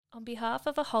On behalf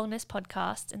of a Wholeness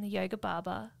podcast and the Yoga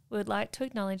Barber, we would like to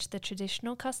acknowledge the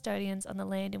traditional custodians on the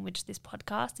land in which this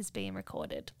podcast is being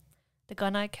recorded, the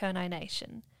Gunai-Kurnai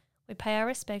Nation. We pay our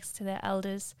respects to their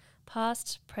elders,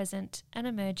 past, present and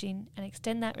emerging, and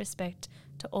extend that respect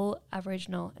to all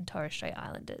Aboriginal and Torres Strait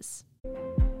Islanders.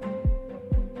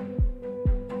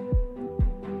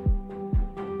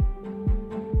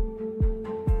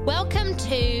 Welcome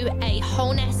to a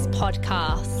Wholeness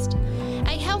podcast,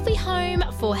 a healthy home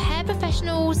for hair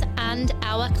professionals and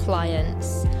our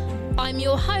clients. I'm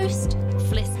your host,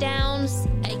 Fliss Downs,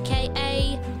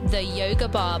 aka the Yoga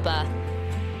Barber.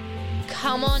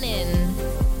 Come on in.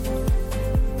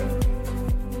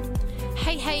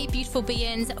 Hey, beautiful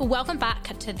beings. Welcome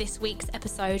back to this week's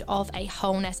episode of a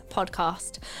Wholeness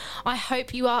podcast. I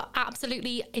hope you are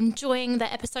absolutely enjoying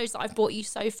the episodes that I've brought you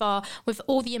so far with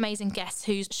all the amazing guests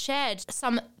who's shared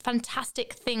some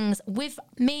fantastic things with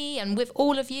me and with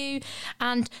all of you.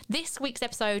 And this week's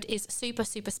episode is super,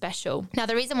 super special. Now,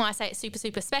 the reason why I say it's super,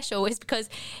 super special is because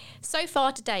so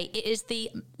far today, it is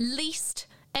the least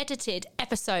edited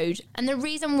episode, and the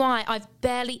reason why I've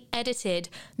barely edited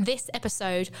this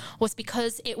episode was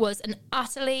because it was an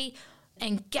utterly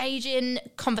engaging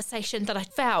conversation that I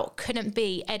felt couldn't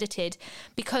be edited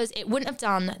because it wouldn't have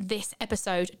done this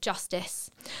episode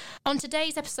justice. On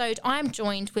today's episode, I am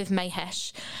joined with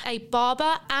Mahesh, a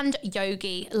barber and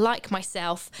yogi like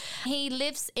myself. He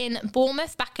lives in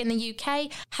Bournemouth back in the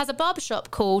UK, has a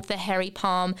barbershop called the Hairy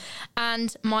Palm,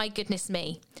 and my goodness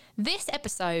me, this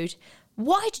episode,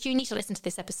 why did you need to listen to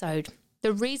this episode?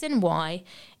 The reason why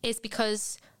is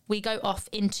because we go off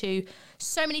into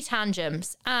so many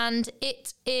tangents, and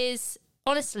it is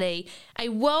honestly a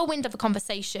whirlwind of a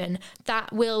conversation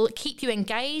that will keep you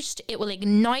engaged. It will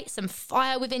ignite some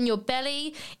fire within your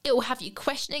belly. It will have you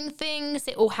questioning things.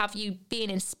 It will have you being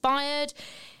inspired.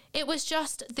 It was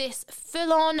just this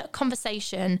full-on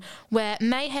conversation where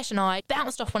Mahesh and I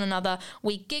bounced off one another.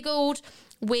 We giggled.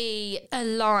 We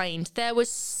aligned. There was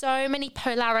so many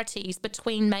polarities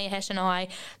between Mahesh and I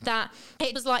that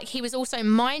it was like he was also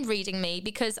mind reading me,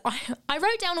 because I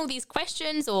wrote down all these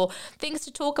questions or things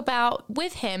to talk about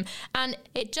with him, and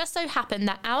it just so happened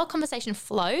that our conversation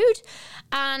flowed,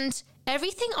 and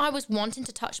everything I was wanting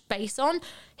to touch base on,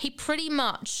 he pretty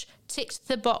much ticked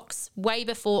the box way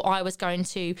before I was going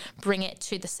to bring it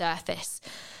to the surface.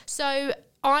 So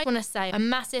I want to say a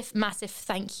massive, massive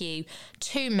thank you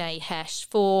to Mahesh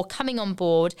for coming on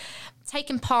board,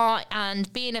 taking part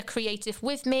and being a creative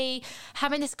with me,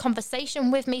 having this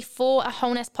conversation with me for a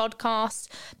Wholeness podcast.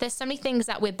 There's so many things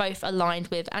that we're both aligned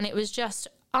with, and it was just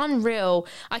unreal.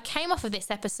 I came off of this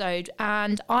episode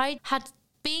and I had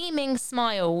beaming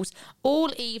smiles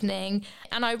all evening,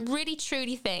 and I really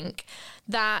truly think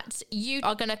that you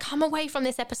are going to come away from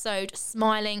this episode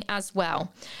smiling as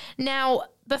well. Now,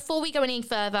 before we go any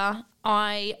further,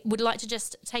 I would like to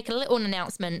just take a little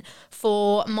announcement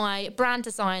for my brand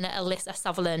designer, Alyssa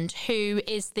Sutherland, who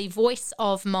is the voice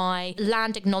of my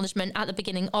land acknowledgement at the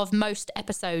beginning of most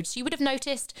episodes. You would have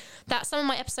noticed that some of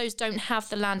my episodes don't have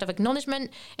the land of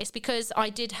acknowledgement. It's because I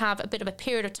did have a bit of a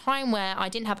period of time where I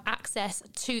didn't have access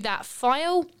to that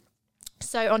file.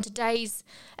 So on today's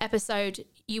episode,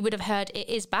 you would have heard it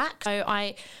is back. So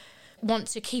I want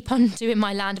to keep on doing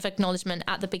my land of acknowledgement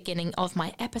at the beginning of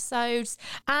my episodes.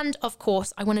 And of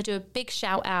course, I want to do a big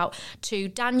shout out to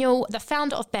Daniel, the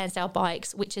founder of Bairnsdale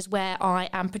Bikes, which is where I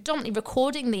am predominantly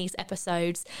recording these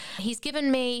episodes. He's given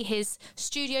me his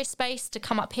studio space to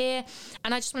come up here,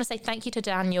 and I just want to say thank you to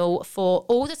Daniel for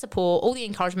all the support, all the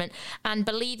encouragement, and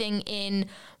believing in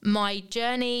my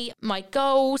journey, my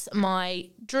goals, my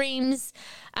dreams,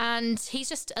 and he's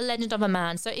just a legend of a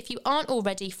man. So if you aren't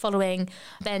already following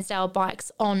Bairnsdale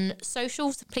Bikes on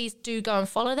socials, please do go and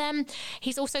follow them.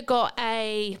 He's also got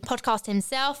a podcast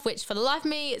himself, which for the life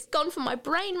of me, it's gone from my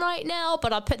brain right now,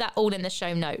 but I'll put that all in the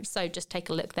show notes. So just take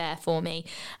a look there for me.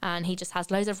 And he just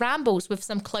has loads of rambles with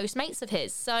some close mates of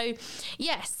his. So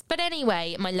yes, but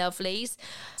anyway, my lovelies,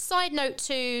 side note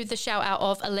to the shout out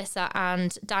of Alyssa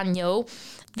and Daniel,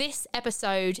 this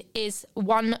episode is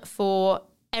one for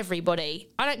everybody.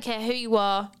 I don't care who you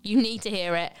are, you need to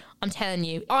hear it. I'm telling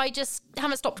you, I just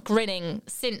haven't stopped grinning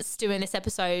since doing this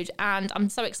episode, and I'm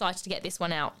so excited to get this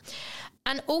one out.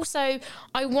 And also,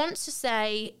 I want to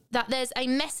say that there's a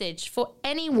message for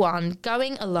anyone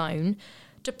going alone,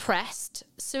 depressed,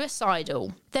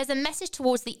 suicidal. There's a message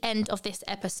towards the end of this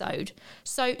episode.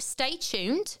 So stay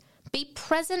tuned, be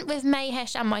present with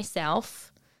Mahesh and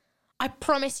myself. I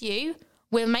promise you,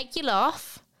 we'll make you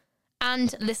laugh,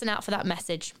 and listen out for that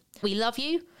message. We love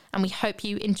you, and we hope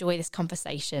you enjoy this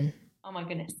conversation. Oh my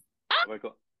goodness. Oh my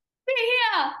God. We're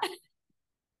here.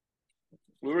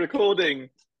 We're recording.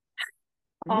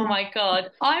 Oh my God.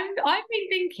 I've been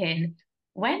thinking,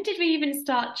 when did we even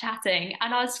start chatting?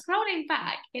 And I was scrolling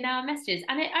back in our messages,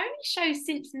 and it only shows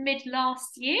since mid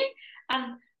last year.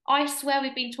 And I swear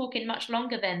we've been talking much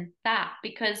longer than that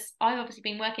because I've obviously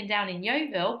been working down in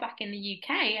Yeovil back in the UK,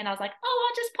 and I was like, oh,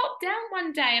 I'll just pop down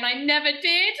one day, and I never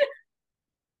did.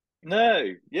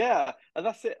 No, yeah, and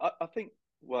that's it. I think.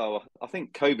 Well, I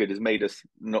think COVID has made us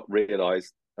not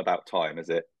realise about time, is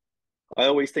it? I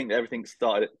always think that everything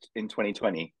started in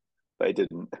 2020, but it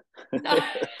didn't. No.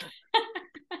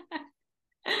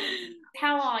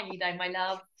 How are you though, my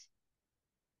love?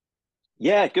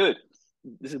 Yeah, good.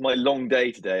 This is my long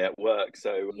day today at work,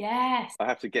 so Yes. I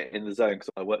have to get in the zone because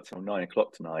I work till 9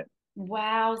 o'clock tonight.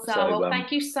 Wowza. So Well,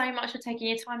 thank you so much for taking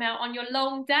your time out on your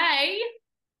long day.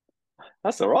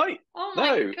 that's all right. Oh my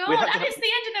No, we God. had to And have. it's the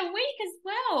end of the week as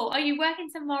well. Are you working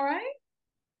tomorrow?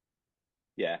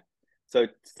 Yeah. So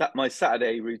my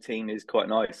Saturday routine is quite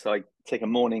nice. I take a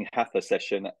morning hatha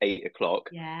session at 8 o'clock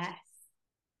Yes.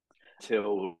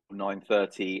 till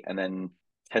 9:30, and then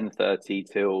 10:30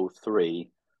 till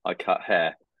 3. I cut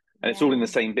hair, and it's all in the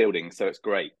Yeah. same building, so it's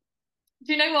great.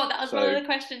 Do you know what? That was one of So the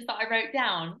questions that I wrote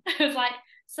down. I was like,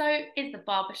 so is the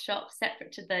barber shop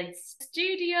separate to the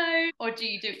studio or do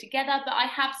you do it together? But I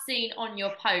have seen on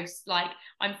your post, like,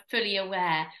 I'm fully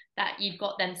aware that you've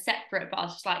got them separate. But I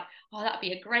was just like, oh, that'd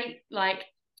be a great, like,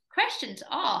 question to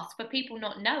ask for people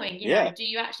not knowing, yeah, do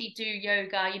you actually do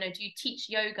yoga? Do you teach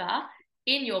yoga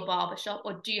in your barber shop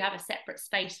or do you have a separate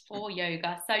space for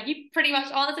yoga? So you pretty much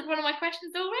answered one of my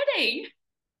questions already.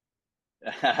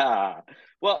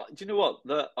 well, do you know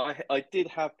what? I did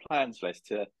have plans, Les,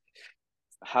 to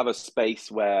have a space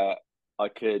where I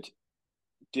could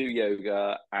do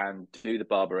yoga and do the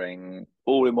barbering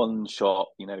all in one shot.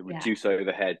 Yeah. Reduce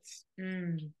overheads,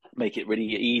 Mm, make it really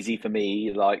easy for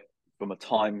me, like from a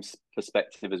time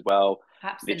perspective as well.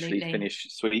 Literally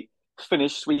absolutely.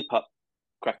 finish, sweep up,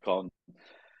 crack on.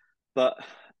 But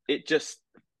it just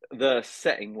the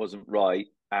setting wasn't right,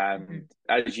 and Mhm.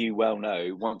 as you well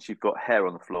know, once you've got hair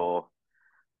on the floor,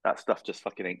 that stuff just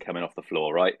fucking ain't coming off the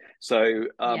floor, right? So,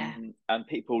 Yeah. and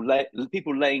people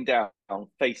laying down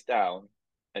face down,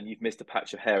 and you've missed a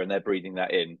patch of hair, and they're breathing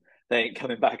that in. They ain't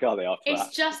coming back, are they? After It's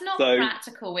that, just not so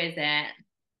practical, is it?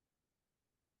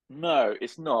 no,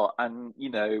 it's not. And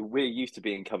we're used to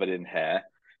being covered in hair,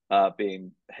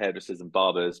 being hairdressers and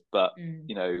barbers. But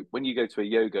Mm. when you go to a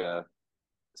yoga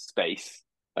space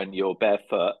and you're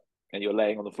barefoot and you're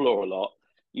laying on the floor a lot,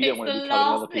 you don't It's want the to be covered in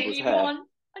other last thing people's you hair. want.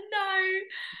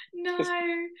 No, It's,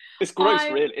 no. it's gross, I.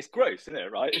 really. It's gross, isn't it?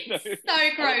 Right? It's so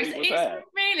Other gross. people's It's hair.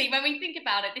 really, when we think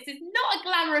about it, this is not a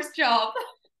glamorous job.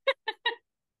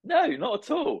 No, not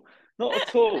at all. Not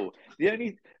at all. The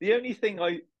only thing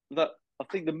I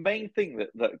think the main thing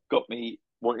that got me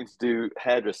wanting to do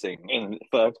hairdressing in the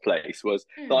first place was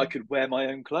that I Mm. could wear my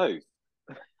own clothes.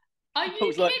 Are I you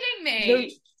was like, kidding no,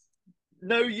 me?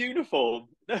 no uniform,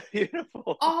 no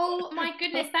uniform. Oh my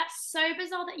goodness, that's so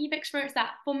bizarre that you've experienced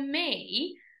that. For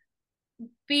me,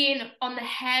 being on the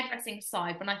hairdressing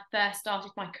side, when I first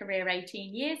started my career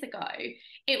 18 years ago,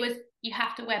 it was you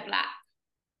have to wear black.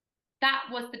 That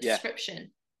was the Yeah,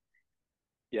 description.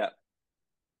 yeah.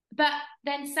 But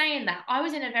then saying that, I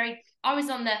was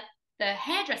on the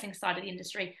hairdressing side of the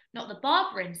industry, not the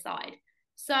barbering side.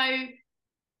 So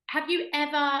have you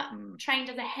ever Mm. trained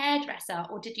as a hairdresser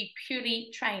or did you purely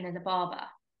train as a barber?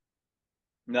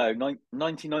 No,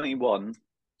 1991,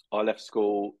 I left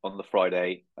school on the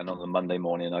Friday, and on the Monday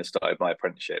morning, I started my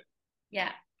apprenticeship.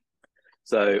 Yeah.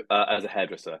 So as a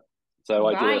hairdresser, so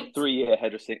I did a Right. 3 year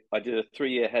hairdressing. I did a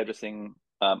 3 year hairdressing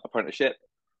apprenticeship,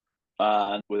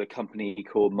 and with a company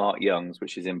called Mark Young's,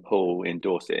 which is in Poole in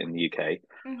Dorset in the UK.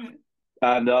 Mm-hmm.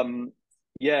 And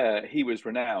yeah, he was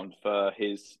renowned for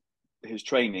his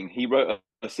training. He wrote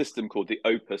a system called the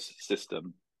Opus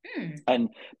system, Mm. and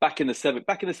back in the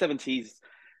 70s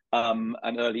and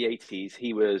early 80s,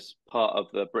 he was part of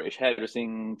the British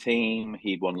hairdressing team.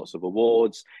 He'd won lots of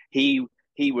awards. He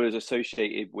was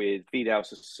associated with Vidal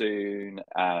Sassoon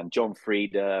and John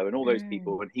Frieda and all those Mm.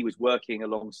 people, and he was working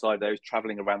alongside those,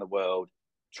 traveling around the world,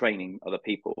 training other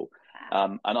people.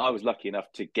 Wow. And I was lucky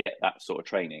enough to get that sort of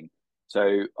training.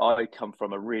 So I come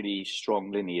from a really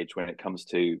strong lineage when it comes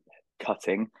to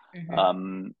cutting, Mm-hmm.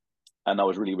 um, and I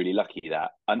was really, really lucky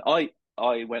that. And I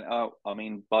went out. I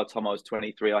mean, by the time I was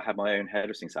 23, I had my own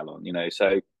hairdressing salon.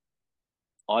 So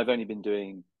I've only been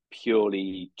doing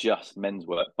purely just men's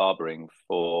work barbering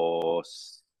for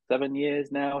 7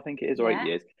 years now, I think it is, or eight Yeah.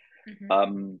 years. Mm-hmm.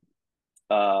 Um,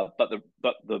 but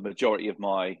the majority of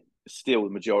my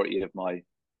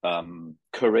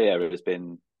career has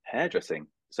been hairdressing.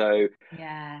 So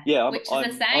Yeah. yeah, Which is the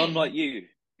I'm same. like you.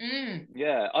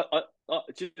 Yeah,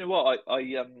 do you know what?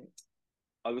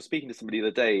 I was speaking to somebody the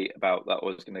other day about that. I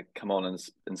was going to come on and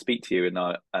speak to you,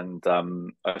 I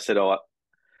said, oh,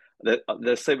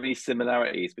 there's so many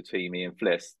similarities between me and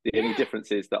Fliss. The only Yeah.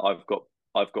 difference is that I've got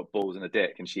balls and a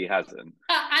dick, and she hasn't. And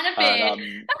a And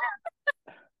beard.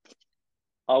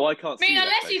 oh, I can't I mean, see that,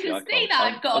 unless you Closely. can I see can't. that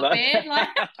I've got a beard, like.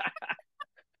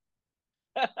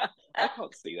 I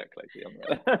can't see that, Closely.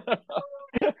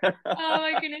 Oh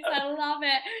my goodness, I love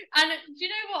it. And do you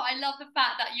know what? I love the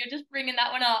fact that you're just bringing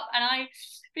that one up.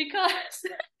 Because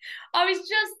I was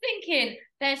just thinking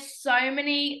there's so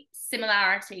many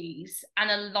similarities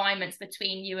and alignments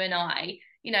between you and I.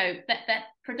 You know, that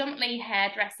predominantly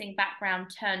hairdressing background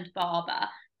turned barber,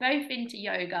 both into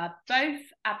yoga, both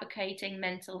advocating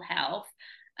mental health.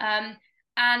 And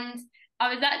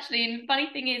I was actually, and the funny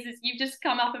thing is you've just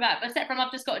come up about, except from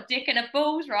I've just got a dick and a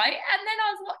balls, right? And then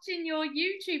I was watching your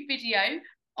YouTube video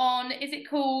on, is it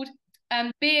called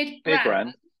Beard Beard Brand?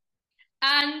 brand.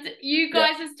 And you Yeah.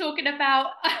 guys was talking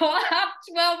about, I have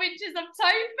 12 inches of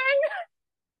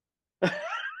tofu.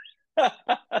 I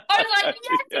was like,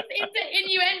 yes, Yeah. it's into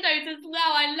innuendos as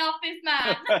well. I love this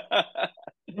man.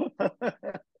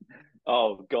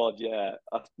 Oh God, yeah.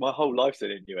 My whole life's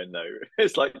an innuendo.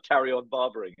 It's like carry on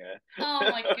barbering here. Oh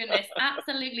my goodness,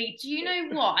 absolutely. Do you know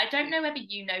what? I don't know whether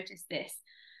you noticed this,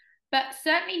 but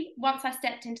certainly once I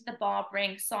stepped into the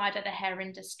barbering side of the hair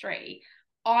industry,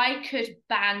 I could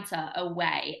banter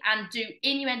away and do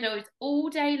innuendos all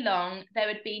day long. There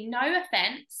would be no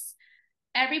offense.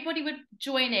 Everybody would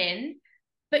join in,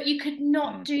 but you could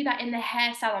not do that in the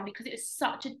hair salon because it was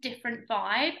such a different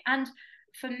vibe. And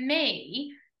for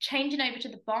me, changing over to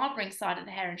the barbering side of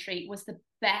the hair industry was the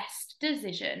best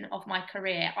decision of my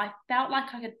career. I felt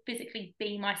like I could physically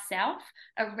be myself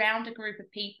around a group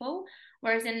of people.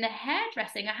 Whereas in the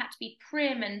hairdressing, I had to be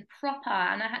prim and proper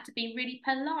and I had to be really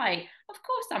polite. Of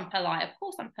course, I'm polite. Of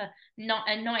course, I'm not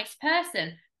a nice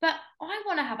person. But I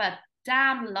want to have a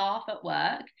damn laugh at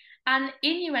work. And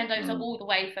innuendos are all the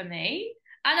way for me.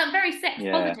 And I'm very sex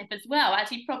positive as well,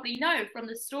 as you probably know from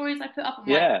the stories I put up on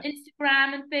my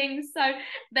Instagram and things. So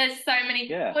there's so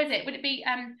many. What is it? Would it be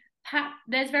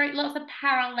there's lots of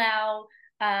parallel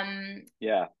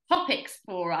topics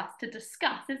for us to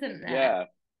discuss, isn't there?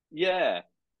 Yeah.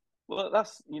 Well,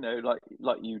 that's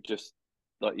like you just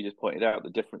pointed out,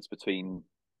 the difference between,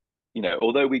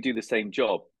 although we do the same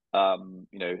job,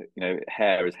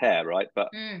 hair is hair, right? But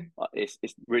it's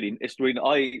really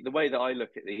the way that I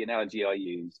look at the analogy I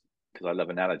use, because I love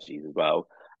analogies as well.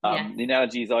 The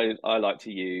analogies I like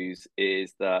to use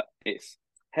is that it's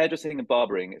hairdressing and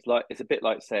barbering. It's a bit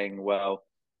like saying, well,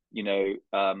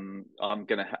 I'm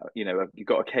gonna have, you've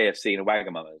got a KFC and a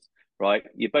Wagamama's, right?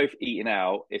 You're both eating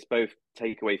out. It's both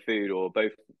takeaway food or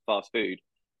both fast food,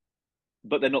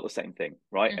 but they're not the same thing,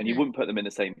 right? And you wouldn't put them in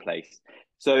the same place.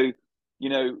 So,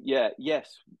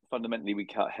 yes, fundamentally we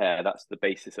cut hair. That's the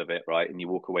basis of it, right? And you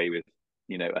walk away with,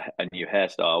 a new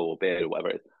hairstyle or beard or whatever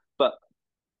it is. But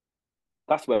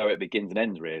that's where it begins and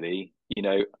ends, really.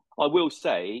 I will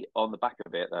say on the back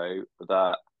of it, though,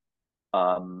 that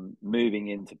moving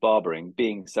into barbering,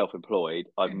 being self-employed,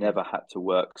 I've never had to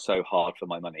work so hard for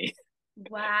my money.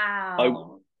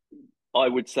 Wow. I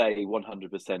would say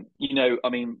 100%. I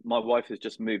mean, my wife has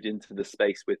just moved into the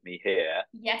space with me here.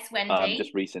 Yes, Wendy.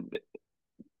 Just recently.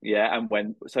 Yeah, and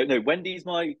Wendy's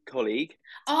my colleague,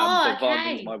 Oh, and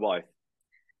Bhavani's okay. my wife.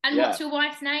 And what's your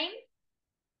wife's name?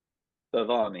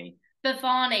 Bhavani.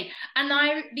 Bhavani. And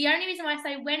the only reason why I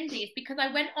say Wendy is because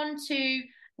I went onto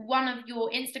one of your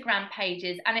Instagram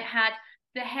pages and it had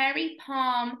the hairy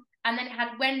palm and then it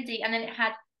had Wendy and then it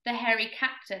had the hairy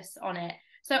cactus on it.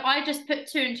 So I just put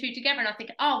two and two together and I was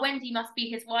thinking, oh, Wendy must be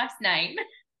his wife's name.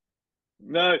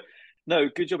 No,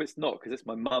 good job it's not, because it's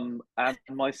my mum and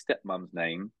my stepmum's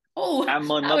name. Oh, and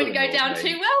my that wouldn't go down name.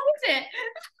 Too well, would it?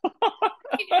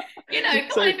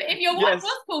 Come on, if your wife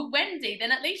was called Wendy, then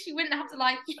at least you wouldn't have to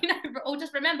or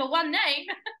just remember one name.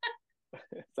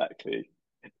 Exactly.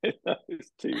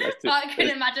 It's too. I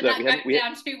couldn't imagine that going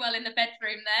down too well in the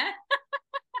bedroom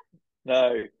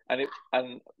No, there.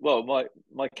 and well, my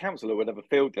counsellor would have a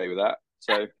field day with that.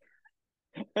 So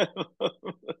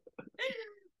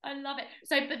I love it.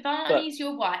 So, but Barney's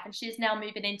your wife, and she's now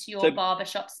moving into your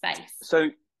barbershop space.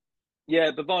 So,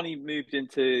 yeah, Bhavani moved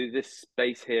into this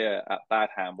space here at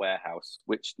Badham Warehouse,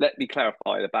 which, let me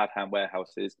clarify, the Badham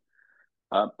Warehouse is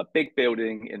a big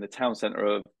building in the town centre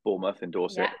of Bournemouth in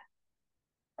Dorset.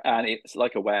 And it's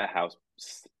like a warehouse,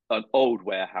 an old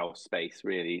warehouse space,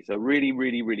 really. It's a really,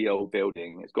 really, really old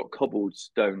building. It's got cobbled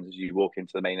stones as you walk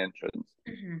into the main entrance.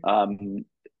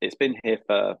 It's been here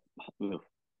for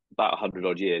about 100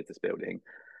 odd years, this building.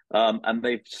 And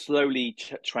they've slowly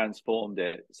transformed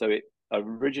it. So it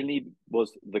originally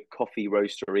was the coffee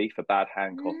roastery for Bad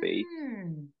Hand Coffee,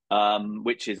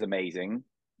 which is amazing.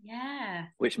 Yeah.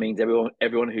 Which means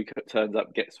everyone who turns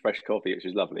up gets fresh coffee, which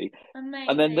is lovely.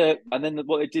 Amazing. And then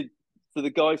what they did for the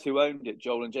guys who owned it,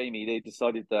 Joel and Jamie, they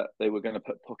decided that they were going to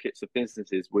put pockets of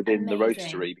businesses within the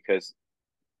roastery because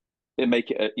it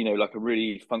make it like a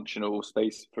really functional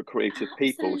space for creative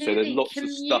people. So there's Absolutely. lots of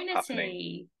stuff happening.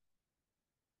 Community.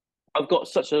 I've got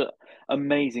such an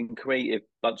amazing creative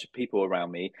bunch of people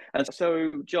around me, and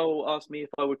so Joel asked me if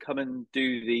I would come and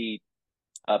do the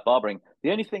barbering.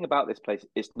 The only thing about this place,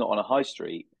 it's not on a high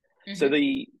street. So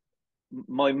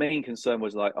my main concern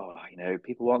was like,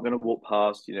 people aren't going to walk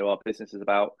past. Our business is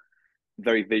about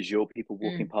very visual. People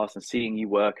walking past and seeing you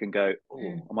work and go,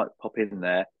 I might pop in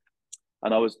there.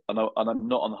 And I'm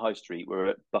not on the high street.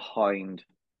 We're behind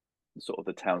sort of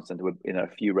the town centre. We're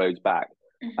a few roads back,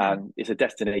 and it's a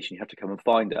destination. You have to come and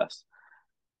find us.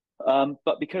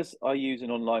 But because I use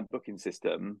an online booking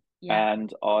system,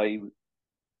 and I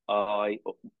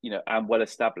am well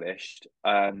established,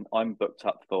 and I'm booked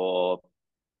up for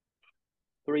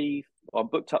I'm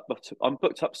booked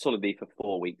up solidly for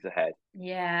 4 weeks ahead.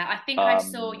 Yeah, I think I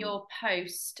saw your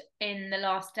post in the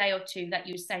last day or two that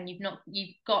you were saying you've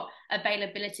got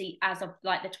availability as of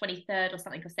like the 23rd or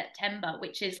something of September,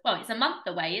 which is, well, it's a month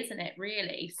away, isn't it,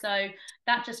 really? So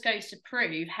that just goes to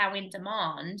prove how in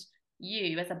demand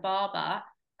you as a barber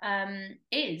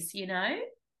is,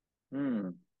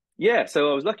 Yeah,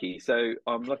 so I was lucky. So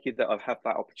I'm lucky that I've had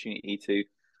that opportunity to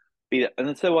be there.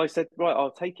 And so I said, right,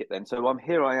 I'll take it then. So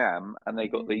I am, and they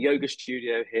got the yoga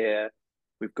studio here.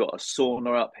 We've got a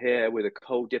sauna up here with a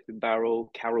cold dipping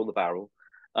barrel, Carol the Barrel.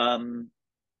 Carol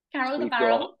the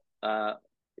Barrel.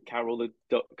 Carol the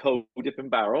cold dipping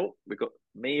barrel. We've got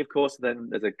me, of course. Then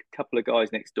there's a couple of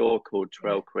guys next door called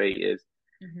Trail Creatives.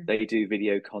 They do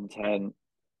video content.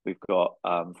 We've got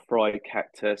Fried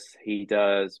Cactus. He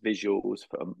does visuals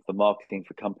for marketing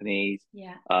for companies.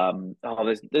 Yeah. We've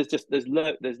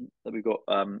got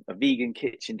a vegan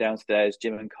kitchen downstairs.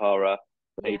 Jim and Cara,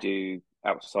 they do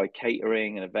outside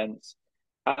catering and events.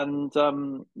 And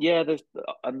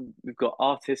we've got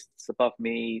artists above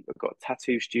me. We've got a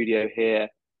tattoo studio here.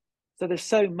 So there's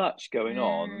so much going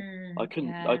on. I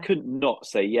couldn't not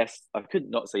say yes.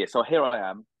 So here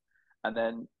I am. And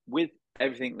then with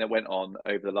everything that went on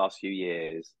over the last few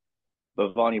years,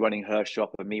 Bhavani running her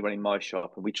shop and me running my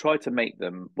shop, and we tried to make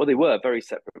them, well, they were very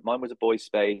separate. Mine was a boys'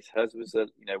 space, hers was a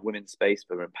women's space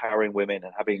for empowering women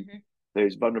and having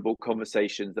those vulnerable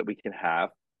conversations that we can have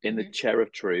in the chair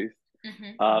of truth.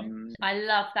 I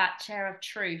love that chair of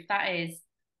truth. That is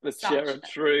the chair of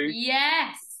truth.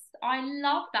 Yes, I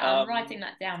love that. I'm writing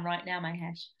that down right now,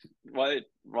 Mahesh.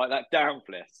 Write that down,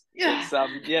 Fliss. Yeah. It's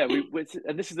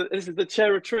and this is the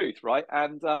chair of truth, right?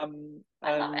 And I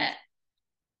love it.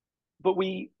 But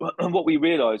what we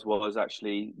realised was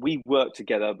actually we worked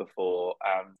together before.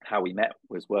 How we met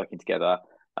was working together,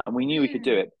 and we knew we could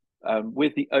do it.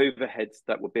 With the overheads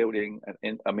that we're building,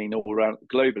 all around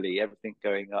globally, everything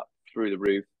going up through the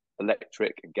roof,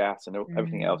 electric and gas and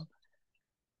everything else.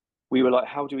 We were like,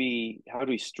 how do we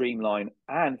streamline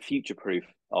and future proof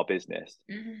our business?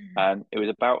 And it was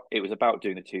about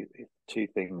doing the two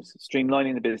things: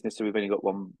 streamlining the business, so we've only got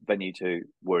one venue to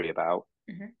worry about.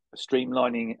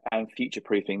 Streamlining and future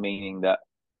proofing, meaning that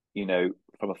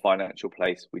from a financial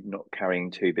place, we're not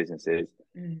carrying two businesses.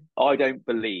 I don't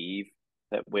believe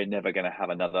that we're never going to have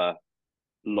another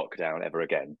lockdown ever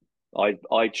again.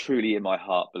 I truly, in my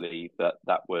heart, believe that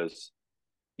was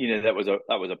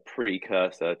a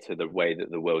precursor to the way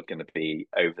that the world's going to be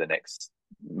over the next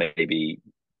maybe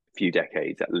few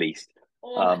decades at least.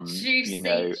 Juicy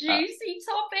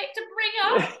topic to bring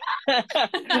up.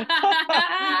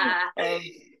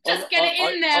 Just get it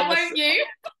in there, won't you?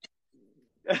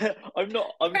 I'm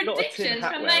not a tin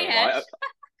hat wearer, right?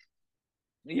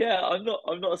 I'm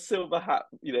not a silver hat,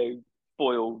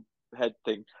 foil head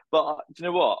thing. But do you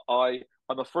know what?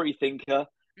 I'm a free thinker,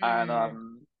 and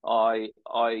I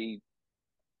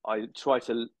try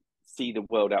to see the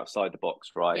world outside the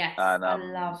box, right? Yes, and I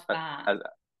love that.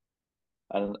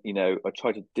 I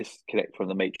try to disconnect from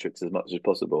the matrix as much as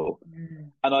possible.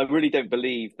 And I really don't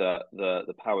believe that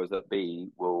the powers that be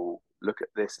will look at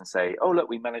this and say, "Oh, look,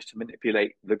 we managed to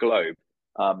manipulate the globe.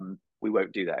 We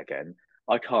won't do that again."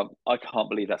 I can't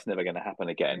believe that's never going to happen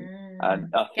again.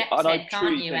 I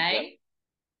truly think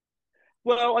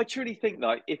well, I truly think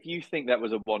that if you think that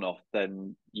was a one-off,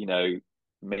 then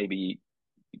maybe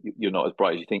you're not as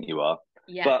bright as you think you are.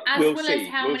 Yeah, but as we'll well see. as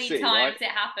how many times it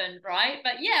happened, right?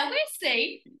 But yeah, we'll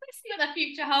see. We'll see what the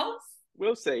future holds.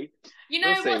 We'll see. You know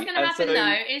We'll what's see. going to And happen so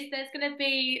though is there's going to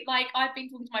be like I've been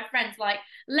talking to my friends like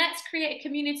let's create a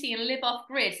community and live off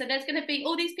grid. So there's going to be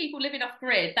all these people living off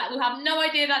grid that will have no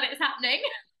idea that it's happening,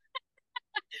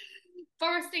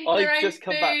 foresting for their I've own just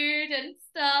come back. food and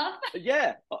stuff.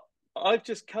 Yeah, I've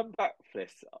just come back,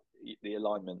 Fliss, the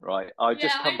alignment, right? I've Yeah,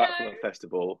 just I come back from know. a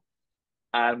festival,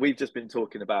 and we've just been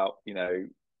talking about,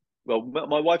 well,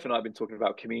 my wife and I have been talking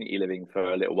about community living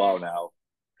for a little while Yes, now,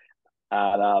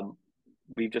 and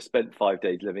we've just spent 5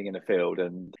 days living in a field,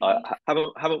 and I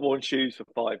beautiful. haven't worn shoes for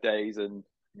 5 days, and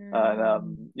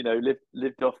Mm.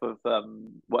 lived off of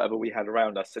whatever we had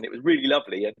around us, and it was really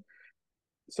lovely, and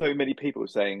so many people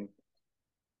saying,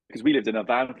 because we lived in a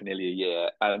van for nearly a year,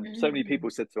 and so many Mm. people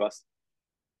said to us,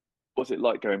 "What's it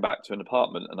like going back to an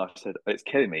apartment?" And I said, "It's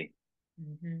killing me.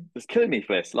 Mm-hmm. It's killing me,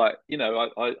 Fliss. Like,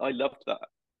 I loved that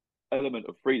element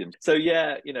of freedom." So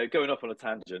yeah, going off on a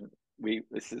tangent,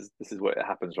 this is what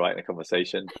happens, right, in a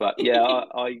conversation. But yeah,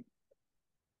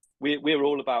 we're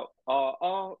all about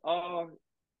our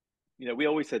we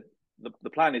always said the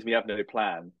plan is we have no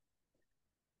plan,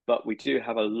 but we do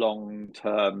have a long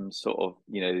term sort of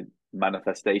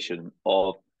manifestation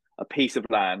of a piece of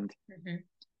land Mm-hmm.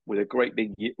 with a great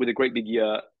big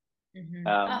yurt, Mm-hmm.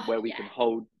 Oh where we yeah, can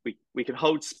hold we can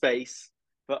hold space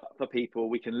for people.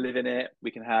 We can live in it.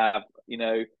 We can have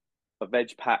a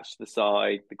veg patch to the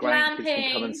side. The grandkids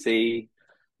can come and glamping. see.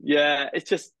 Yeah,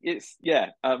 it's yeah.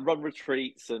 Run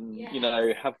retreats and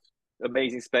Yes. have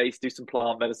amazing space. Do some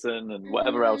plant medicine and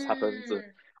whatever else happens. And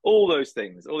Mm. all those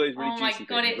things, all those really Oh my juicy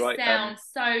God, things, it right? sounds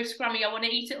so scrummy. I want to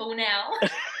eat it all now.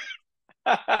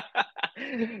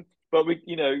 But we,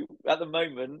 at the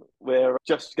moment, we're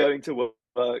just going to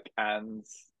work, and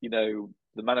the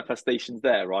manifestation's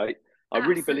there, right? I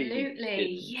really believe Absolutely.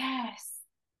 in Yes.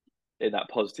 that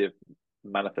positive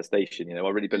manifestation. I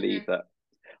really believe Hmm. that.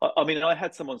 I mean, I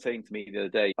had someone saying to me the other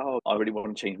day, "Oh, I really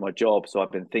want to change my job, so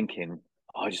I've been thinking,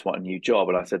 oh, I just want a new job."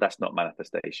 And I said, "That's not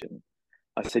manifestation."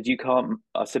 I said, "You can't."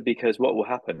 I said, "Because what will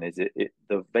happen is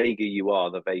the vaguer you are,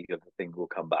 the vaguer the thing will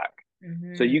come back.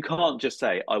 So Hmm. you can't just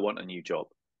say, I want a new job."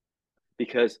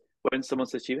 Because when someone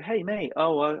says to you, "Hey, mate,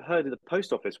 oh, I heard at the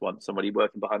post office wants somebody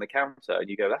working behind the counter," and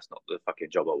you go, "That's not the fucking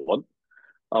job I want.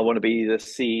 I want to be the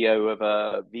CEO of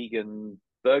a vegan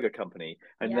burger company."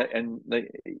 Yeah,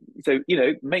 So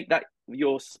make that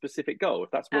your specific goal.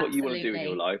 If that's what you want to do in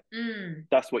your absolutely. life, Mm.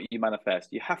 that's what you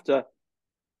manifest. You have to hone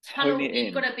Tunnel, it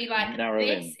you've got in, to be like, narrow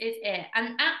this in. is it.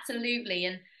 And absolutely.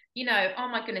 And, oh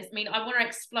my goodness. I mean, I want to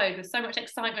explode with so much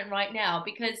excitement right now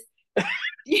because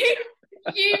you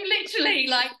you literally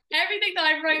like everything that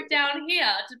I wrote down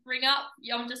here to bring up.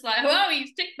 I'm just like, oh,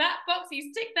 he's ticked that box,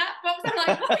 he's ticked that box. I'm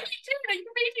like, what are you doing? Are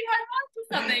you reading my mind or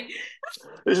something?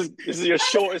 This is your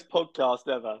shortest podcast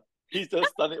ever. He's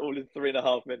just done it all in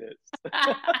 3.5 minutes.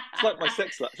 It's like my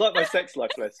sex life. It's like my sex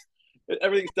life list.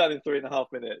 Everything's done in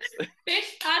 3.5 minutes.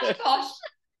 Bish, bash, posh.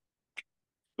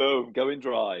 Boom, going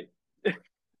dry.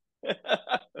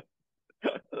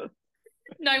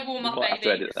 No warm We up, might have to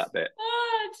baby. edit that bit. Oh,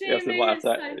 Yes, we Jamie, might have it's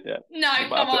to. so. Yeah, No, we might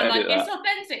come have to on, like edit it's that.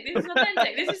 authentic. This is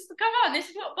authentic. This is come on. This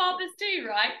is what barbers do,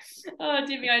 right? Oh,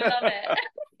 Jimmy, I love it.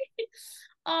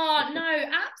 Oh no,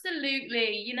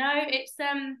 absolutely. It's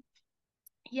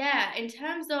yeah. In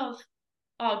terms of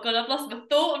oh god, I've lost my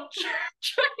thought.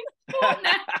 Train of thought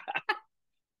now.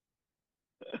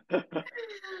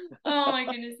 Oh my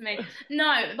goodness me.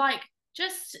 No, like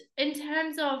just in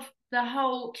terms of the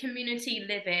whole community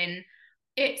living,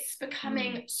 it's Mm,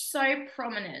 becoming so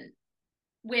prominent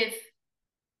with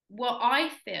what I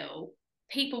feel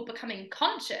people becoming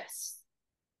conscious.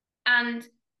 And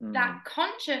that mm,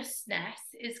 consciousness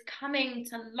is coming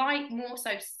to light more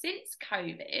so since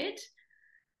COVID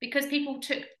because people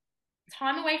took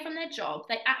time away from their job.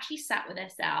 They actually sat with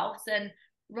themselves and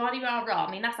rah rah rah.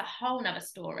 I mean, that's a whole nother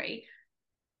story.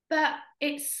 But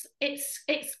it's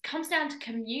comes down to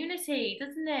community,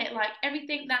 doesn't it? Like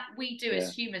everything that we do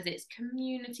as yeah. humans, it's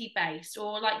community based,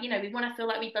 or like we want to feel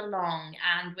like we belong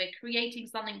and we're creating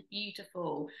something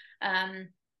beautiful. Um,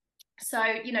 so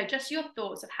just your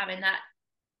thoughts of having that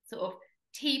sort of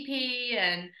TP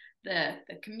and the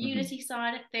Mhm. community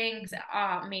side of things.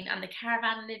 I mean, and the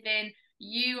caravan living.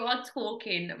 You are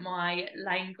talking my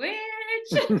language.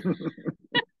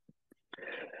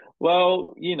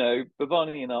 Well,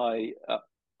 Bhavani and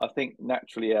I think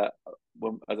naturally, as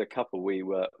a couple, we've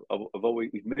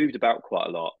moved about quite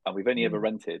a lot, and we've only ever Mm.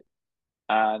 rented,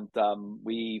 and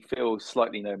we feel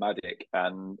slightly nomadic.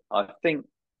 And I think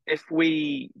if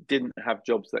we didn't have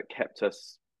jobs that kept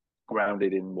us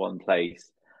grounded in one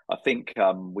place, I think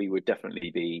we would definitely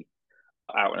be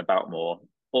out and about more.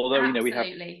 Although we have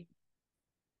Absolutely.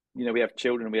 we have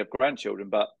children, we have grandchildren,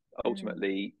 but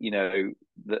ultimately,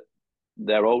 that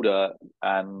they're older,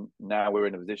 and now we're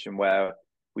in a position where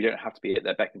we don't have to be at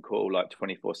their beck and call like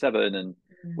 24/7, and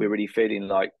we're really feeling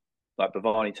like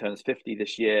Bhavani turns 50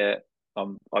 this year.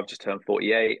 I've just turned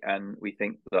 48, and we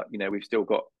think that we've still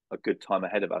got a good time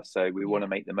ahead of us, so we want to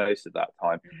make the most of that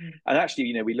time. And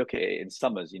actually, we look at it in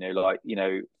summers,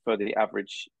 for the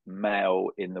average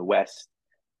male in the West,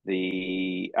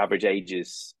 the average age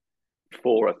is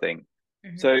 4, I think.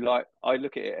 So like I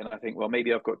look at it and I think, well,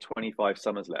 maybe I've got 25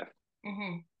 summers left.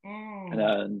 And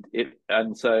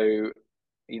so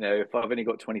if I've only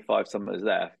got 25 summers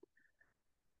left,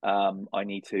 I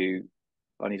need to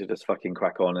just fucking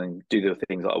crack on and do the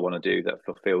things that I want to do that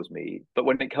fulfills me. But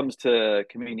when it comes to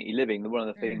community living, one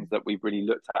of the things that we've really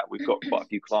looked at, we've got quite a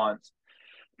few clients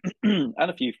and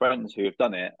a few friends who have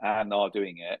done it and are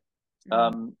doing it.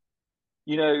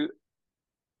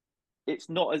 It's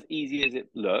not as easy as it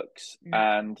looks,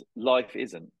 and life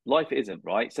isn't,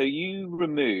 right? So you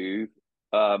remove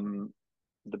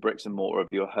the bricks and mortar of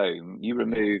your home, you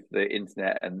remove the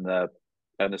internet and the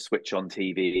switch on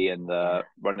TV and the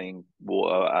running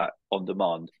water on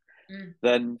demand,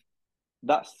 then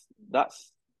that's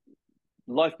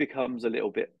life becomes a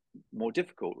little bit more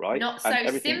difficult, right? Not so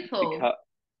simple.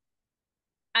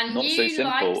 And not you so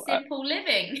simple. like simple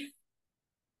living.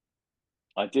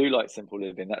 I do like simple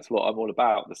living. That's what I'm all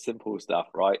about, the simple stuff,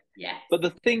 right? Yeah. But the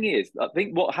thing is, I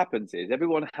think what happens is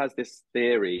everyone has this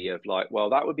theory of like, well,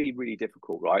 that would be really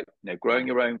difficult, right? Growing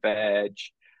your own veg,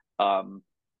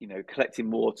 collecting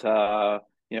water,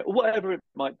 whatever it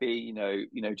might be,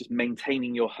 just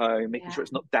maintaining your home, making sure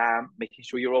it's not damp, making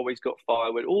sure you're always got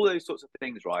firewood, all those sorts of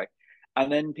things, right?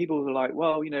 And then people are like,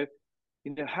 well,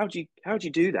 how do you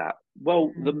do that?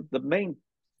 Well,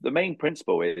 the main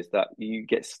principle is that you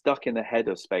get stuck in the head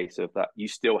of space of that you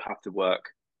still have to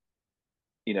work,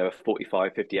 a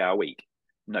 45, 50-hour week.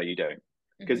 No, you don't.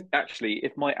 Because actually,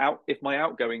 if my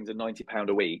outgoings are £90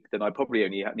 a week, then I probably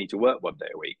only need to work 1 day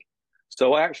a week.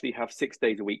 So I actually have 6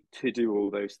 days a week to do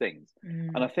all those things.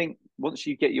 And I think once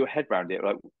you get your head around it,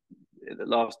 like in the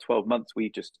last 12 months,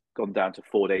 we've just gone down to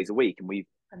 4 days a week, and we've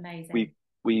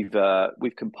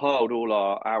compiled all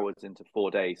our hours into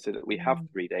 4 days so that we have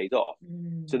 3 days off,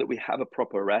 so that we have a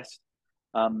proper rest.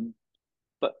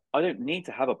 But I don't need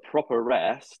to have a proper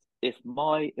rest if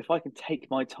I can take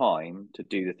my time to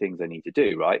do the things I need to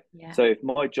do, right? So if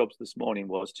my jobs this morning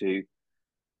was to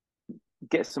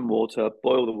get some water,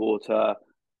 boil the water,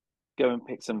 go and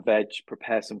pick some veg,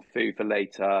 prepare some food for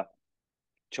later,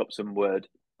 chop some wood,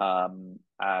 and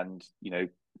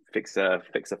fix a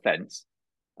fence,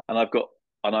 and I've got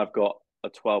a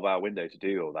 12-hour window to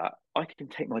do all that, I can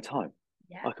take my time.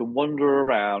 I can wander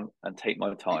around and take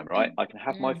my time, right? I can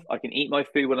have I can eat my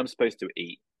food when I'm supposed to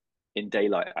eat in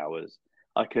daylight hours.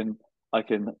 I can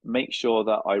make sure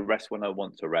that I rest when I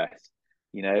want to rest,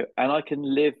 and I can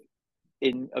live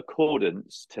in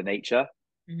accordance to nature,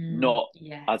 not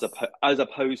as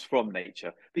opposed from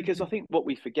nature. Because I think what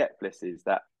we forget, Bliss, is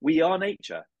that we are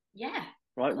nature. Yeah.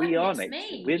 Right, we are nature.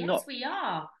 Yes, we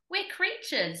are. We're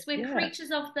creatures. We're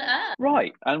creatures of the earth.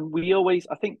 Right, and we always,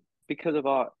 I think, because of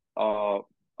our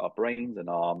brains and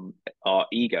our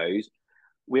egos,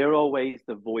 we're always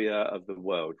the voyeur of the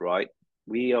world, right?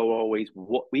 We are always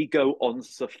we go on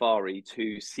safari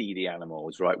to see the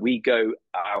animals, right? We go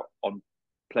out on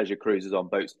pleasure cruises on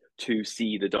boats to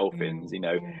see the dolphins.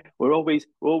 We're always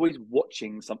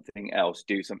watching something else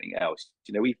do something else.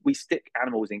 We stick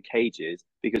animals in cages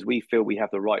because we feel we have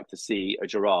the right to see a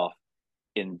giraffe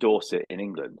in Dorset in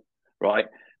England, right?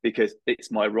 Because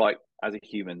it's my right as a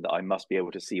human that I must be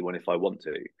able to see one if I want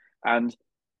to. And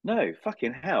no,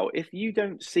 fucking hell, if you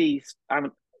don't see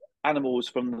animals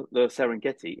from the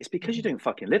Serengeti, it's because you don't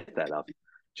fucking live there, love. Do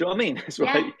you know what I mean? It's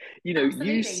right.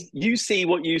 You see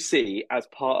what you see as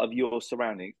part of your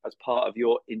surroundings, as part of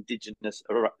your indigenous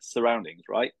surroundings,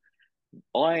 right?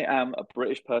 I am a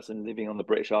British person living on the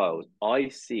British Isles. I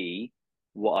see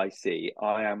what I see.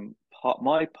 I am part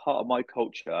of my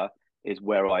culture is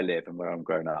where I live and where I'm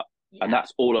grown up, and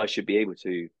that's all I should be able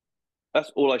to.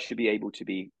 That's all I should be able to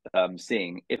be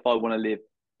seeing if I want to live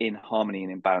in harmony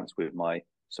and in balance with my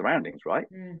surroundings, right?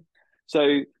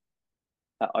 So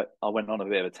I went on a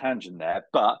bit of a tangent there,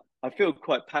 but I feel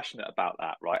quite passionate about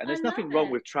that, right? And there's nothing wrong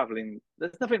with traveling.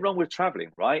 There's nothing wrong with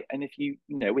traveling, right? And if we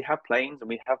have planes and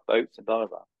we have boats and blah, blah,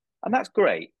 blah, and that's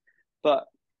great. But,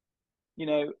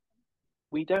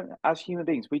 we don't, as human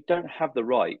beings, we don't have the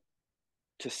right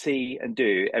to see and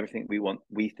do everything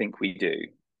we think we do.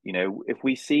 If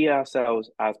we see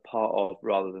ourselves as part of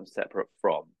rather than separate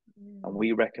from, and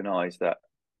we recognize that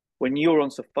when you're on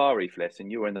safari, Fliss,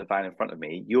 and you're in the van in front of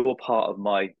me, you're part of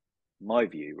my my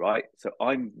view, right? So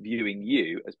I'm viewing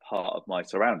you as part of my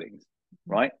surroundings,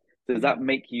 right? Does that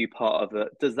make you part of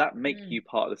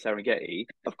the Serengeti?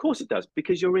 Of course it does,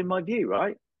 because you're in my view,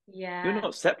 right? You're Yeah.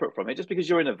 not separate from it just because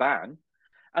you're in a van.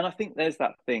 And I think there's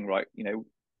that thing, right?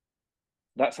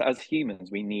 That's, as humans,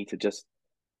 we need to just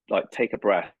like take a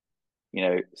breath,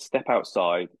 step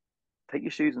outside, take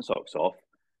your shoes and socks off,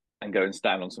 and go and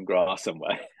stand on some grass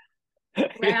somewhere.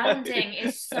 Grounding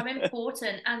is so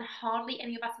important, and hardly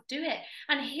any of us do it.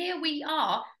 And here we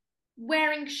are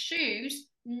wearing shoes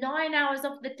 9 hours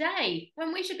of the day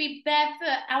when we should be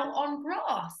barefoot out on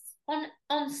grass, on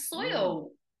Mm,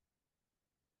 soil,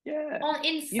 yeah. on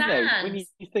in When sand.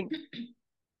 you think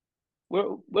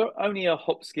we're only a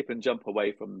hop, skip, and jump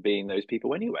away from being those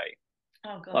people anyway.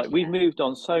 Oh God, Like yeah. we've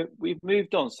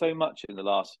moved on so much in the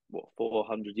last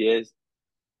 400 years.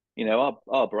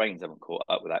 Our brains haven't caught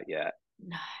up with that yet.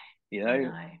 No, You know,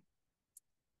 no.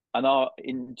 and our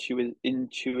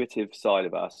intuitive side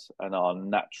of us and our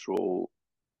natural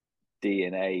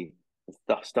DNA,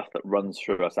 stuff that runs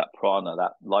through us, that prana,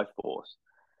 that life force,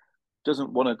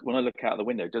 doesn't want to, when I look out the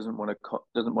window, doesn't want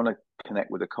to connect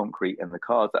with the concrete and the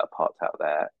cars that are parked out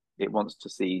there. It wants to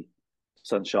see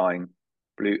sunshine,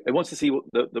 blue. It wants to see what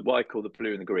I call the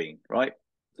blue and the green, right?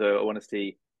 So I want to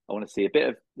see a bit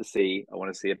of the sea. I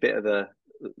want to see a bit of the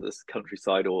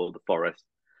countryside or the forest,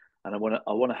 and I want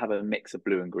to have a mix of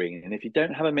blue and green. And if you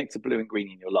don't have a mix of blue and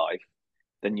green in your life,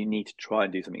 then you need to try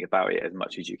and do something about it as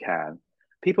much as you can.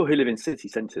 People who live in city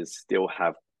centres still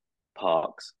have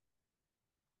parks.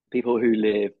 People who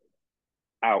live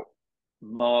out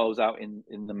miles out in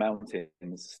the mountains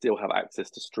still have access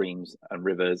to streams and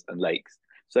rivers and lakes.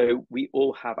 So we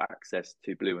all have access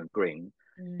to blue and green.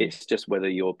 Mm. It's just whether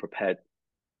you're prepared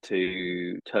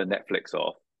to turn Netflix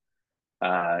off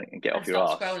and get And off your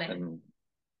stop ass scrolling. and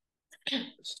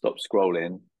stop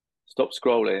scrolling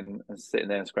and sitting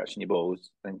there and scratching your balls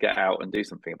and get out and do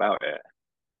something about it,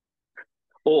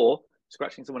 or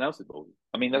scratching someone else's balls.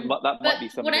 I mean, that But might be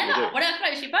something that you're whatever, doing. whatever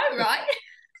floats your boat, right?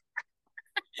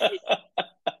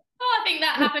 Oh, I think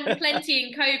that happened plenty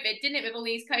in COVID, didn't it, with all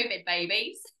these COVID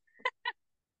babies?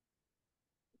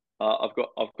 I've got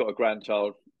a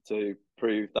grandchild to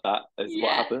prove that is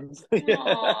what Yeah. happens.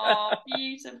 Oh,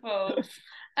 beautiful.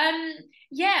 Um,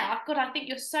 yeah, God, I think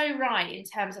you're so right in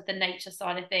terms of the nature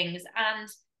side of things. And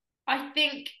I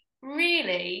think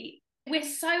really we're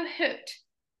so hooked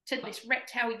to this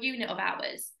reptile unit of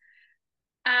ours.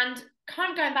 And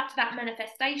kind of going back to that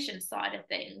manifestation side of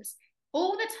things,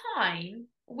 all the time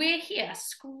we're here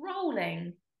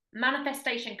scrolling.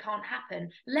 Manifestation can't happen,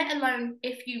 let alone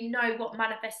if you know what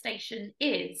manifestation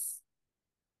is,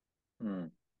 Mm,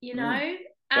 you mm, know?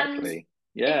 And exactly.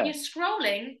 if Yeah. you're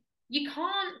scrolling, you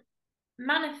can't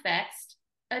manifest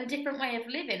a different way of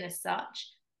living as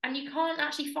such. And you can't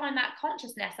actually find that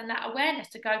consciousness and that awareness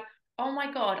to go, oh my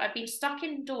God, I've been stuck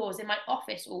indoors in my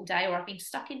office all day, or I've been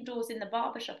stuck indoors in the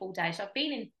barbershop all day. So I've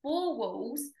been in four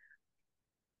walls.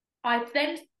 I've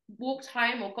then walked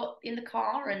home or got in the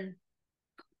car and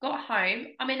got home.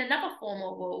 I'm in another four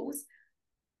more walls.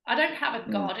 I don't have a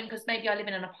Mm, garden because maybe I live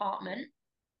in an apartment.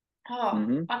 Oh,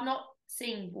 hmm I've not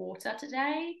seen water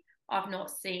today. I've not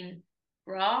seen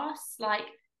grass.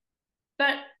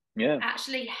 But Yeah.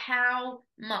 actually, how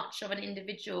much of an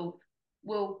individual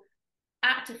will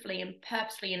actively and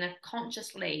purposely and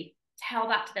consciously tell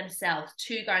that to themselves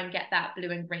to go and get that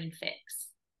blue and green fix?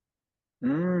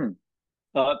 Mm.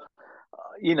 Uh,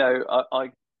 you know,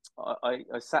 I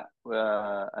sat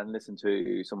and listened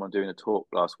to someone doing a talk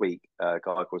last week, a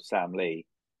guy called Sam Lee,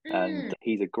 and Mm,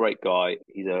 he's a great guy.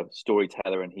 He's a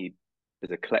storyteller and he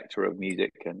is a collector of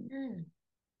music, and mm,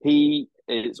 he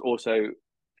is also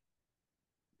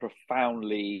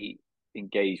profoundly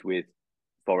engaged with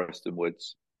forest and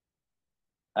woods.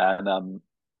 And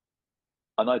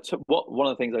I took one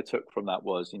of the things I took from that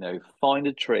was, find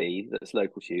a tree that's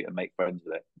local to you and make friends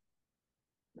with it,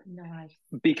 nice.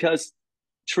 because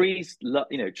trees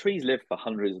live for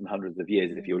hundreds and hundreds of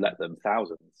years if you Mm, let them,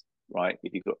 thousands, right?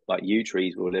 If you've got, like, yew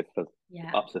trees will live for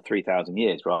yeah. up to 3,000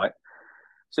 years, right?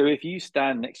 So if you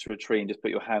stand next to a tree and just put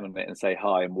your hand on it and say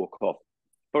hi and walk off,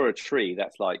 for a tree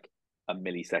that's like a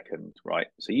millisecond, right?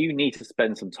 So you need to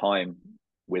spend some time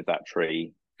with that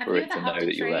tree Have for you it ever to know hugged a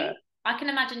that you're there. tree? I can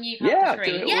imagine you've hugged a Yeah, I do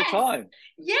tree. it all the Yes, time.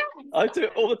 yes. I do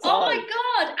it all the Oh my time.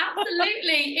 God,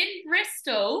 absolutely. In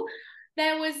Bristol,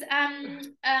 there was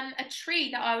a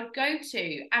tree that I would go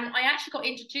to, and I actually got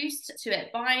introduced to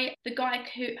it by the guy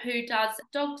who does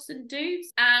dogs and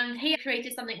dudes, and he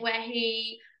created something where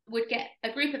he would get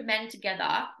a group of men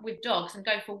together with dogs and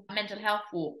go for mental health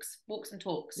walks and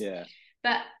talks. Yeah.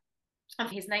 But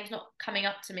his name's not coming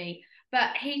up to me.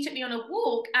 But he took me on a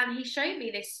walk and he showed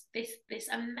me this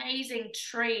amazing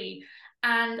tree.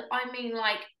 And I mean,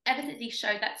 like, ever since he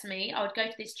showed that to me, I would go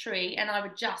to this tree and I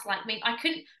would just like, I mean, I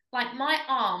couldn't, like, my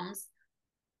arms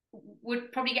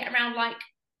would probably get around like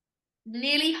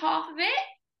nearly half of it.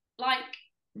 Like,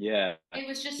 Yeah. it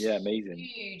was just Yeah, amazing.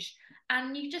 huge.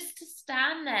 And you just to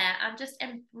stand there and just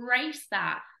embrace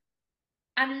that.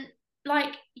 And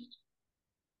like,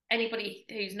 anybody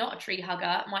who's not a tree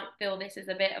hugger might feel this is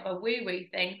a bit of a woo-woo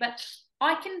thing, but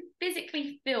I can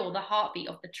physically feel the heartbeat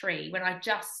of the tree when I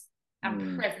just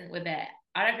am present with it.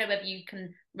 I don't know whether you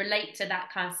can relate to that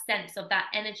kind of sense of that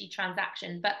energy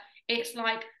transaction, but it's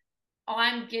like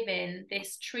I'm giving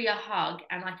this tree a hug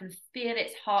and I can feel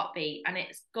its heartbeat and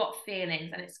it's got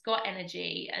feelings and it's got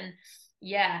energy. And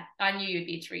yeah, I knew you'd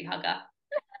be a tree hugger.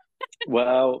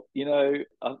 Well, the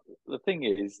thing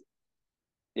is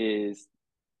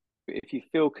if you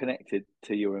feel connected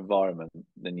to your environment,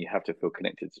 then you have to feel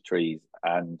connected to trees,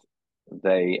 and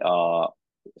they are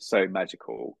so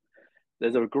magical.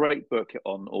 There's a great book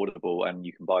on Audible, and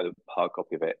you can buy the hard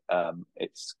copy of it.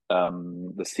 It's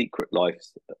The Secret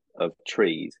Lives of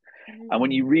Trees, and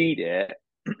when you read it,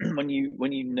 when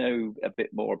you know a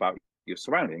bit more about your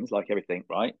surroundings, like everything,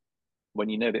 right? When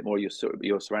you know a bit more of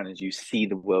your surroundings, you see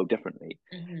the world differently.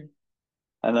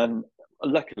 And then,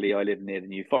 luckily, I live near the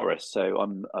New Forest, so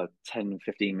I'm a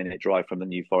 10-15 minute drive from the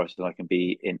New Forest, and I can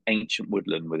be in ancient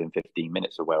woodland within 15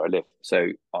 minutes of where I live. So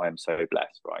I am so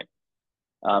blessed, right?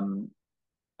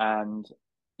 And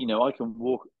I can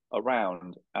walk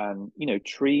around, and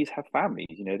trees have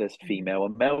families. There's female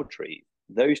and male trees.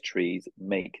 Those trees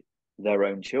make their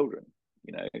own children.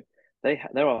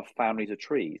 There are families of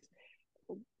trees.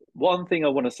 One thing I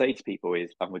want to say to people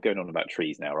is, and we're going on about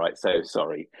trees now, right? So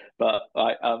sorry, but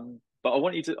I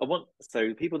want you to,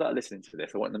 so people that are listening to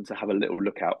this, I want them to have a little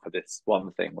look out for this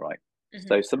one thing, right?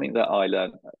 So something that I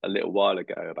learned a little while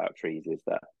ago about trees is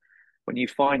that when you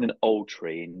find an old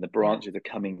tree and the branches are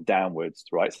coming downwards,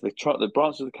 right? So the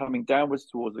branches are coming downwards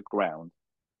towards the ground.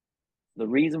 The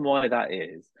reason why that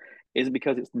isn't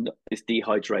because it's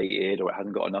dehydrated or it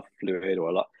hasn't got enough fluid or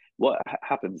a lot. What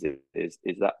happens is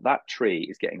that tree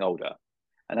is getting older,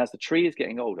 and as the tree is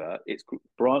getting older, its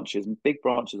branches and big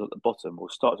branches at the bottom will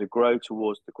start to grow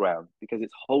towards the ground because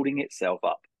it's holding itself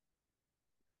up.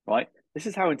 Right? This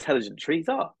is how intelligent trees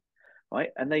are, right?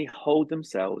 And they hold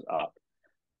themselves up.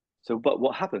 So, but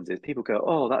what happens is people go,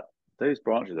 "Oh, those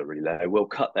branches are really low. We'll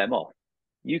cut them off."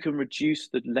 You can reduce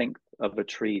the length of a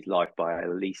tree's life by at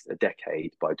least a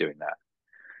decade by doing that.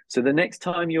 So the next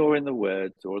time you're in the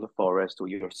woods or the forest, or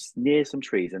you're near some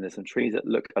trees and there's some trees that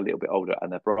look a little bit older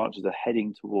and their branches are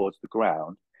heading towards the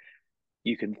ground,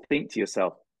 you can think to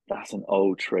yourself, that's an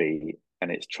old tree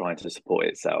and it's trying to support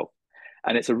itself.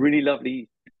 And it's a really lovely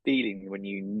feeling when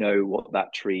you know what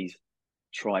that tree's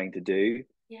trying to do.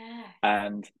 Yeah.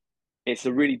 And it's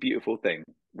a really beautiful thing,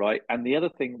 right? And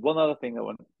one other thing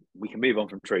we can move on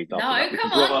from trees. No, after that. We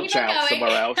come can on, branch out somewhere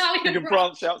else. We can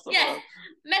branch out somewhere else.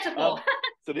 Metaphor.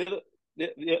 So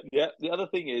the other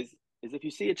thing is if you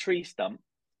see a tree stump,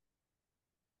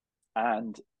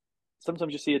 and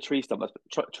sometimes you see a tree stump, a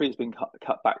tree that's been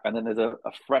cut back, and then there's a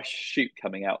fresh shoot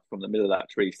coming out from the middle of that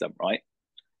tree stump, right?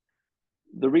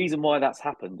 The reason why that's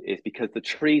happened is because the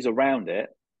trees around it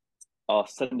are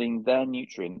sending their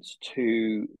nutrients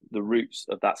to the roots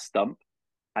of that stump,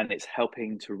 and it's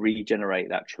helping to regenerate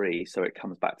that tree so it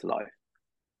comes back to life.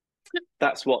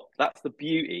 That's the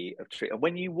beauty of tree. And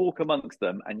when you walk amongst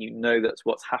them and you know that's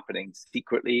what's happening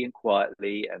secretly and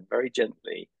quietly and very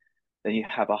gently, then you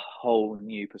have a whole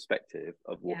new perspective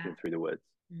of walking through the woods.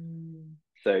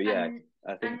 So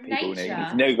I think people need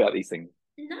to know about these things.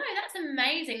 No, that's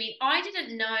amazing. I mean, I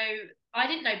didn't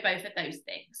know both of those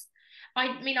things.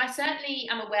 I mean, I certainly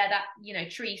am aware that,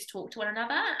 trees talk to one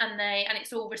another and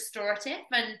it's all restorative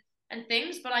and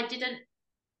things, but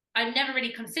I never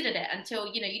really considered it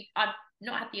until, I've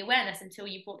not had the awareness until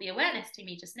you brought the awareness to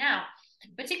me just now,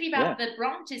 particularly about the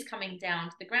branches coming down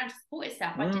to the ground to support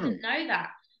itself. I didn't know that.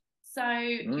 So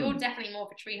you're definitely more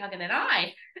of a tree hugger than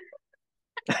I.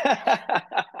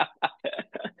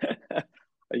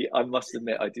 I must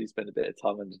admit, I do spend a bit of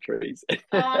time under trees.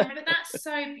 But that's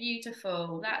so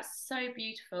beautiful. That's so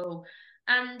beautiful.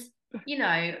 And,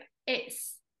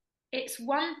 it's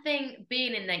one thing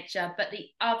being in nature, but the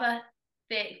other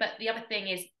thing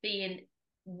is being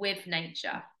with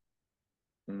nature.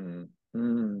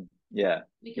 Yeah.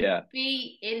 We can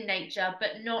be in nature,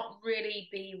 but not really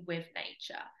be with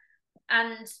nature.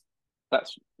 And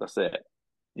that's it.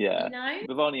 Yeah.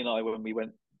 Vivani and I, when we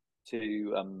went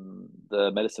to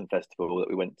the medicine festival that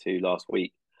we went to last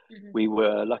week, we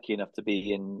were lucky enough to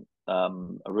be in a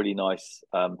really nice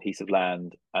piece of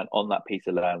land, and on that piece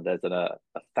of land, there's a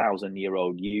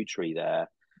 1,000-year-old yew tree there.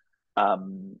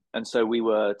 And so we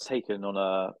were taken on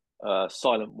a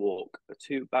silent walk.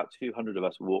 About 200 of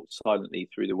us walked silently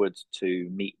through the woods to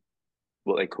meet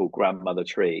what they call grandmother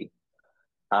tree.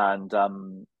 And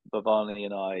Bhavani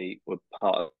and I were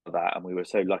part of that, and we were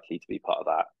so lucky to be part of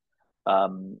that.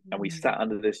 And we sat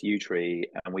under this yew tree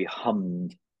and we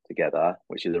hummed together,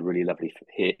 which is a really lovely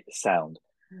sound.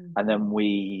 And then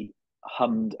we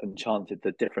hummed and chanted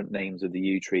the different names of the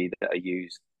yew tree that are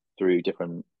used through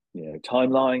different,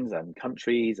 timelines and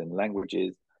countries and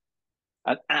languages.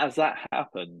 And as that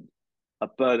happened, a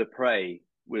bird of prey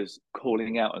was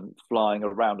calling out and flying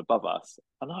around above us.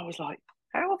 And I was like,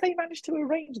 how have they managed to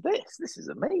arrange this? This is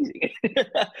amazing.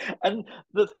 And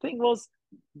the thing was,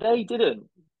 they didn't,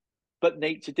 but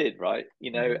nature did, right?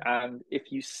 And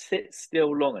if you sit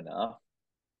still long enough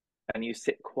and you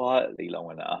sit quietly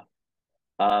long enough,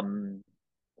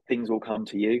 things will come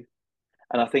to you.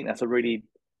 And I think that's a really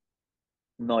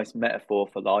nice metaphor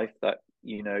for life, that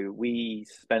we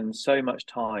spend so much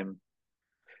time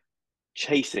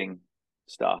chasing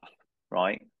stuff,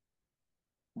 right?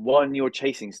 When you're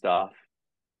chasing stuff,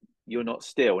 you're not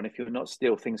still, and if you're not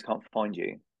still, things can't find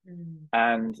you.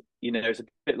 And it's a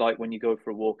bit like when you go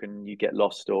for a walk and you get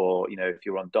lost, or if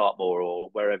you're on Dartmoor or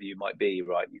wherever you might be,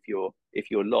 right?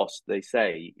 If you're lost, they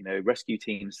say, rescue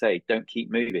teams say, don't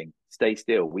keep moving, stay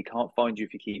still, we can't find you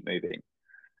if you keep moving.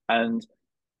 And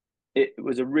it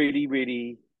was a really,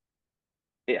 really,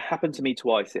 it happened to me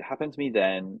twice. It happened to me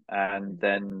then, and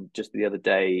then just the other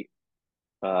day,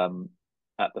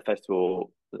 at the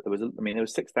festival, there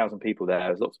was 6,000 people there.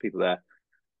 There was lots of people there.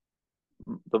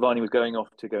 Bhavani was going off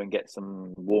to go and get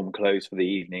some warm clothes for the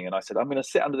evening, and I said, I'm going to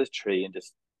sit under this tree and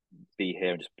just be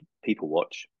here and just people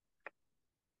watch.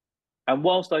 And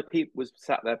whilst I was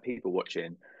sat there people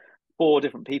watching, 4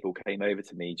 different people came over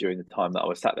to me during the time that I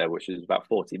was sat there, which was about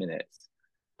 40 minutes,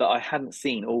 that I hadn't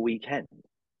seen all weekend.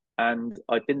 And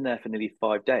I'd been there for nearly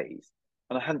 5 days,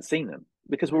 and I hadn't seen them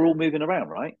because we're all moving around,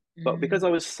 right? But because I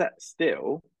was sat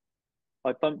still,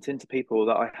 I bumped into people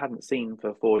that I hadn't seen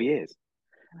for 4 years.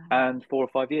 And 4 or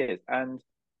 5 years, and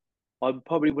I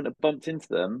probably wouldn't have bumped into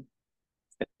them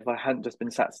if I hadn't just been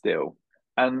sat still.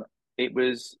 And it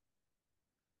was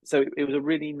a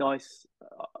really nice,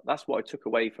 that's what I took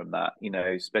away from that,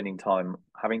 spending time,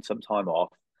 having some time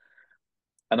off.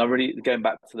 And I really, going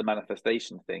back to the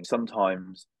manifestation thing,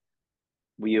 sometimes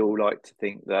we all like to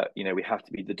think that we have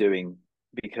to be the doing,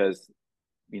 because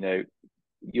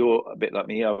you're a bit like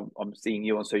me. I'm seeing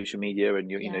you on social media, and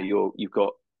you've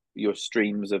got your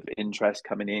streams of interest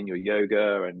coming in, your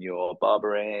yoga and your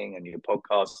barbering and your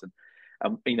podcasts, and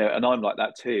and I'm like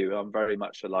that too. I'm very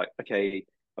much like, okay,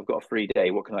 I've got a free day,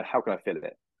 how can I fill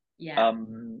it?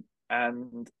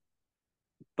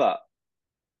 But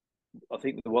I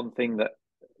think the one thing that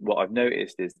what I've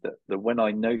noticed is that when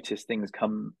I notice things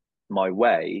come my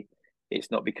way,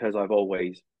 it's not because I've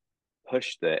always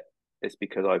pushed it, it's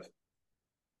because I've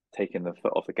taken the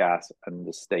foot off the gas and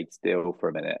just stayed still for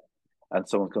a minute, and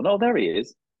someone's gone, oh, there he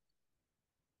is,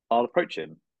 I'll approach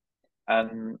him.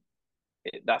 And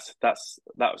that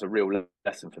was a real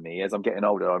lesson for me. As I'm getting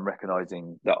older, I'm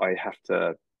recognizing that I have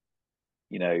to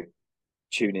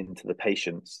tune into the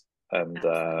patience and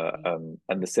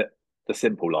the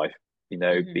simple life,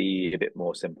 be a bit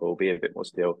more simple, be a bit more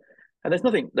still. And there's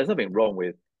nothing wrong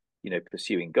with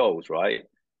pursuing goals, right?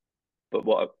 But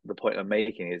the point I'm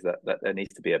making is that there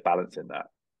needs to be a balance in that.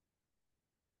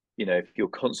 If you're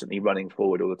constantly running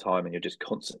forward all the time, and you're just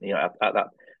constantly at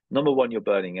that, number one, you're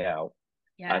burning out,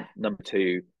 and number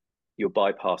two, you're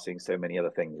bypassing so many other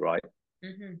things, right?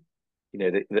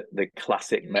 The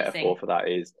classic metaphor for that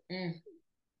is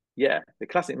the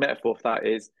classic metaphor for that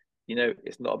is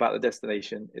it's not about the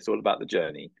destination, it's all about the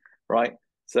journey, right?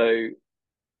 So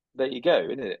there you go,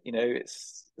 isn't it?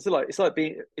 It's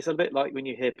a bit like when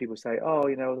you hear people say, oh,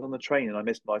 I was on the train and I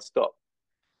missed my stop,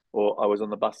 or I was on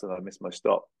the bus and I missed my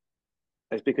stop.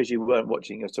 It's because you weren't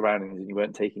watching your surroundings and you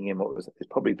weren't taking in what was. It's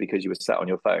probably because you were sat on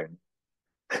your phone,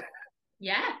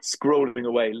 scrolling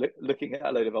away, looking at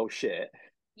a load of old shit,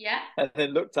 and then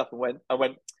looked up and went,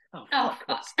 oh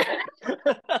fuck.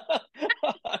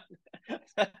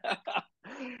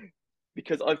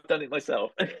 Because I've done it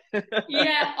myself.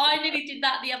 I nearly did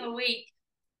that the other week,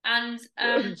 and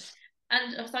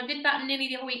And so I did that nearly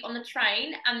the other week on the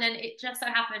train, and then it just so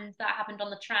happened that happened on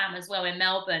the tram as well in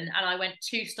Melbourne, and I went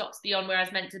 2 stops beyond where I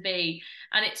was meant to be,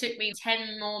 and it took me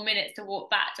 10 more minutes to walk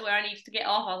back to where I needed to get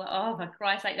off. I was like, oh, for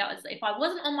Christ's sake, that was, if I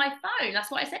wasn't on my phone, that's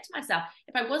what I said to myself.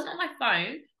 If I wasn't on my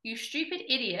phone, you stupid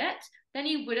idiot, then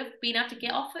you would have been able to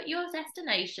get off at your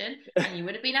destination, and you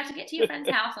would have been able to get to your friend's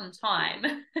house on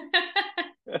time.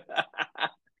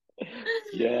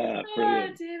 Yeah, Oh,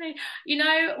 brilliant. dear me. You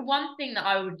know, one thing that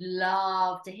I would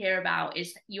love to hear about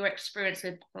is your experience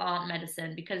with plant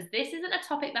medicine, because this isn't a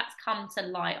topic that's come to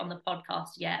light on the podcast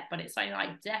yet, but it's something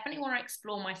I definitely want to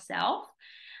explore myself.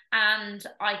 And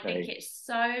I think Okay. it's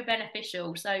so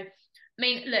beneficial. So, I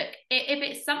mean, look, if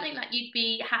it's something that you'd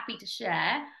be happy to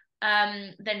share,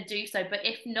 then do so. But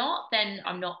if not, then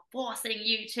I'm not forcing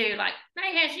you to, like,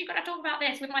 hey, yes, you've got to talk about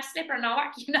this with my slipper and I'll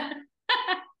whack, you know.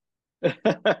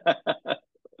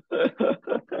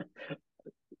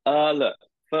 Look,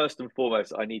 first and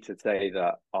foremost, I need to say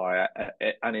that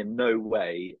and in no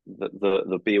way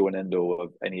the be all and end all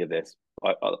of any of this.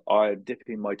 I'm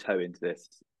dipping my toe into this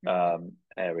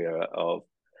area of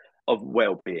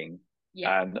well-being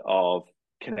Yeah, and of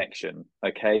connection.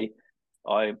 Okay,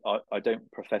 I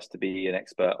don't profess to be an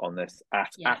expert on this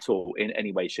yeah. at all in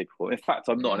any way, shape, or form. In fact,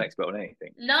 I'm not an Mm. expert on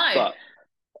anything. No, But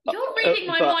you're reading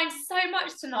my but mind so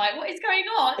much tonight. What is going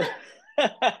on?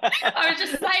 I was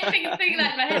just saying things, thinking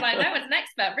like in my head, like, no one's an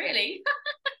expert, really.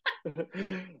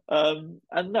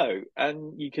 and no,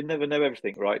 and you can never know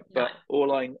everything, right? No, But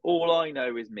all I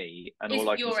know is me, and it's all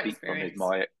I can your speak from is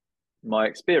experience. my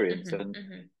experience. Hmm, And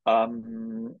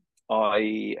hmm.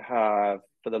 I have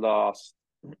for the last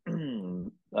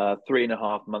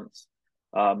 3.5 months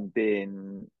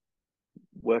been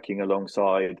working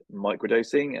alongside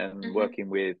microdosing and Hmm. working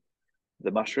with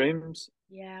the mushrooms,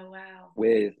 Yeah, wow.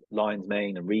 with lion's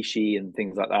mane and reishi and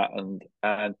things like that,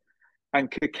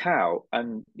 and cacao.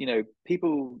 And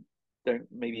people don't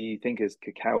maybe think as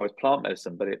cacao as plant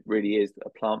medicine, but it really is a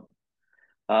plant.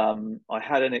 I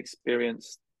had an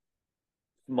experience,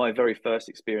 my very first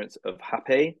experience of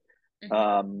hape, Hmm.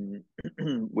 um,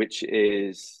 which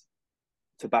is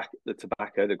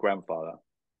the grandfather.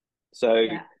 So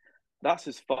Yeah. that's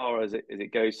as far as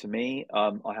it goes for me.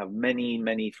 I have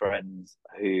many friends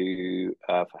who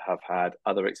have had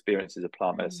other experiences of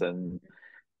plant Mm. medicine,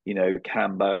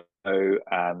 Cambo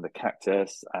and the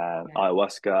cactus and Yeah.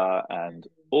 ayahuasca and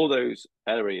Mm. all those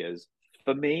areas.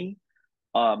 For me,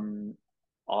 um,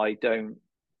 I don't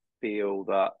feel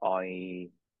that I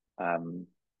am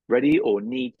ready or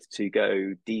need to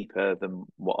go deeper than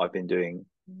what I've been doing.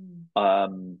 Mm.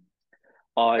 Um,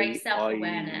 Great I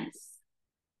self-awareness.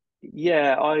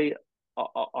 yeah,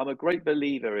 I'm a great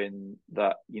believer in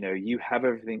that, you have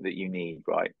everything that you need,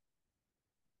 right?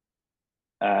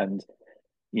 And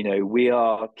we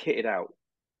are kitted out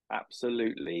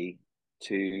absolutely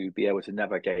to be able to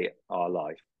navigate our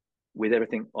life with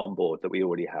everything on board that we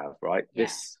already have, right? Yeah.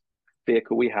 This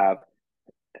vehicle we have,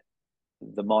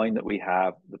 the mind that we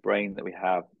have, the brain that we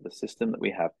have, the system that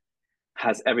we have,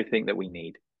 has everything that we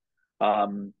need.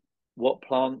 What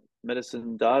plant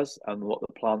medicine does and what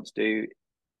the plants do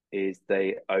is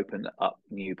they open up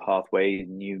new pathways,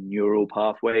 new neural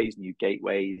pathways, new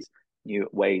gateways, new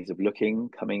ways of looking,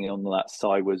 coming on that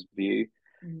sideways view.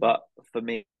 Mm. But for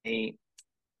me,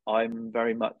 I'm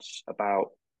very much about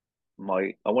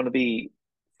I want to be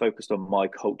focused on my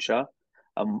culture.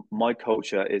 My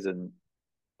culture isn't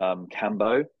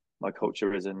Cambo. My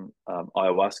culture isn't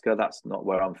ayahuasca. That's not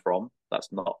where I'm from.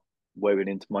 That's not woven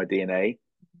into my DNA.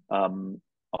 Um,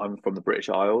 I'm from the British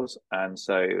Isles, and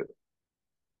so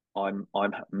I'm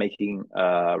making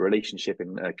a relationship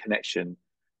and a connection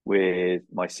with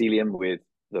mycelium, with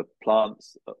the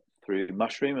plants through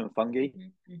mushroom and fungi, Hmm,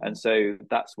 hmm. and so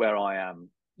that's where I am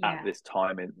at Yeah. this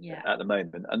time Yeah. at the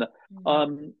moment. And Hmm. I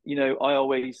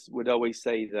would always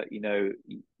say that you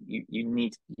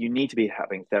need to be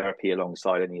having therapy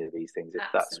alongside any of these things if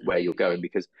that's where you're going, Absolutely.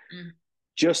 because Mm.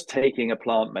 just taking a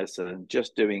plant medicine,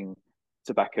 just doing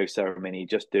tobacco ceremony,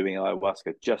 just doing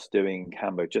ayahuasca, just doing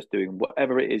cambo, just doing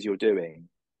whatever it is you're doing,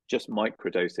 just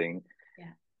microdosing,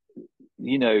 Yeah.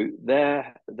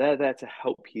 they're there to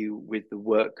help you with the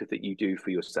work that you do for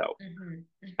yourself. Hmm,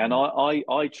 And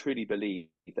hmm. I truly believe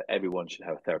that everyone should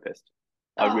have a therapist.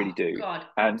 I really Oh, do. God,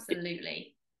 And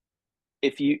absolutely.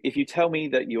 if you tell me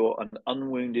that you're an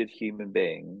unwounded human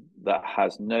being that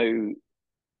has nothing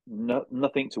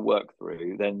to work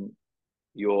through, then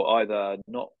you're either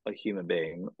not a human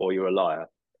being or you're a liar.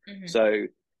 Hmm. So,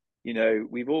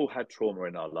 we've all had trauma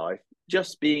in our life.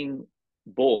 Just being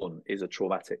born is a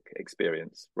traumatic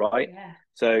experience, right? Yeah.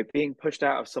 So, being pushed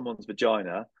out of someone's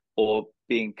vagina or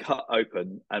being cut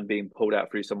open and being pulled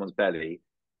out through someone's belly,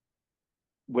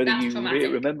 whether That's you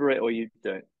traumatic. remember it or you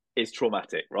don't, is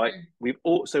traumatic, right? We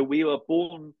are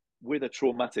born with a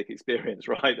traumatic experience,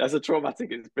 right? That's a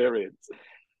traumatic experience.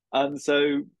 And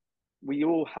so we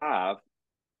all have,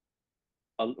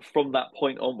 from that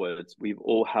point onwards, we've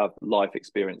all have life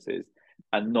experiences,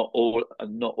 and not all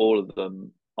of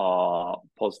them are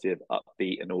positive,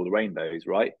 upbeat, and all the rainbows,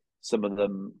 right? Some of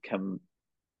them can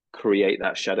create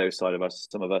that shadow side of us.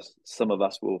 Some of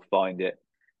us will find it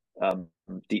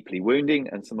deeply wounding,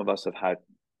 and some of us have had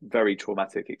very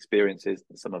traumatic experiences,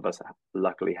 and some of us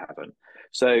luckily haven't.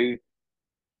 So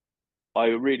I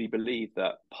really believe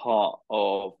that part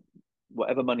of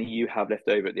whatever money you have left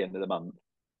over at the end of the month,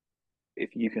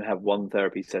 if you can have one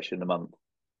therapy session a month,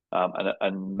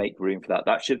 and make room for that,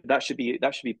 that should be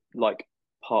like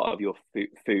part of your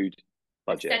food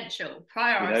budget. Essential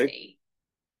priority.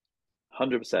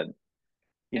 100%.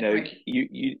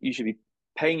 You should be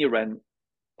paying your rent,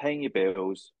 paying your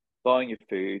bills, buying your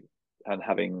food, and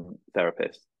having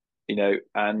therapists.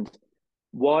 And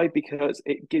why? Because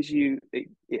it gives you,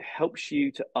 it helps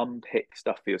you to unpick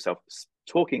stuff for yourself.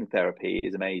 Talking therapy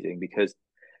is amazing because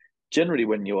generally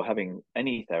when you're having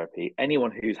any therapy,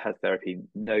 anyone who's had therapy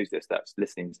knows this, that's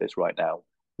listening to this right now,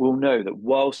 will know that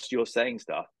whilst you're saying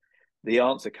stuff, the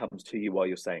answer comes to you while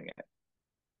you're saying it,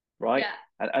 right? Yeah.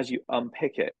 And as you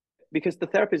unpick it, because the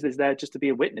therapist is there just to be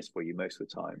a witness for you most of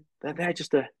the time. They're there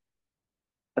just to,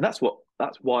 and that's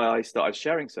why I started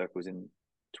sharing circles in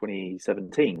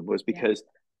 2017, was because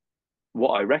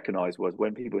what I recognized was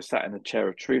when people sat in the chair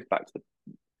of truth, back to the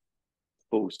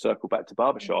full circle back to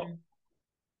barbershop,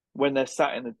 when they're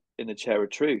sat in the chair of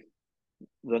truth,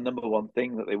 the number one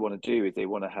thing that they want to do is they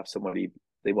want to have somebody,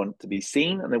 they want to be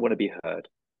seen and they want to be heard.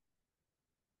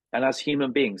 And as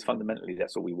human beings, fundamentally,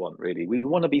 that's all we want, really. We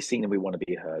want to be seen and we want to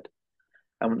be heard.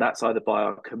 And that's either by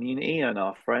our community and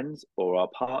our friends or our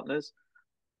partners.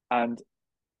 And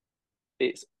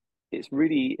it's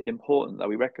really important that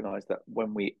we recognize that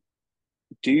when we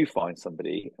do find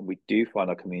somebody and we do find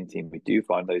our community and we do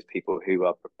find those people who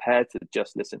are prepared to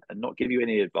just listen and not give you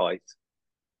any advice,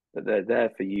 that they're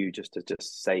there for you just to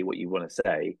just say what you want to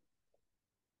say,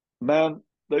 man,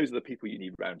 those are the people you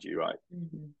need around you, right?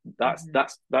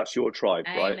 That's your tribe.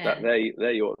 Amen. Right? That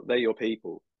they're your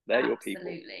people. They're your people.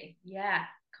 Absolutely. Yeah,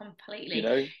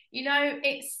 completely.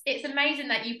 It's amazing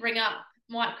that you bring up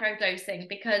microdosing,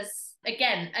 because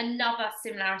again, another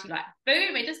similarity, like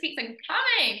boom, it just keeps on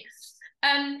coming.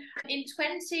 In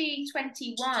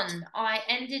 2021, I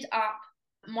ended up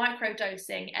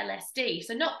microdosing LSD.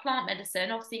 So not plant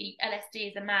medicine. Obviously, LSD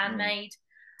is a man-made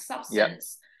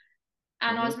substance.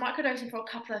 And I was microdosing for a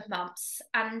couple of months.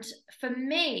 And for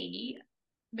me,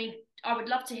 I mean, I would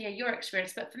love to hear your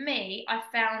experience, but for me, I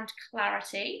found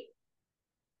clarity.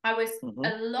 I was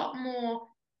a lot more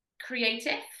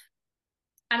creative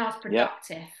and I was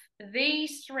productive.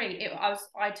 These three,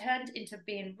 I turned into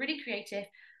being really creative.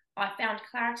 I found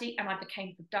clarity and I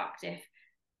became productive.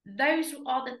 Those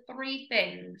are the three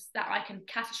things that I can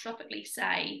catastrophically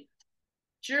say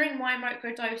during my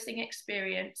microdosing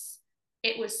experience.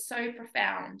 It was so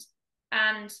profound.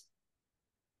 And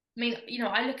I mean,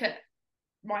 I look at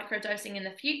microdosing in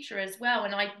the future as well,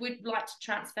 and I would like to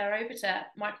transfer over to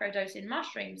microdosing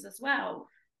mushrooms as well.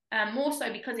 More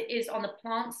so because it is on the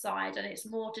plant side and it's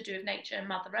more to do with nature and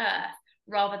Mother Earth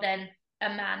rather than a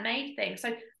man-made thing.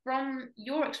 So from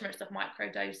your experience of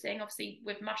microdosing, obviously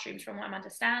with mushrooms, from what I'm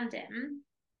understanding,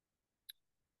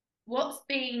 what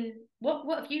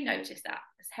have you noticed that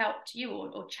has helped you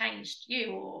or changed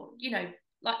you, or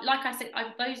like I said,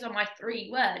 those are my three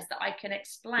words that I can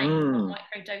explain what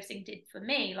microdosing did for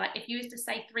me. Like if you was to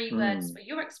say three words for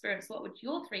your experience, what would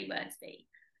your three words be?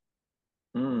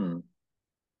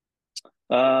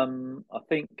 I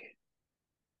think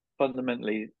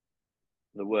fundamentally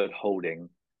the word holding.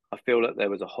 I feel like there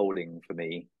was a holding for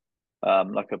me,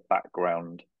 like a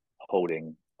background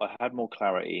holding. I had more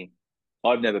clarity.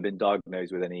 I've never been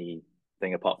diagnosed with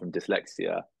anything apart from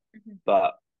dyslexia,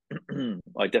 but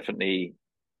I definitely,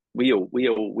 we're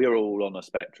all on a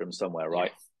spectrum somewhere,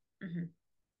 right? Yes.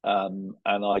 And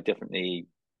I definitely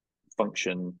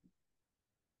function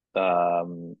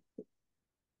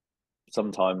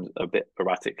sometimes a bit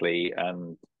erratically,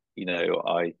 and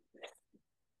I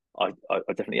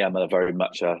definitely am very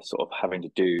much a sort of having to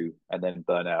do and then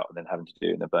burn out and then having to do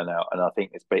and then burn out, and I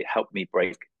think it's helped me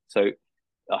break. So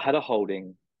I had a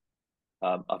holding,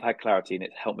 I've had clarity, and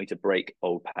it's helped me to break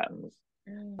old patterns.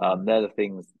 They're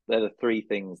the three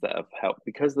things that have helped,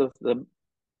 because of the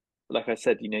like I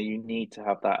said, you need to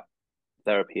have that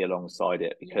therapy alongside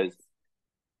it, because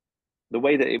the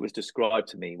way that it was described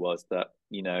to me was that,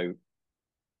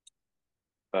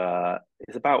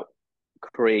 it's about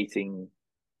creating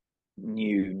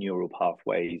new neural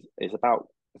pathways. It's about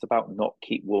not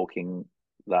keep walking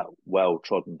that well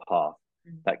trodden path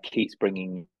that keeps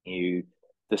bringing you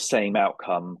the same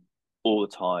outcome all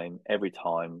the time, every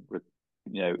time.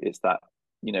 It's that,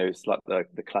 it's like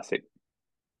the classic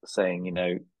saying,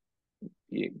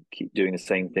 you keep doing the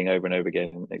same thing over and over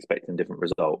again, expecting a different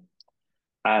result.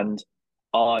 And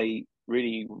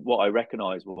what I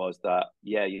recognized was that,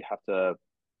 yeah, you have to,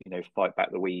 fight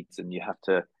back the weeds, and you have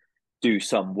to do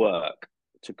some work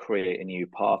to create a new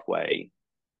pathway,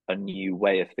 a new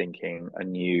way of thinking, a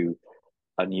new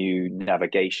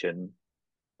navigation.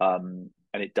 And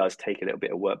it does take a little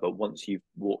bit of work, but once you've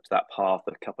walked that path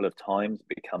a couple of times,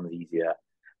 it becomes easier.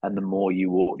 And the more you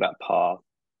walk that path,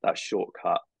 that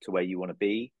shortcut to where you want to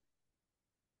be,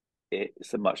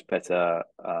 it's a much better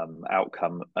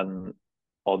outcome. And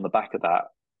on the back of that,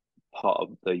 part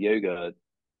of the yoga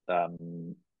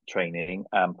training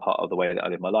and part of the way that I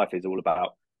live my life is all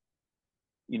about,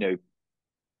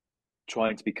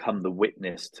 trying to become the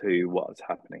witness to what's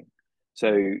happening.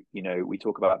 So, we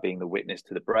talk about being the witness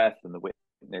to the breath, and the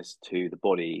witness to the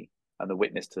body, and the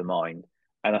witness to the mind.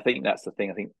 And I think that's the thing.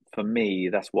 I think for me,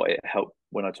 that's what it helped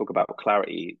when I talk about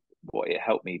clarity. What it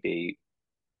helped me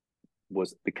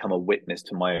was become a witness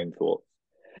to my own thoughts.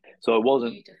 So I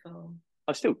wasn't. Beautiful.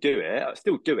 I still do it.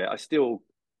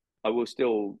 I will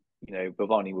still.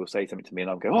 Bhavani will say something to me,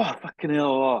 and I'll go, "Oh, fucking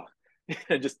hell!" Oh.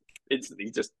 And just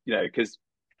instantly, because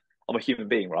I'm a human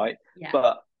being, right? Yeah.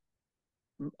 But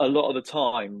a lot of the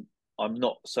time, I'm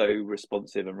not so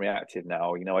responsive and reactive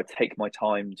now. I take my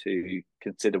time to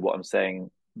consider what I'm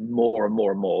saying more and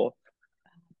more and more.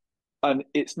 And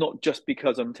it's not just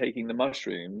because I'm taking the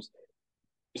mushrooms.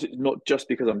 It's not just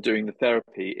because I'm doing the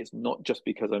therapy. It's not just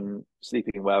because I'm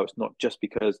sleeping well. It's not just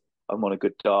because I'm on a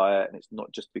good diet. And it's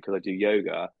not just because I do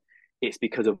yoga. It's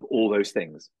because of all those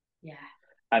things. Yeah.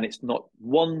 And it's not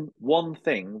one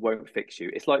thing won't fix you.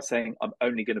 It's like saying I'm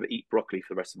only going to eat broccoli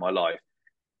for the rest of my life.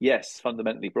 Yes,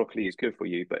 fundamentally broccoli is good for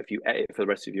you, but if you ate it for the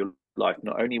rest of your life,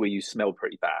 not only will you smell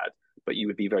pretty bad, but you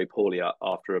would be very poorly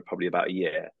after probably about a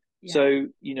year. Yeah. So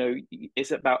it's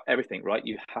about everything, right?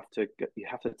 You have to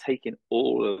take in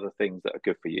all of the things that are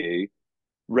good for you.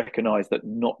 Recognize that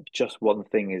not just one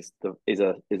thing is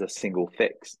a single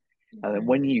fix. Mm-hmm. And then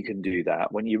when you can do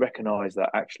that, when you recognize that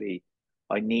actually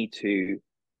I need to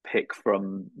pick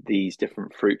from these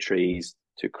different fruit trees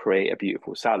to create a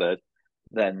beautiful salad,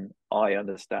 then I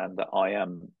understand that I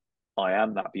am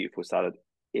that beautiful salad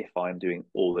if I'm doing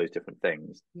all those different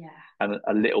things. Yeah. And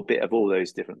a little bit of all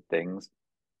those different things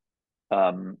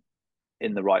in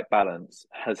the right balance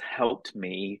has helped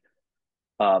me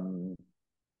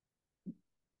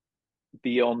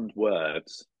beyond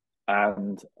words.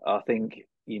 And I think,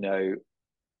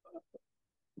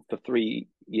 for 3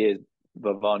 years,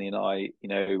 Vavani and I,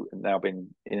 now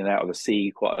been in and out of the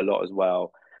sea quite a lot as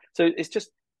well. So it's just,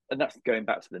 and that's going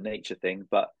back to the nature thing.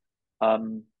 But,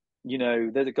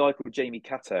 there's a guy called Jamie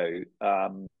Catto,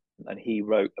 and he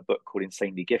wrote a book called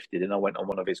Insanely Gifted. And I went on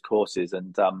one of his courses,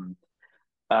 and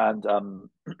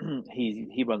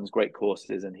he runs great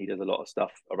courses, and he does a lot of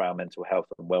stuff around mental health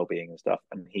and well-being and stuff.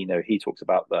 And he talks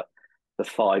about the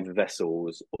 5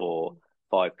 vessels or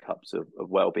 5 cups of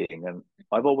well-being. And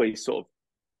I've always sort of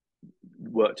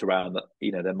worked around that,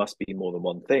 there must be more than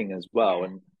one thing as well.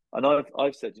 And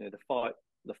I've said,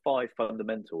 the 5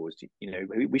 fundamentals,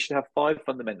 we should have 5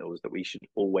 fundamentals that we should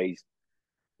always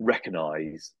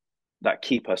recognize that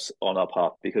keep us on our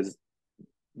path. Because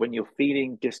when you're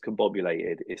feeling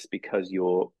discombobulated, it's because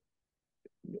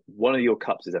one of your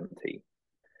cups is empty.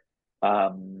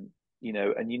 And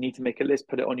you need to make a list,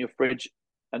 put it on your fridge,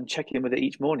 and check in with it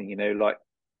each morning. Like,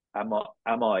 am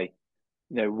I,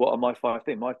 what are my 5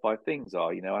 things? My 5 things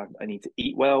are, I need to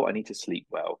eat well, I need to sleep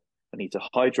well, I need to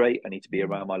hydrate, I need to be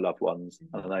around my loved ones,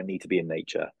 and I need to be in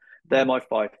nature. They're my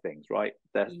 5 things, right?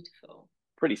 They're beautiful.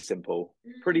 Pretty simple,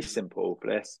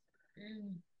 Bliss.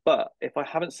 But if I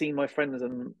haven't seen my friends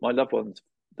and my loved ones,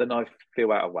 then I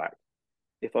feel out of whack.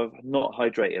 If I've not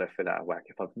hydrated, I feel out of whack.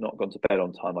 If I've not gone to bed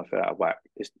on time, I feel out of whack.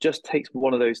 It just takes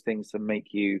one of those things to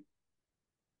make you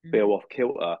feel off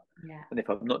kilter. Yeah. And if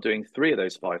I'm not doing 3 of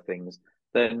those 5 things,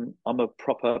 then I'm a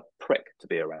proper prick to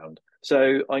be around.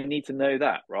 So I need to know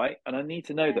that, right? And I need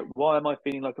to know that, why am I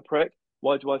feeling like a prick?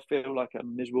 Why do I feel like a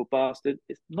miserable bastard?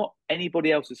 It's not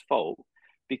anybody else's fault,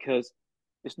 because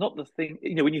it's not the thing,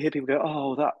 when you hear people go,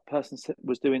 oh, that person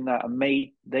was doing that and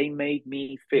they made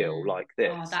me feel like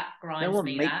this. Oh, that grinds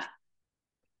me.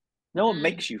 No one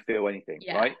makes you feel anything,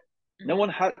 right? No one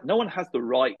has the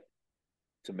right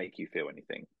to make you feel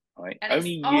anything. right? And it's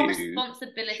Only our you should choose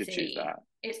responsibility. that.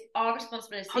 It's our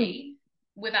responsibility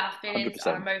with our feelings,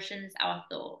 our 100%. emotions, our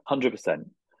thoughts. 100%.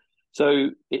 So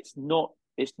it's not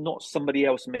somebody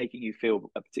else making you feel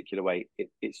a particular way.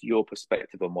 It's your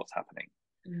perspective on what's happening.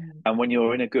 Mm. And when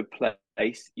you're in a good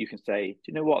place, you can say, do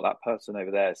you know what, that person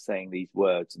over there is saying these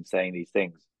words and saying these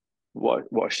things. What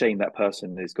a shame that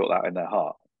person has got that in their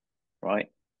heart, right?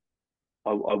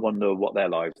 I wonder what their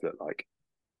lives look like.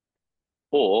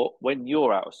 Or when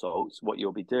you're out of sorts, what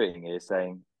you'll be doing is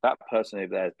saying, that person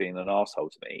over there is being an asshole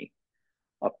to me.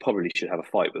 I probably should have a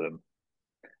fight with them.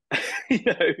 You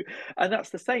know, and that's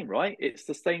the same, right? It's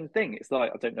the same thing. It's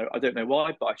like, I don't know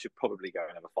why, but I should probably go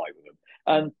and have a fight with them.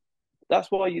 And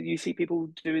that's why you see people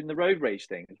doing the road rage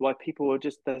thing. It's why people are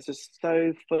they're just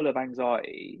so full of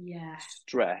anxiety, Yeah.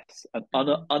 stress, and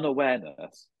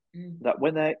unawareness that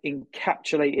when they're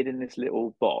encapsulated in this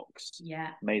little box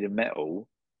made of metal,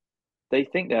 they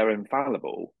think they're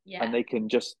infallible and they can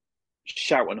just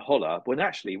shout and holler. When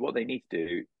actually, what they need to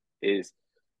do is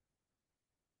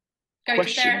go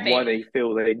question why they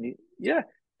feel they need. Yeah,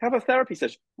 have a therapy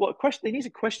session. What question? They need to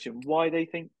question why they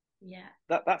think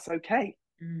that's okay.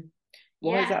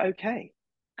 Why is that okay?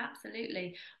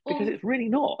 Absolutely. Because it's really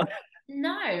not.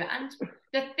 No, and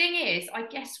the thing is, I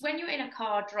guess when you're in a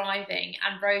car driving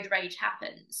and road rage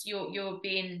happens, you're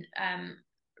being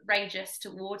rageous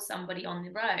towards somebody on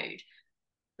the road.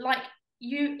 Like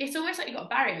it's almost like you've got a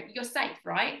barrier. You're safe,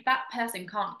 right? That person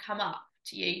can't come up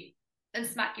to you and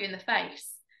smack you in the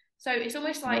face. So it's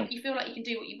almost like you feel like you can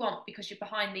do what you want because you're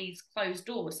behind these closed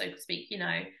doors, so to speak, you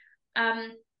know.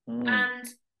 And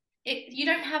you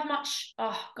don't have much.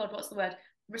 Oh God, what's the word?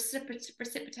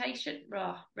 Reciprocation.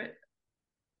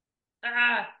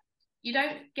 You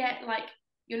don't get like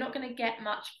you're not going to get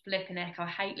much flipping heck. I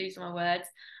hate losing my words.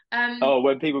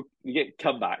 When people you get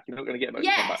comeback, you're not going to get much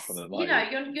comeback from them. You're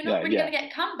not really going to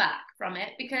get comeback from it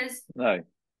because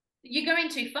you're going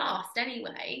too fast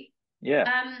anyway.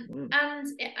 And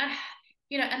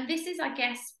and this is, I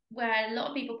guess, where a lot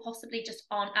of people possibly just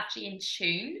aren't actually in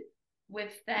tune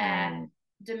with their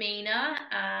demeanor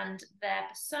and their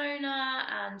persona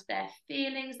and their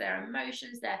feelings, their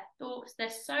emotions, their thoughts. They're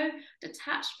so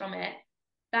detached from it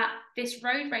that this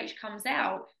road rage comes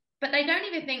out, but they don't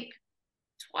even think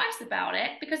twice about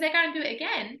it because they're going to do it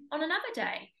again on another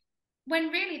day. When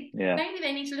really, maybe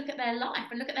they need to look at their life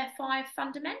and look at their 5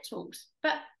 fundamentals,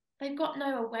 but they've got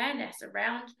no awareness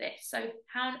around this. So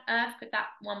how on earth could that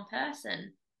one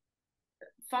person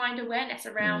find awareness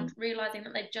around realizing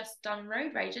that they've just done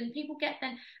road rage? And people get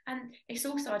then, and it's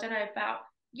also, I don't know about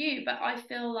you, but I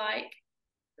feel like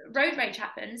road rage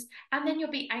happens and then you'll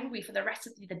be angry for the rest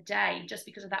of the day just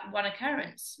because of that one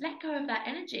occurrence. Let go of that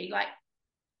energy, like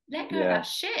let go of that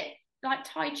shit, like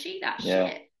Tai Chi that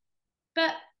shit.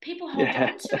 But people hold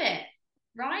on to it,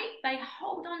 right? They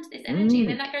hold on to this energy and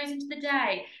then that goes into the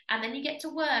day and then you get to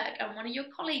work and one of your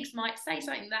colleagues might say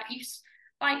something that you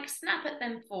like snap at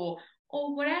them for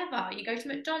or whatever. You go to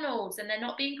McDonald's and they're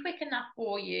not being quick enough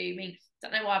for you. I mean,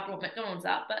 don't know why I brought McDonald's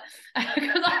up, but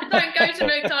because I don't go to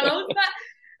McDonald's, but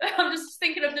I'm just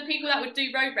thinking of the people that would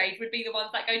do road rage would be the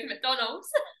ones that go to McDonald's.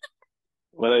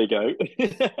 Well, there you go.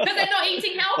 Because they're not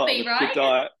eating healthy, right? Good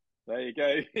diet. There you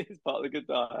go. It's part of the good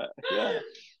diet. Yeah,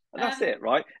 and that's it,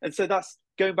 right? And so that's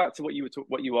going back to what you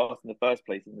asked in the first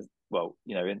place. And well,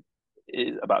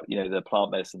 about the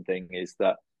plant medicine thing is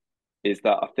that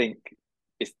I think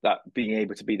it's that being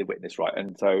able to be the witness, right?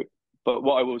 And so, but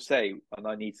what I will say, and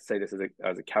I need to say this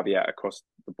as a caveat across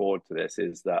the board to this,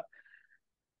 is that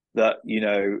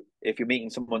if you're meeting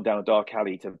someone down a dark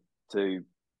alley to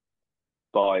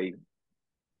buy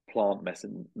plant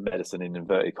medicine in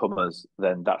inverted commas,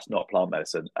 then that's not plant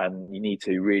medicine, and you need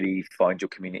to really find your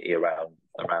community around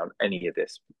any of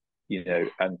this,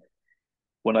 and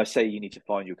when I say you need to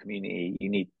find your community, you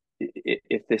need,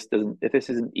 if this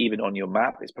isn't even on your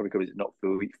map, it's probably because it's not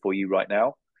for you right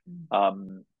now.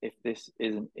 If this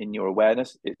isn't in your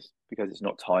awareness, it's because it's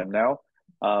not time now.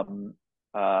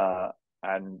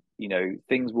 And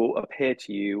things will appear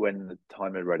to you when the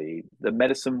time is ready. The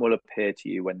medicine will appear to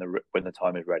you when the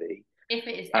time is ready, if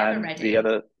it is ever ready.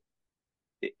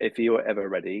 If you're ever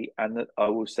ready. And that I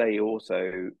will say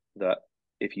also that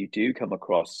if you do come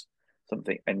across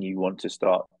something and you want to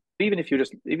start, even if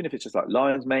it's just like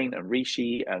lion's mane and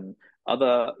reishi and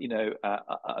other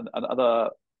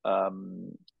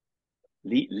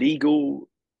legal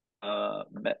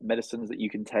medicines that you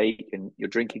can take, and you're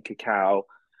drinking cacao,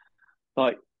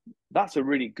 like that's a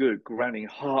really good grounding,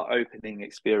 heart opening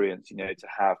experience, to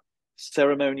have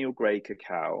ceremonial grade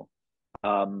cacao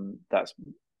that's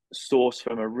sourced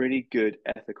from a really good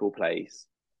ethical place,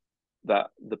 that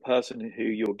the person who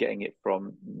you're getting it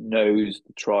from knows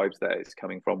the tribes that it's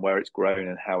coming from, where it's grown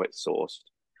and how it's sourced,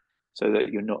 so that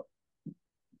you're not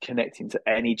connecting to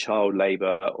any child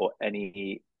labor or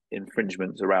any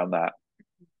infringements around that.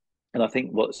 And I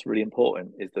think what's really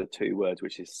important is the two words,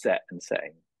 which is set and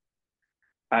setting.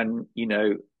 And,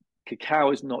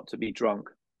 cacao is not to be drunk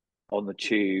on the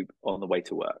tube on the way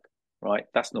to work, right?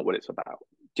 That's not what it's about.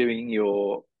 Doing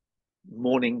your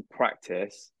morning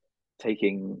practice,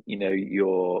 taking,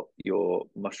 your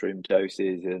mushroom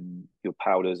doses and your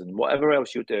powders and whatever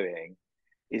else you're doing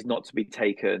is not to be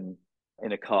taken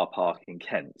in a car park in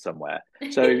Kent somewhere.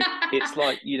 So it's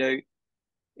like,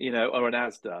 or an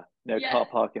Asda, car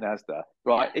park in Asda,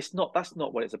 right? Yeah. That's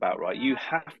not what it's about, right? You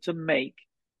have to make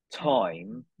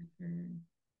time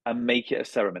and make it a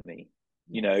ceremony,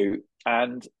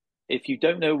 and if you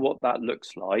don't know what that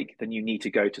looks like, then you need to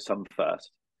go to some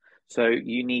first. So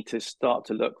you need to start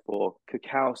to look for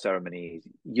cacao ceremonies,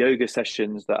 yoga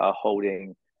sessions that are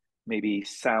holding maybe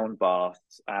sound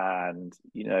baths and,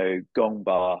 gong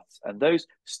baths, and those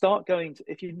start going to,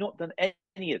 if you've not done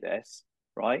any of this,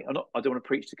 right? I don't want to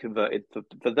preach to converted.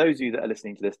 For those of you that are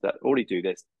listening to this that already do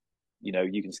this,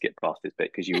 you can skip past this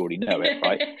bit because you already know it,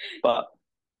 right? But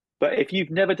if you've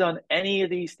never done any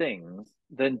of these things,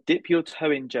 then dip your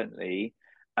toe in gently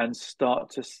and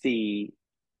start to see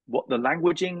what the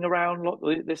languaging around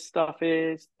this stuff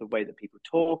is, the way that people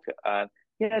talk. And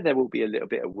there will be a little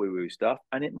bit of woo-woo stuff,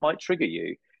 and it might trigger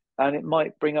you and it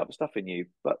might bring up stuff in you.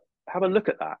 But have a look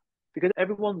at that, because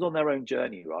everyone's on their own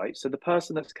journey, right? So the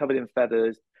person that's covered in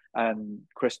feathers and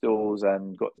crystals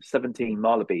and got 17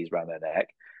 Malabis around their neck,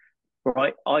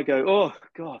 right? I go, oh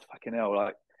God, fucking hell,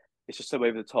 like it's just so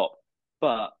over the top.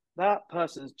 But that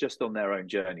person's just on their own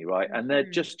journey, right? And they're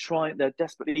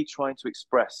desperately trying to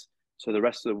express to the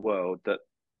rest of the world that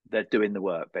they're doing the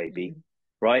work, baby,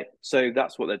 right? So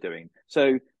that's what they're doing.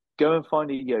 So go and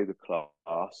find a yoga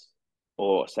class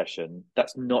or a session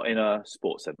that's not in a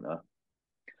sports center.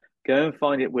 Go and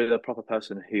find it with a proper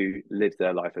person who lives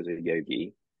their life as a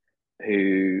yogi,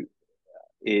 who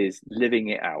is living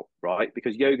it out, right?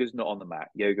 Because yoga's not on the mat.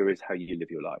 Yoga is how you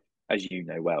live your life, as you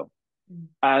know well.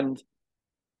 And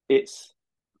it's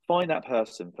find that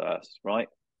person first, right?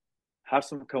 Have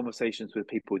some conversations with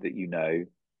people that you know.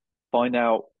 Find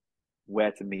out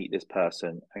where to meet this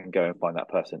person and go and find that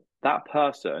person. That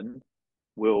person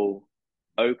will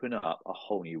open up a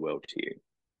whole new world to you.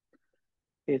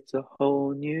 It's a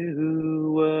whole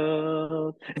new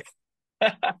world.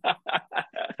 I'm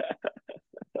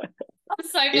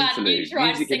so glad you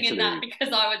tried singing that,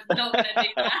 because I was not going to do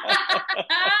that.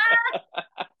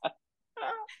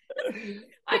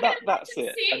 I can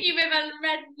see you with a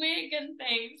red wig and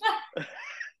things.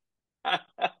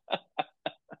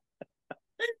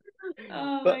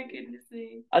 My goodness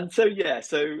me. And so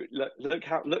look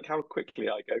how quickly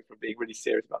I go from being really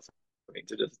serious about something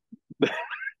to just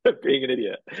being an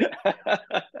idiot.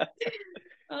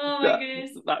 Oh my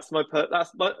goodness. That's my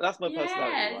personality,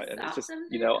 right? And it's just,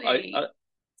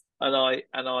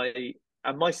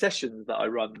 and my sessions that I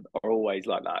run are always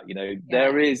like that.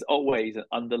 There is always an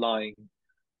underlying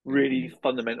really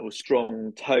fundamental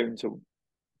strong tone to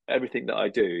everything that I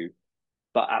do,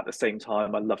 but at the same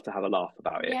time I love to have a laugh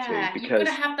about it too, because you've got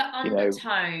to have the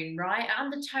undertone, right?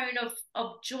 Undertone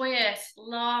of joyous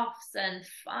laughs and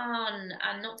fun,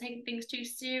 and not taking things too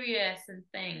serious and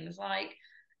things like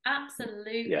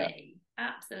absolutely.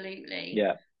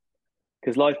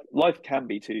 Because life can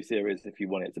be too serious if you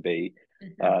want it to be.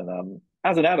 And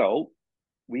as an adult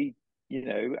we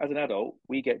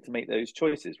get to make those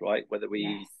choices, right? Whether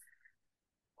we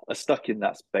are stuck in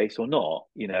that space or not.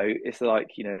 It's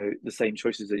like, the same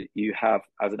choices that you have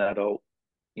as an adult.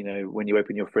 When you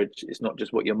open your fridge, it's not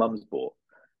just what your mum's bought.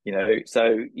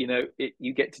 So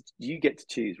you get to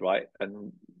choose, right?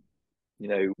 And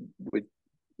with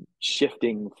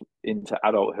shifting into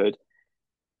adulthood,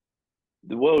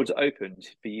 the world's opened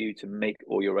for you to make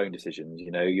all your own decisions.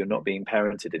 You're not being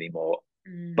parented anymore.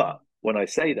 But when I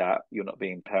say that, you're not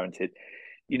being parented,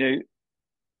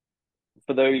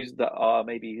 for those that are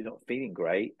maybe not feeling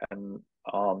great and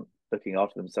aren't looking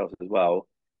after themselves as well,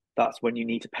 that's when you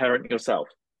need to parent yourself.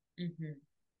 And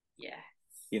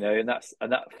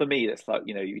that for me, that's like,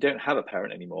 you don't have a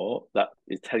parent anymore that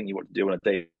is telling you what to do on a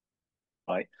day,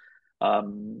 right?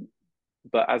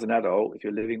 But as an adult, if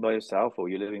you're living by yourself or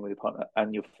you're living with a partner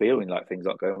and you're feeling like things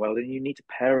aren't going well, then you need to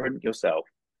parent yourself.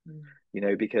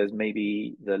 Because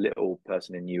maybe the little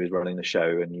person in you is running the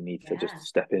show, and you need to just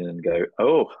step in and go,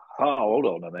 oh, hold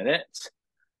on a minute.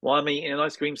 Why am I eating an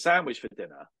ice cream sandwich for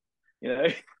dinner?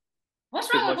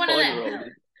 What's wrong with one of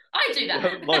them? I do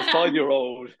that. My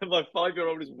 5-year-old, my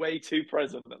 5-year-old is way too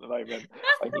present at the moment.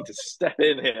 I need to step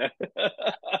in here.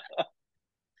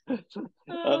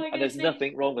 Oh my And there's goodness.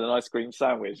 nothing wrong with an ice cream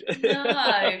sandwich.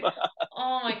 No.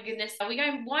 Oh my goodness. Are we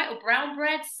going white or brown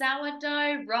bread,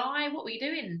 sourdough, rye? What are we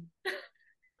doing?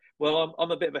 Well,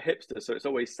 I'm a bit of a hipster, so it's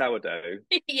always sourdough.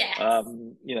 Yes.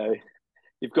 You know,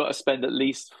 you've got to spend at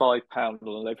least £5 on a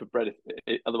loaf of bread,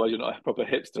 otherwise you're not a proper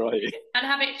hipster, are you? And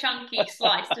have it chunky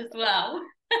sliced as well.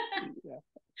 Yeah,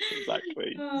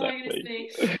 exactly, Oh my goodness exactly.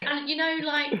 me. And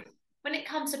like when it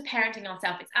comes to parenting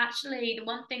ourselves, it's actually the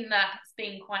one thing that's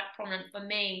been quite prominent for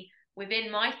me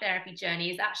within my therapy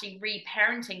journey is actually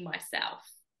reparenting myself.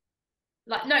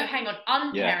 Like, no, hang on,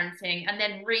 Yeah. unparenting and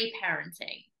then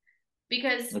reparenting.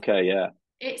 Because Okay. Yeah.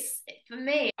 it's for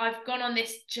me, I've gone on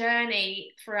this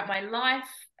journey throughout my life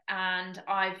and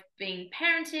I've been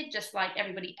parented just like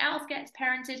everybody else gets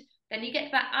parented. Then you get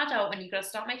to that adult and you've got to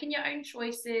start making your own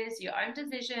choices, your own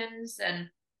decisions, and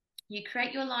you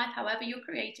create your life however you're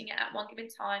creating it at one given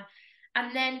time.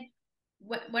 And then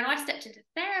when I stepped into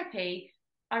therapy,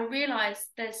 I realized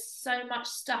there's so much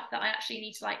stuff that I actually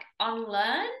need to like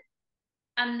unlearn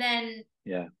and then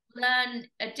Yeah. learn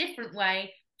a different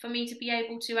way for me to be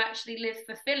able to actually live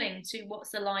fulfilling to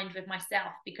what's aligned with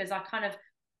myself, because I kind of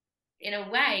in a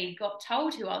way got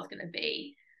told who I was going to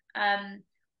be,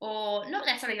 or not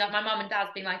necessarily like my mum and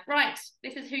dad's being like, right,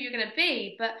 this is who you're going to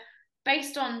be, but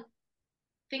based on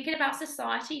thinking about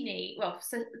society need, well,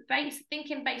 so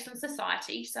thinking based on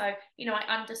society. So I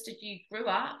understood you grew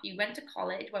up, you went to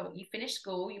college, well, you finished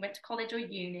school, you went to college or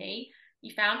uni,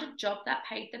 you found a job that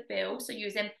paid the bill, so you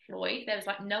was employed, there was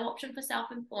like no option for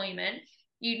self-employment,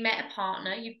 you'd met a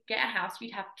partner, you'd get a house,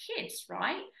 you'd have kids,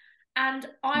 right? And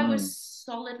I was Mm.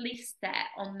 solidly set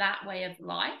on that way of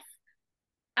life.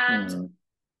 And Mm.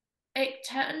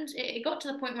 it got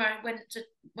to the point where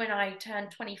when I turned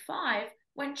 25,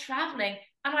 went traveling,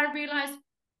 and I realized,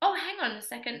 oh, hang on a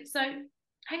second. So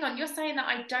hang on, you're saying that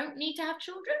I don't need to have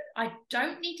children? I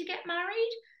don't need to get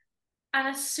married? And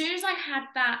as soon as I had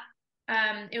that,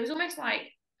 it was almost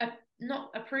like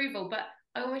not approval, but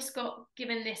I almost got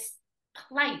given this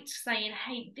plate saying,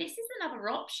 hey, this is another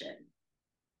option.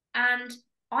 And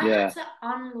I had Yeah. to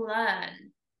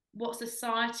unlearn what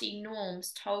society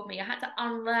norms told me. I had to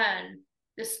unlearn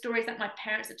the stories that my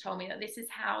parents had told me that this is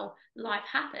how life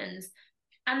happens.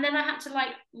 And then I had to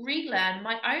like relearn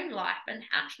my own life and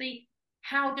actually,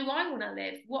 how do I want to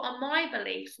live? What are my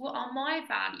beliefs? What are my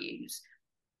values?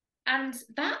 And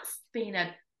that's been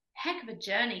a heck of a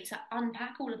journey to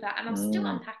unpack all of that. And I'm still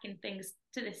Mm. unpacking things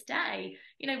to this day.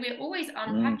 We're always Mm.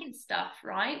 unpacking stuff,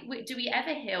 right? Do we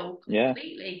ever heal Yeah.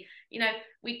 completely?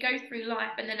 We go through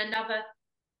life and then another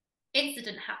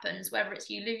incident happens, whether it's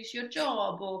you lose your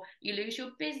job or you lose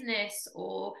your business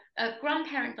or a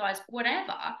grandparent dies,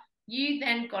 whatever. You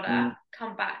then gotta Mm.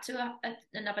 come back to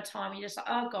another time. You're just like,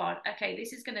 oh God, okay,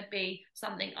 this is gonna be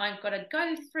something I've got to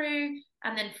go through,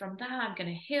 and then from there I'm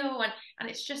gonna heal, and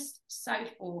it's just so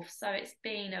forth. So it's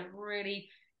been a really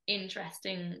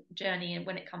interesting journey, and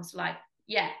when it comes to like,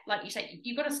 yeah, like you say,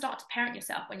 you've got to start to parent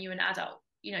yourself when you're an adult.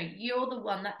 You're the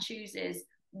one that chooses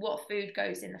what food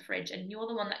goes in the fridge, and you're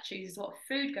the one that chooses what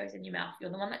food goes in your mouth.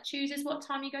 You're the one that chooses what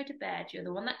time you go to bed. You're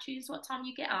the one that chooses what time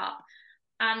you get up.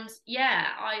 And yeah,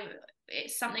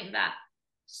 it's something that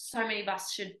so many of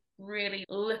us should really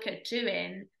look at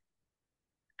doing.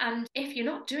 And if you're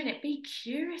not doing it, be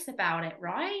curious about it,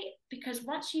 right? Because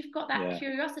once you've got that Yeah.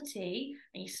 curiosity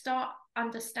and you start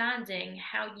understanding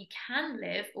how you can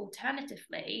live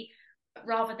alternatively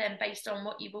rather than based on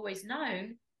what you've always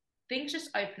known, things just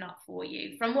open up for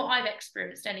you, from what I've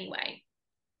experienced anyway.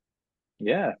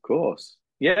 Yeah, of course.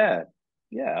 Yeah.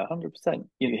 Yeah, 100%.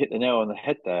 You hit the nail on the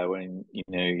head there when,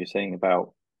 you're saying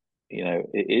about,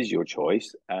 it is your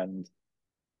choice. And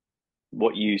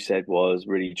what you said was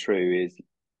really true is,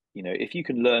 if you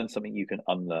can learn something, you can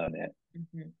unlearn it.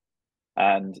 Mm-hmm.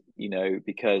 And,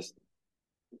 because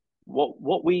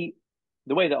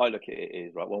the way that I look at it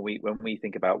is, right, when we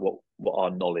think about what our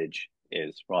knowledge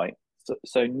is, right?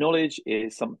 So knowledge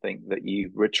is something that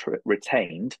you've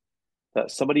retained,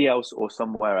 that somebody else or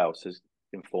somewhere else has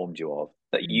informed you of,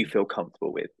 that you feel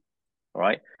comfortable with. All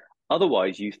right.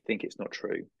 Otherwise, you think it's not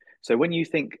true. So when you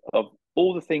think of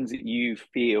all the things that you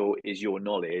feel is your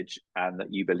knowledge and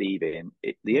that you believe in,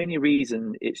 the only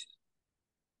reason it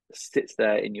sits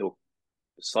there in your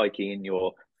psyche, in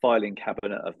your filing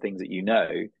cabinet of things that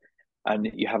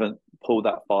and you haven't pulled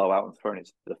that file out and thrown it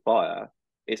to the fire,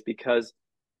 it's because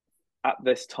at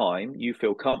this time you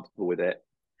feel comfortable with it.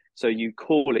 So you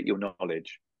call it your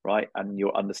knowledge, right? And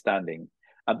your understanding.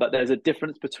 But there's a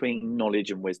difference between knowledge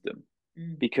and wisdom.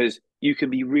 because you can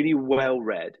be really well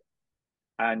read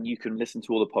and you can listen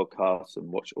to all the podcasts and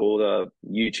watch all the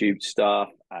YouTube stuff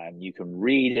and you can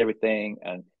read everything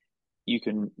and you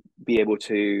can be able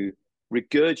to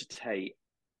regurgitate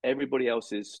everybody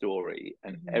else's story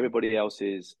and everybody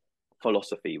else's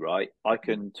philosophy, right? I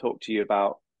can talk to you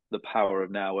about the power of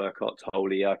now, Eckhart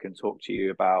Tolle. I can talk to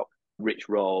you about Rich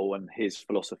Roll and his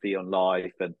philosophy on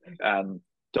life and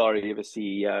Diary of a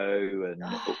CEO and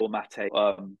or Mate,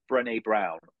 Brené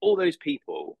Brown, all those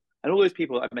people. And all those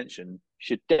people that I mentioned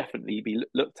should definitely be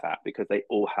looked at because they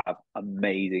all have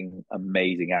amazing,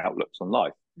 amazing outlooks on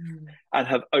life and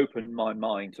have opened my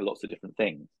mind to lots of different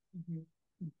things.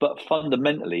 But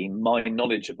fundamentally, my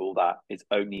knowledge of all that is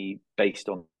only based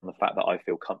on the fact that I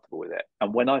feel comfortable with it.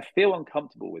 And when I feel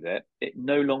uncomfortable with it, it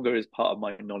no longer is part of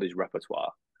my knowledge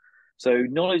repertoire. So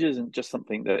knowledge isn't just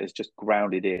something that is just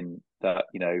grounded in that,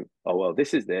 you know, oh, well,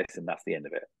 this is this and that's the end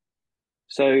of it.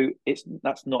 So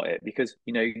that's not it, because,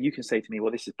 you know, you can say to me,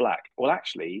 well, this is black. Well,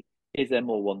 actually, is there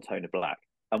more one tone of black?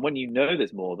 And when you know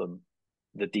there's more than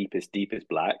the deepest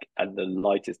black and the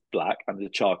lightest black and the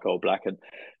charcoal black, and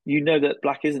you know that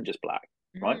black isn't just black,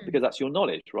 right? Because that's your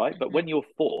knowledge, right? But when you're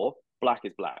 4, black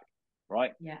is black,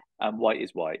 right? Yeah. And white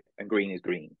is white and green is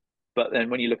green. But then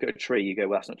when you look at a tree, you go,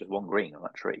 well, that's not just one green on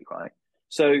that tree, right?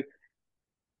 So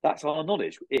that's our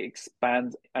knowledge. It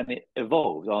expands and it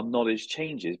evolves. Our knowledge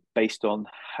changes based on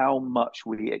how much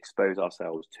we expose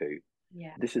ourselves to.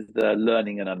 Yeah. This is the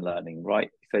learning and unlearning, right?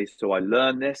 So I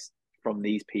learn this from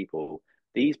these people.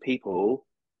 These people,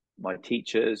 my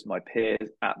teachers, my peers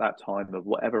at that time of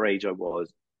whatever age I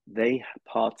was, they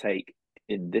partake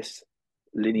in this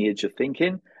lineage of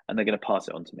thinking and they're going to pass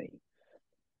it on to me.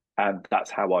 And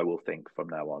that's how I will think from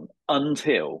now on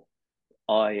until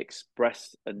I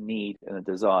express a need and a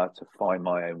desire to find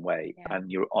my own way. Yeah.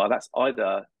 And that's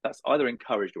either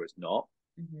encouraged or it's not.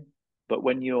 But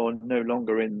when you're no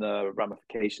longer in the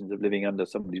ramifications of living under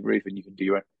somebody's roof and you can do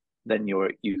your own, then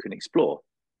you can explore.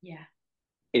 Yeah.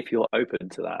 If you're open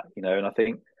to that, you know, and I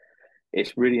think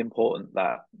it's really important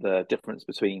that the difference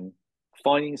between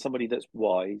finding somebody that's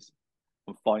wise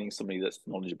and finding somebody that's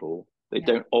knowledgeable, they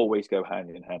don't always go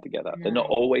hand in hand together. No. They're not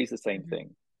always the same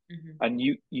thing. And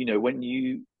you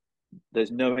know,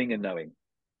 there's knowing and knowing,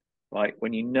 right?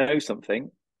 When you know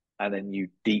something and then you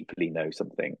deeply know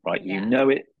something, right? You know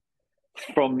it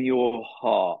from your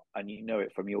heart and you know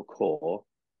it from your core.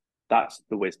 That's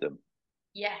the wisdom.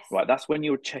 Yes. Right. That's when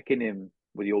you're checking in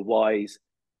with your wise,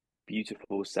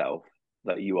 beautiful self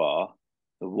that you are,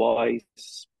 the wise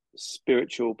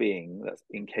spiritual being that's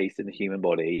encased in the human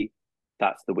body.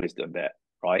 That's the wisdom bit,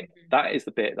 right? That is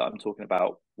the bit that I'm talking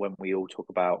about when we all talk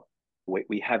about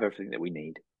we have everything that we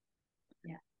need.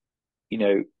 Yeah. You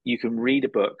know, you can read a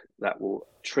book that will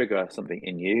trigger something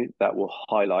in you, that will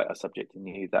highlight a subject in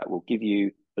you, that will give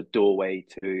you a doorway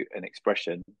to an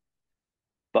expression,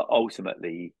 but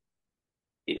ultimately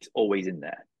it's always in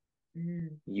there.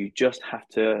 You just have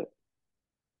to,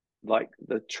 like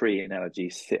the tree analogy,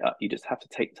 sit up. You just have to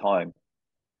take time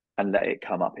and let it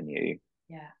come up in you.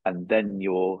 Yeah. And then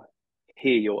you'll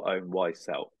hear your own wise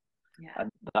self. Yeah. And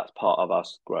that's part of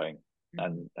us growing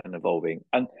and evolving.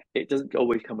 And it doesn't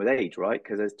always come with age, right?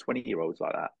 Because there's 20-year-olds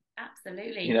like that.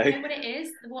 Absolutely. You know what it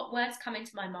is? What words come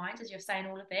into my mind as you're saying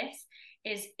all of this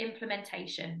is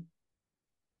implementation.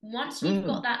 Once you've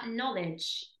got that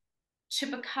knowledge, to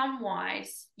become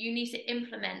wise, you need to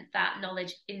implement that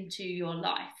knowledge into your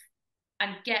life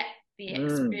and get the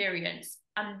experience.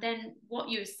 And then what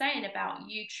you were saying about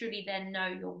you truly then know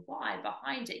your why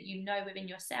behind it, you know within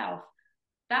yourself,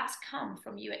 that's come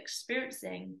from you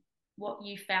experiencing what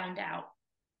you found out.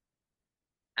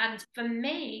 And for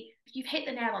me, you've hit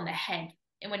the nail on the head.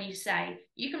 And when you say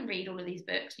you can read all of these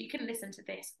books, you can listen to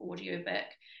this audio book,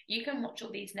 you can watch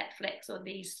all these Netflix or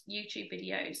these YouTube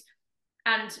videos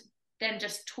and then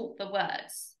just talk the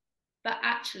words. But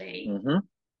actually,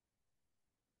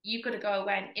 you've got to go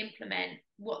away and implement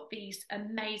what these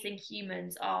amazing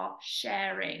humans are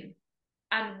sharing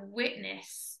and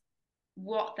witness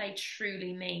what they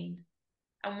truly mean.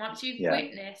 And once you've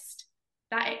witnessed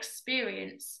that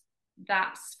experience,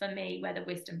 that's for me where the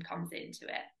wisdom comes into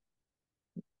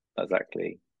it.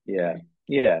 Exactly. Yeah.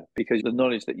 Yeah. Because the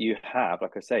knowledge that you have,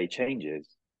 like I say, changes.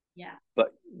 Yeah.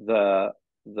 But the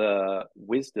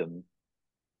wisdom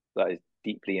that is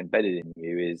deeply embedded in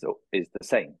you is the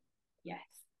same. Yes.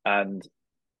 And,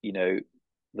 you know,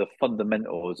 the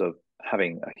fundamentals of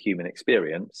having a human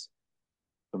experience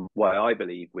and why I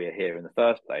believe we're here in the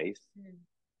first place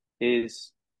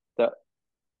is that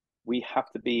we have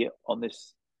to be on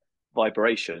this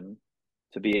vibration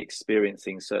to be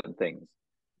experiencing certain things.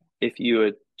 If you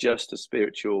are just a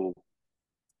spiritual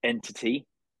entity,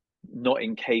 not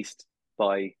encased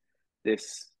by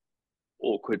this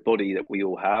awkward body that we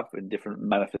all have in different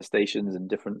manifestations and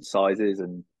different sizes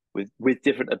and with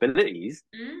different abilities,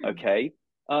 okay,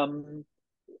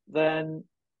 then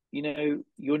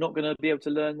you're not going to be able to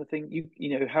learn the thing.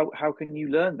 How can you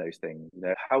learn those things?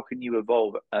 How can you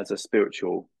evolve as a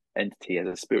spiritual entity, as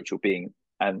a spiritual being?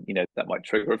 And that might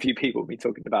trigger a few people me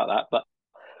talking about that, but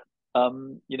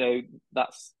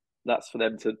that's for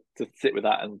them to sit with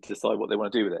that and decide what they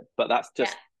want to do with it. But that's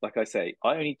just like I say,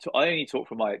 I only talk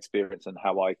from my experience and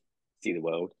how I see the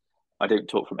world. I don't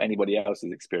talk from anybody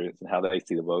else's experience and how they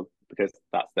see the world, because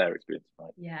that's their experience,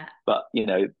 right? Yeah. But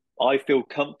I feel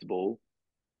comfortable,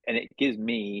 and it gives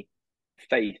me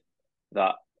faith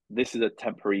that this is a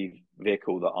temporary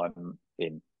vehicle that I'm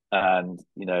in, and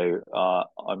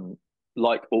I'm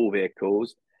like all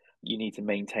vehicles. You need to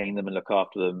maintain them and look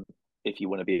after them if you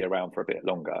want to be around for a bit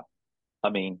longer.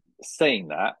 I mean, saying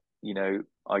that,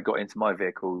 I got into my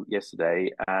vehicle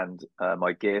yesterday, and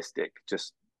my gear stick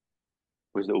just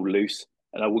was all loose,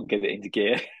 and I wouldn't get it into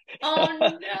gear. Oh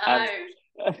no!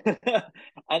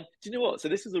 And do you know what? So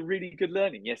this was a really good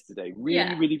learning yesterday.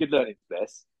 Really good learning.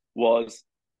 This was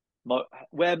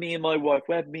where me and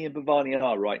Bhavani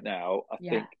are right now. I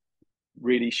think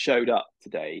really showed up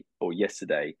today or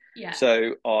yesterday. Yeah.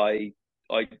 So I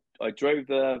drove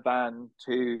the van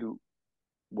to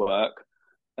work,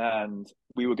 and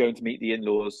we were going to meet the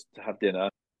in-laws to have dinner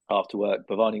after work.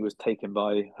 Bhavani was taken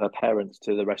by her parents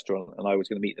to the restaurant, and I was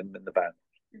going to meet them in the van.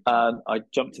 And I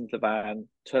jumped into the van,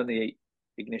 turned the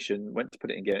ignition, went to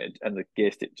put it in gear, and the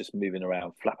gear stick just moving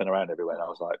around, flapping around everywhere. And I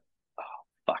was like, oh,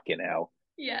 fucking hell.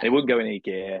 Yeah. And it wouldn't go in any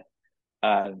gear.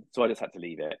 And so I just had to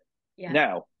leave it. Yeah.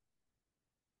 Now,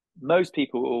 most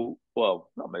people, well,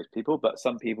 not most people, but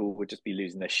some people would just be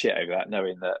losing their shit over that,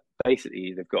 knowing that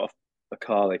basically they've got a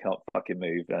car they can't fucking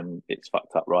move, and it's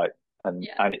fucked up, right? And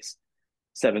it's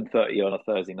 7:30 on a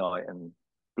Thursday night, and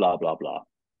blah blah blah.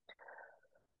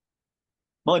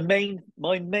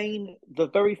 The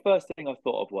very first thing I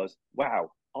thought of was,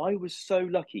 wow, I was so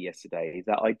lucky yesterday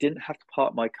that I didn't have to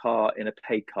park my car in a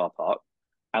paid car park,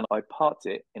 and I parked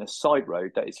it in a side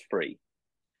road that is free,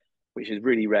 which is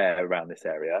really rare around this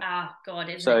area. Ah, God,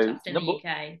 isn't it just in the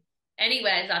UK?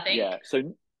 Anywheres, I think. Yeah,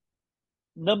 so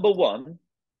number one,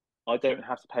 I don't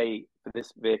have to pay for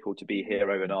this vehicle to be here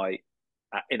overnight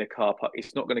in a car park.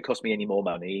 It's not going to cost me any more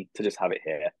money to just have it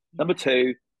here. Number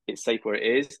two, it's safe where it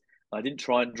is. I didn't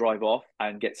try and drive off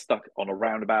and get stuck on a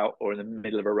roundabout or in the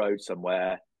middle of a road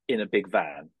somewhere in a big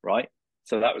van, right?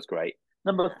 So that was great.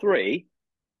 Number three,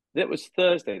 that was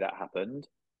Thursday that happened.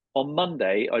 On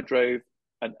Monday, I drove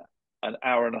an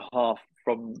hour and a half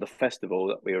from the festival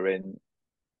that we were in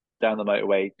down the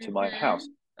motorway to my house.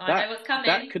 I know what's coming.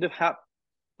 That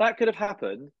could have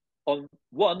happened on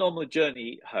what a normal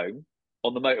journey home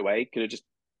on the motorway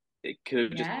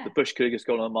the bush could have just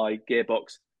gone on my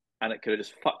gearbox, and it could have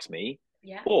just fucked me.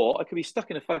 Yeah. Or I could be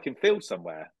stuck in a fucking field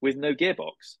somewhere with no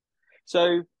gearbox.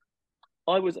 So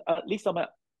I'm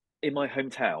in my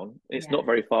hometown. It's not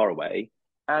very far away.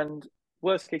 And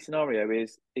worst case scenario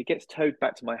is it gets towed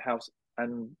back to my house,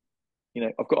 and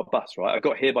I've got a bus, right? I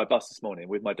got here by bus this morning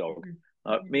with my dog.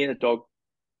 Me and the dog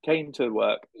came to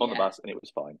work on the bus, and it was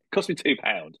fine. It cost me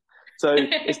 £2, so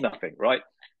it's nothing, right?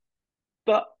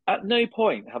 But at no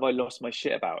point have I lost my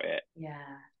shit about it. Yeah.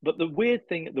 But the weird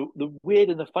thing, the weird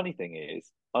and the funny thing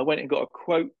is, I went and got a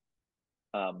quote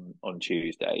on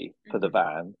Tuesday for the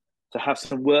van to have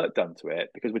some work done to it,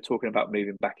 because we're talking about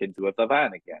moving back into the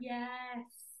van again. Yes.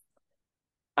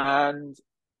 And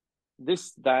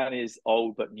this van is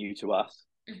old but new to us,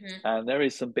 and there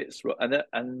is some bits, and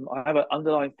I have an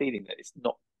underlying feeling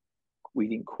that we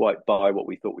didn't quite buy what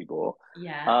we thought we bought.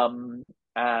 Yeah.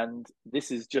 And this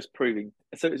is just proving.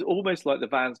 So it's almost like the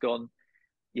van's gone,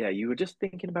 yeah, you were just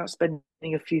thinking about spending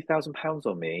a few £1,000s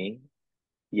on me.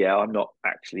 Yeah, I'm not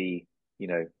actually,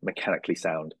 mechanically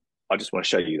sound. I just want to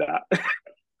show you that.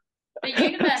 The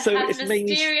universe has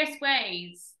mysterious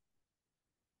ways.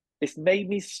 It's made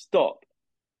me stop,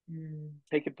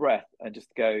 take a breath, and just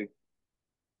go,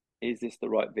 is this the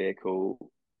right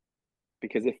vehicle?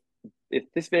 Because if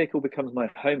this vehicle becomes my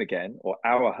home again, or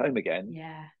our home again,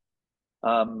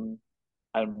 and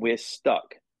we're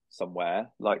stuck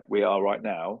somewhere like we are right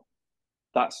now,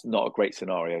 that's not a great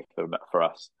scenario for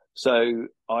us. So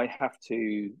I have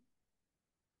to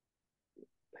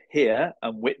hear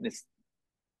and witness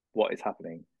what is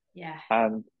happening. Yeah.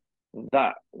 And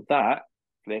that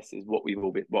this is what we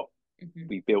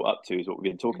built up to, is what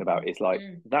we've been talking about. It's like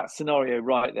that scenario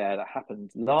right there that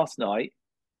happened last night.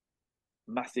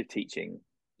 Massive teaching.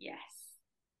 Yes.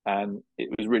 and it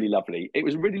was really lovely. It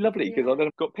was really lovely because Yeah. I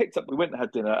then got picked up. We went and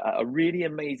had dinner at a really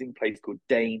amazing place called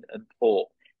Dane and Port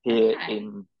here Okay.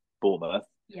 in Bournemouth.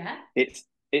 Yeah. It's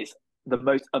the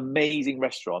most amazing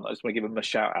restaurant. I just want to give them a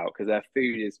shout out because their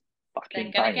food is They're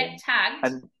fucking gonna get banging. tagged.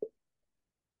 And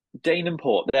Dane and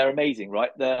Port, they're amazing,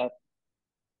 right? The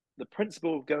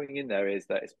principle of going in there is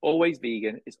that it's always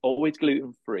vegan, it's always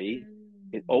gluten free,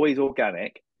 it's Mm, always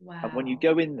organic, and when you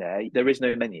wow. go in there is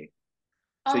no menu.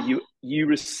 So Oh, you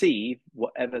receive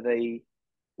whatever they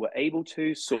were able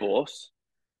to source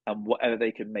and whatever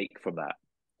they can make from that.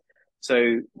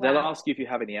 So they'll wow. ask you if you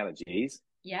have any allergies,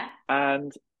 Yeah.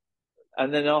 and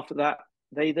then after that,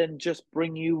 they then just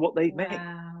bring you what they've made.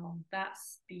 Wow.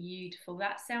 That's beautiful.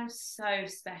 That sounds so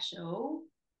special.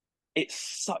 It's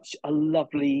such a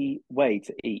lovely way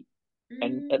to eat,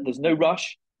 and there's no Mm.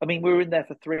 rush. I mean, we were in there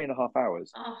for 3.5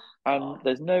 hours, Oh and God.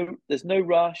 there's no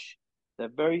rush. They're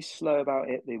very slow about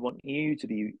it. They want you to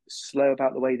be slow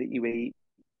about the way that you eat,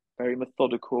 very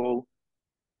methodical.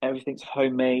 Everything's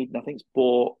homemade, nothing's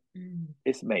bought. Mm.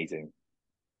 It's amazing.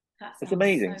 That It's sounds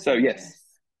amazing. so So yes,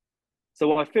 gorgeous.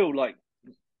 so I feel like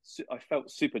I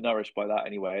felt super nourished by that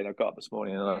anyway, and I got up this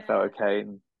morning and I Yeah. felt okay.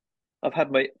 And I've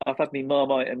had my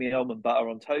Marmite and my almond butter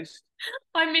on toast.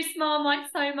 I miss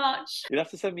Marmite so much. You'll have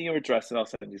to send me your address and I'll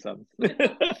send you some. Megan,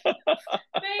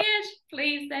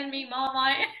 please send me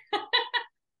Marmite.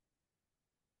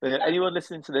 Anyone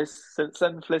listening to this,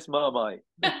 send Fliss Marmite.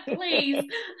 Please.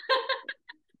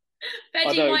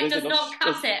 I know Vegemite does not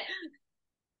cut it.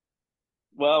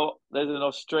 there's an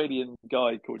Australian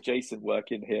guy called Jason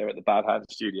working here at the Bad Hand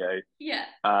Studio, Yeah.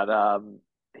 and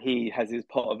he has his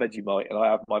pot of Vegemite, and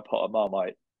I have my pot of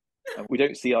Marmite, and we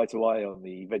don't see eye to eye on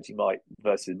the Vegemite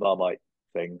versus Marmite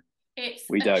thing. It's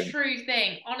We a don't. true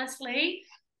thing. Honestly,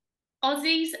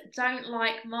 Aussies don't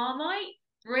like Marmite.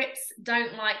 Brits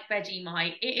don't like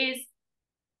Vegemite. It is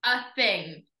a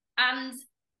thing. And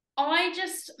I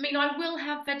mean, I will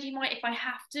have Vegemite if I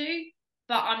have to,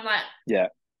 but I'm like, Yeah,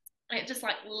 it just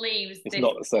like leaves it's this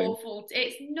not the same. awful.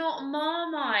 It's not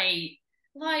Marmite.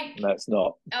 Like, No, it's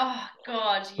not. oh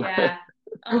God, yeah.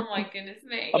 Oh my goodness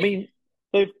I me. mean,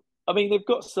 they've they've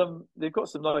got some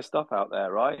nice stuff out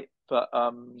there, right? But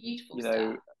Beautiful you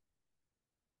know, stuff.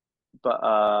 but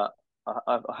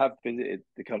I have visited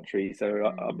the country, so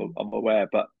Mm. I'm aware.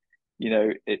 But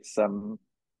it's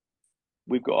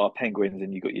we've got our penguins,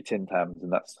 and you've got your Tim Tams,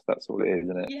 and that's all it is,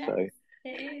 isn't it? Yes, So it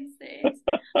is. It is.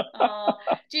 Oh,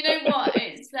 do you know what?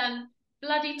 It's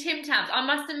bloody Tim Tams. I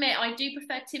must admit, I do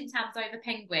prefer Tim Tams over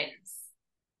penguins.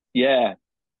 yeah,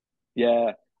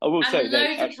 yeah. I will say And they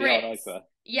loads of actually are Brits, nicer.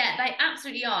 yeah, they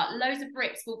absolutely are. Loads of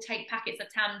Brits will take packets of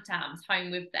Tam Tams home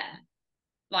with them.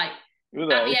 Like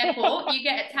Will at the they? airport, you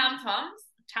get Tam Tams,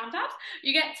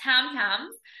 you get Tam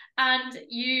Tams, and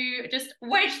you just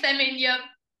wedge them in your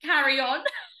carry on.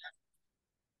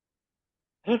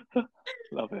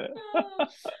 Love it. Oh,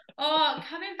 oh,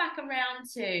 coming back around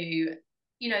to,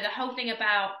 the whole thing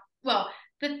about, well,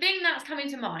 the thing that's coming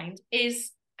to mind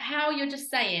is how you're just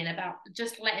saying about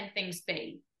just letting things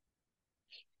be.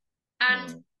 And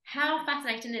Mm, how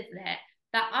fascinating isn't it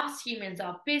that us humans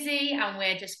are busy and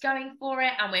we're just going for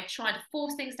it and we're trying to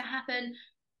force things to happen.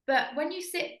 But when you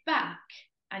sit back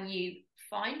and you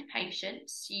find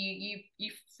patience, you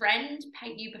befriend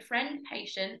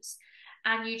patience,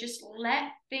 and you just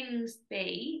let things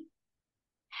be,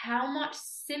 how much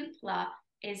simpler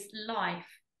is life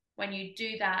when you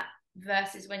do that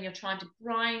versus when you're trying to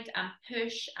grind and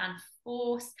push and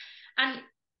force. And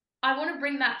I want to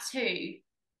bring that to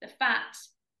the fact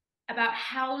about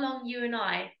how long you and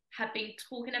I have been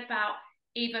talking about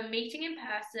either meeting in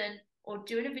person or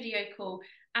doing a video call.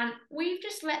 And we've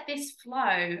just let this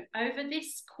flow over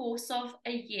this course of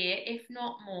a year, if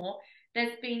not more.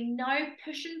 There's been no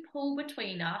push and pull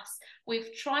between us.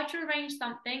 We've tried to arrange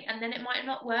something and then it might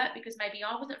not work because maybe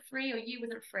I wasn't free or you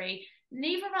wasn't free.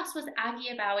 Neither of us was aggy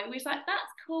about it. We was like, that's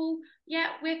cool. Yeah,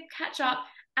 we'll catch up.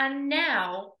 And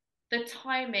now the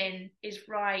timing is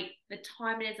right, the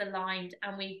timing is aligned,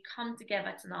 and we come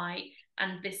together tonight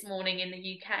and this morning in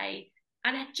the UK.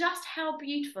 And just how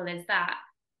beautiful is that?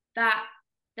 That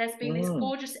there's been this mm,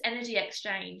 gorgeous energy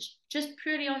exchange just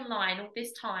purely online all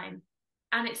this time.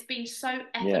 And it's been so yeah.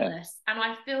 effortless. And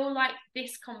I feel like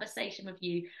this conversation with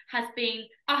you has been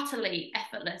utterly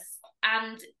effortless.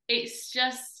 And it's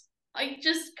just, I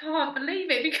just can't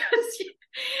believe it because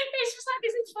it's just like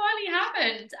this has finally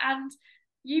happened. And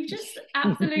you've just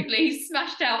absolutely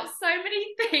smashed out so many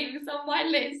things on my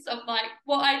list of like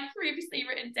what I'd previously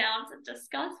written down to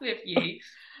discuss with you.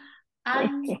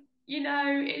 And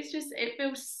it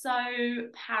feels so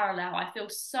parallel. I feel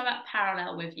so at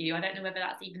parallel with you. I don't know whether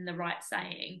that's even the right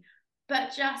saying,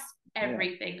 But just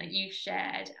everything that you've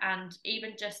shared, and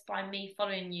even just by me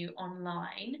following you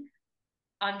online,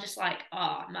 I'm just like,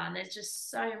 oh man, there's just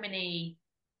so many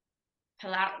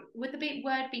would the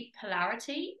word be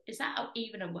polarity? Is that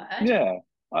even a word? Yeah,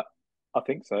 I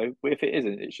think so. But if it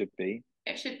isn't, it should be.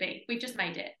 It should be. We've just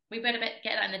made it. We better get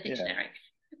that in the dictionary.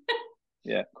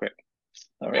 Yeah, quick.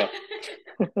 Hurry up.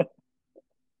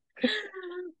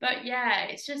 But yeah,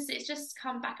 it's just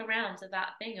come back around to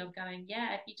that thing of going,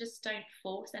 yeah, if you just don't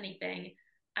force anything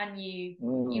and you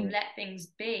let things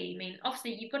be. I mean,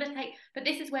 obviously you've got to take, but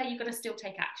this is where you've got to still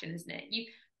take action, isn't it?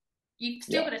 You've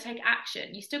still got to take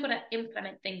action. You still got to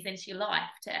implement things into your life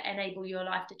to enable your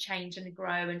life to change and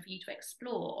grow and for you to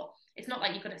explore. It's not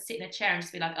like you've got to sit in a chair and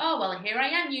just be like, oh, well, here I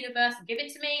am, universe, give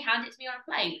it to me, hand it to me on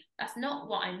a plate. That's not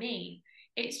what I mean.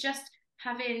 It's just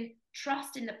having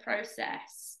trust in the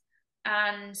process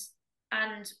and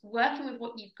working with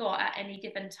what you've got at any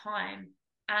given time,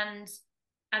 and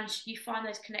you find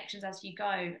those connections as you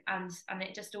go, and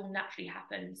it just all naturally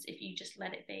happens if you just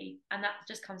let it be. And that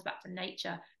just comes back to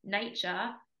nature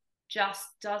just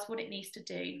does what it needs to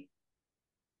do.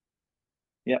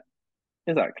 Yeah,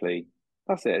 exactly.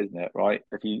 That's it, isn't it? Right?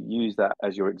 If you use that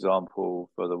as your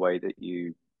example for the way that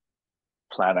you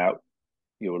plan out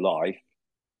your life,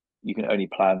 you can only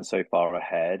plan so far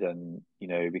ahead. And,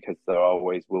 because there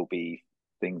always will be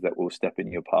things that will step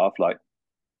in your path. Like,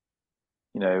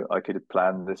 I could have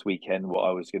planned this weekend what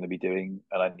I was going to be doing,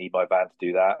 and I need my van to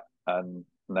do that. And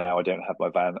now I don't have my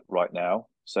van right now.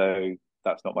 So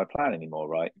that's not my plan anymore,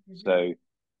 right? So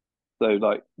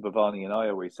like Bhavani and I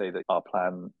always say that our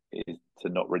plan is to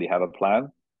not really have a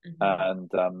plan. And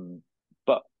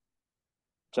but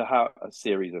to have a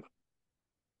series of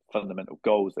fundamental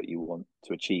goals that you want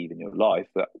to achieve in your life,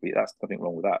 that's nothing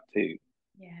wrong with that too.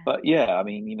 But yeah, I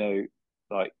mean,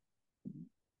 like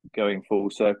going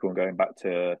full circle and going back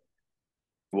to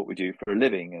what we do for a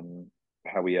living and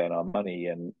how we earn our money.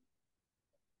 And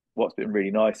what's been really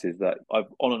nice is that I've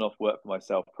on and off worked for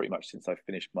myself pretty much since I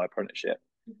finished my apprenticeship.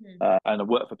 And I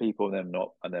work for people and then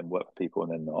not, and then work for people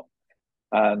and then not.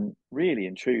 And really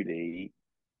and truly,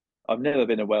 I've never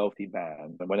been a wealthy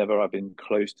man. And whenever I've been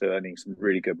close to earning some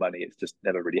really good money, it's just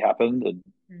never really happened.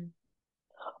 And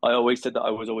I always said that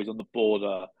I was always on the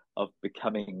border of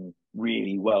becoming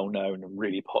really well known and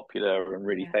really popular and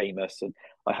really famous. And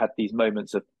I had these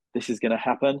moments of this is going to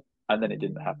happen, and then it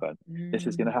didn't happen. This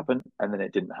is going to happen, and then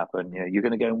it didn't happen. You're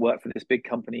going to go and work for this big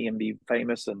company and be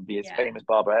famous and be as famous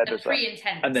Barber hairdresser,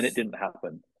 and then it didn't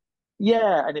happen.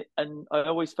 Yeah, and I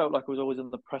always felt like I was always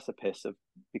on the precipice of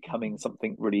becoming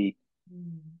something really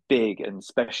big and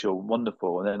special, and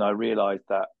wonderful. And then I realized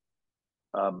that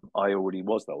I already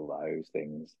was all those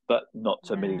things, but not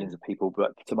to millions of people,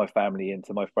 but to my family and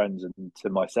to my friends and to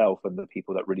myself and the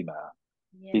people that really matter.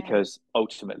 Because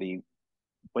ultimately,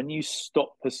 when you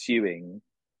stop pursuing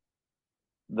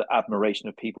the admiration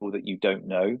of people that you don't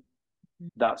know,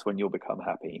 that's when you'll become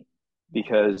happy.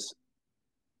 Because,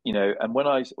 and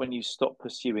when you stop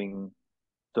pursuing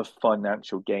the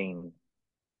financial gain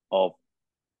of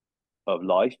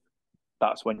life,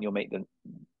 that's when you'll make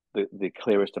the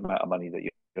clearest amount of money that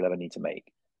you'll ever need to make.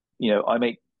 I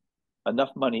make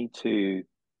enough money to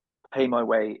pay my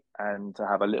way and to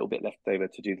have a little bit left over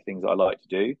to do the things that I like to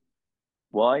do.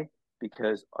 Why?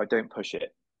 Because I don't push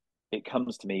it. It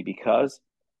comes to me because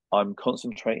I'm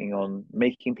concentrating on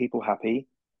making people happy,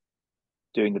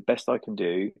 doing the best I can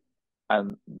do,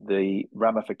 and the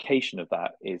ramification of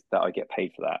that is that I get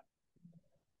paid for that.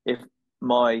 If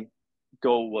my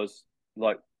goal was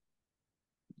like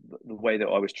the way that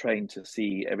I was trained to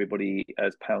see everybody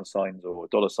as pound signs or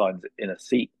dollar signs in a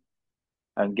seat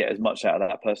and get as much out of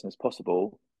that person as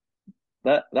possible,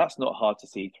 that's not hard to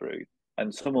see through.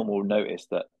 And someone will notice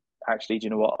that, actually, do you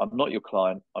know what? I'm not your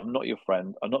client. I'm not your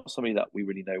friend. I'm not somebody that we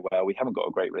really know well. We haven't got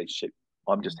a great relationship.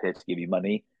 I'm just here to give you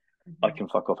money. I can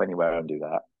fuck off anywhere and do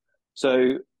that.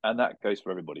 So, and that goes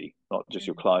for everybody, not just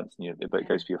your clients, but it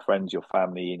goes for your friends, your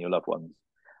family, and your loved ones.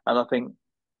 And I think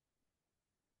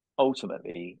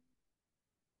ultimately,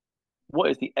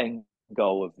 what is the end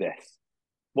goal of this?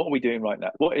 What are we doing right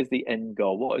now? What is the end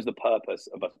goal? What is the purpose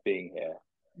of us being here?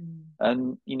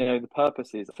 And, the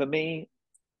purpose is, for me,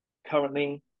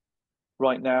 currently,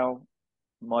 right now,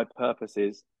 my purpose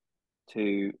is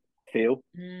to feel,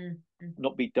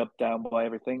 not be dubbed down by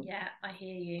everything. Yeah, I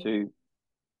hear you. To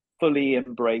fully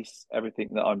embrace everything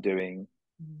that I'm doing,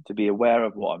 to be aware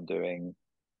of what I'm doing,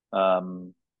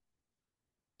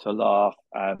 to laugh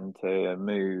and to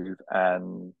move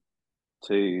and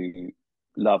to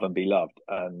love and be loved.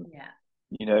 And,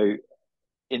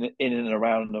 in and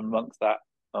around and amongst that,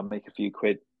 I'll make a few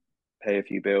quid, pay a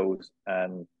few bills,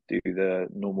 and do the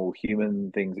normal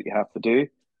human things that you have to do.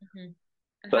 Mm-hmm.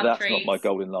 And But have that's not my treats.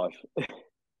 goal in life.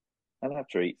 And have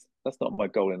treats. That's not my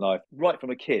goal in life. Right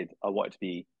from a kid, I wanted to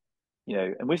be,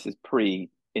 and this is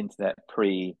pre-internet,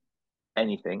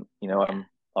 pre-anything. Yeah.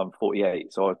 I'm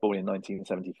 48, so I was born in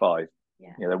 1975. Yeah.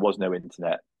 There was no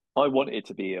internet. I wanted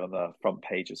to be on the front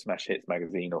page of Smash Hits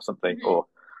magazine or something, Mm-hmm. or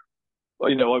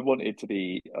I wanted to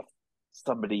be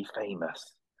somebody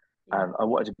famous, Yeah. and I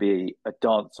wanted to be a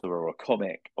dancer or a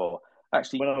comic, or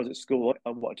actually, when I was at school, I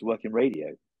wanted to work in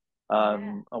radio.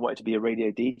 Yeah. I wanted to be a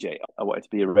radio DJ. I wanted to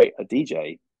be a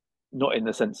DJ, not in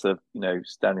the sense of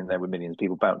standing there with millions of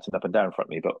people bouncing up and down in front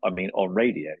of me, but I mean on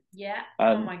radio. Yeah.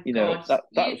 Oh And my God. that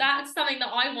was. That's something that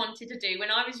I wanted to do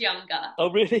when I was younger.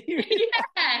 Oh really?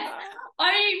 Yes.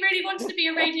 I really wanted to be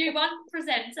a Radio 1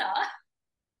 presenter.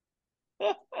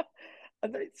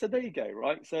 So there you go,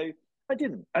 right? So I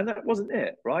didn't, and that wasn't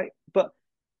it, right? But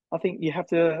I think you have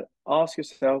to ask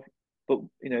yourself, but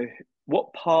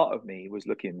what part of me was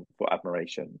looking for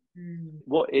admiration? Mm.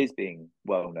 What is being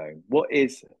well known? What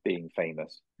is being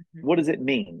famous? Mm-hmm. What does it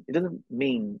mean? It doesn't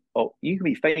mean, oh, you can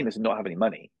be famous and not have any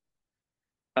money.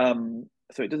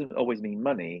 So it doesn't always mean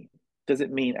money. Does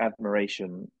it mean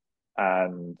admiration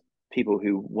and people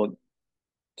who want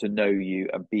to know you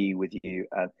and be with you?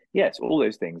 And yes, all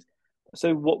those things.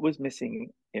 So what was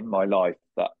missing in my life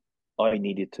that I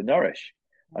needed to nourish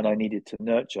and I needed to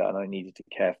nurture and I needed to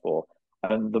care for?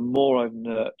 And the more I've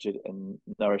nurtured and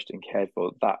nourished and cared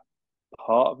for that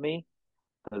part of me,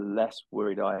 the less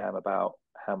worried I am about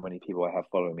how many people I have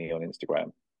following me on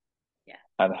Instagram. Yeah.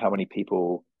 And how many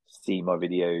people see my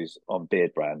videos on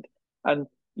Beard Brand. And,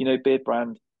 Beard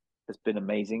Brand has been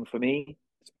amazing for me.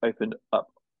 It's opened up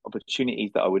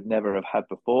opportunities that I would never have had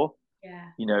before.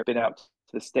 Yeah. Been out to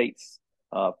the States,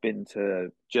 been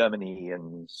to Germany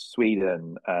and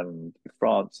Sweden and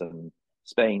France and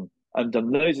Spain and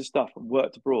done loads of stuff and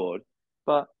worked abroad.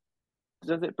 But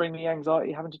does it bring me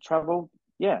anxiety having to travel?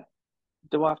 Yeah.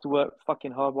 Do I have to work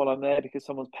fucking hard while I'm there because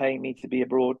someone's paying me to be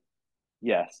abroad?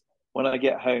 Yes. When I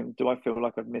get home, do I feel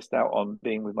like I've missed out on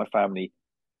being with my family?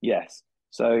 Yes.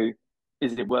 So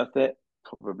is it worth it?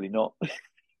 Probably not.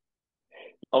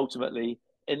 Ultimately,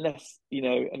 unless,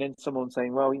 and then someone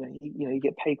saying, well, you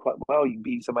get paid quite well. You can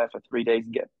be somewhere for 3 days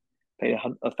and get paid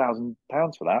 £1,000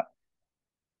 for that.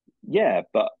 Yeah,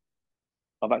 but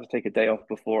I've had to take a day off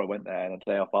before I went there and a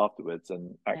day off afterwards.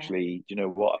 And actually, do you know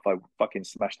what? If I fucking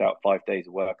smashed out 5 days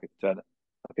of work, I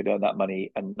could earn that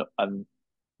money and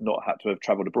not have to have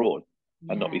travelled abroad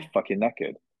and not be fucking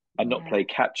knackered and not play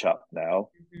catch up now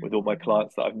with all my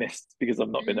clients that I've missed because I've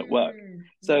not been at work.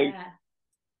 So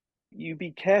you be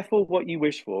careful what you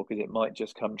wish for because it might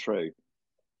just come true.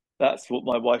 That's what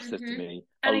my wife says to me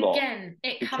a lot. Again,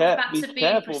 it comes back to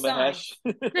being precise.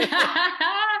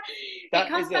 It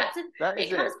comes back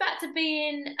to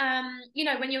being,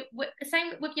 when you're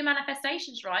same with your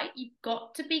manifestations, right? You've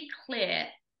got to be clear.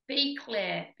 Be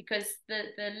clear, because the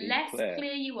less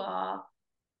clear you are,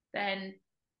 then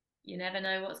you never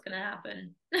know what's going to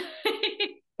happen.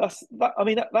 That's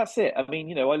it. I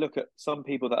mean, I look at some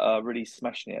people that are really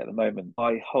smashing it at the moment.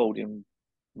 I hold in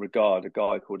regard a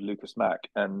guy called Lucas Mack,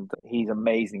 and he's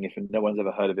amazing. If no one's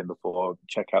ever heard of him before,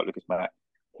 check out Lucas Mack.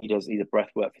 He's a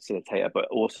breathwork facilitator, but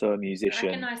also a musician.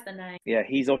 I recognise the name. Yeah,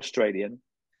 he's Australian,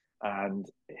 and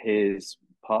his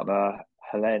partner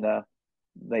Helena,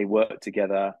 they work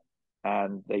together,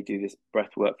 and they do this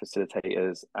breathwork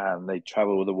facilitators, and they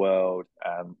travel the world,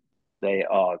 and they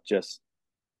are just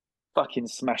fucking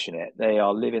smashing it. They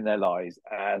are living their lives,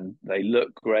 and they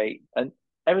look great, and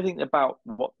everything about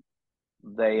what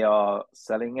they are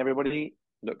selling everybody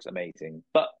looks amazing.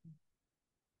 But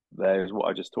there's what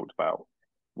I just talked about.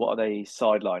 What are they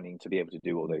sidelining to be able to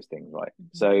do all those things, right?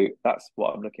 Mm-hmm. So that's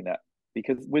what I'm looking at.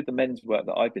 Because with the men's work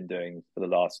that I've been doing for the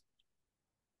last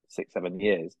 6-7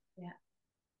 years,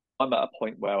 I'm at a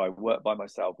point where I work by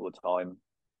myself all the time,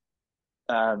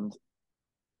 and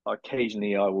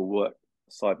occasionally I will work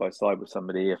side by side with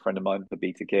somebody. A friend of mine,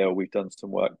 Babita Gill, we've done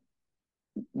some work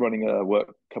running a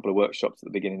couple of workshops at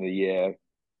the beginning of the year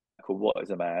called What is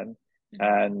a Man? Mm-hmm.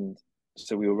 And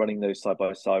so we were running those side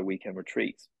by side weekend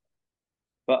retreats.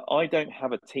 But I don't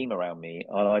have a team around me,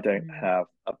 and I don't have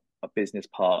a business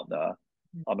partner.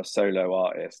 I'm a solo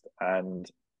artist, and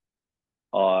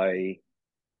I'm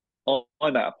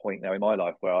at a point now in my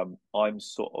life where I'm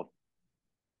sort of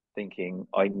thinking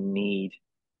I need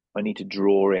to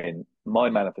draw in. My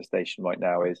manifestation right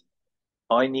now is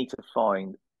I need to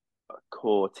find a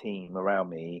core team around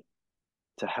me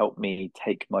to help me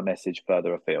take my message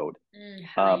further afield.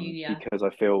 Because I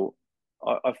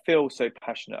feel so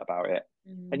passionate about it.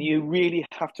 And you really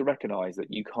have to recognize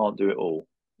that you can't do it all.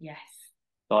 Yes.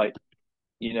 Like,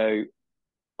 you know,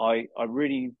 I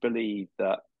really believe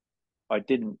that I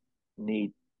didn't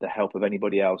need the help of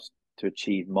anybody else to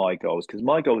achieve my goals, because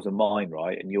my goals are mine,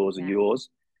 right, and yours are Yeah. yours,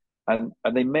 and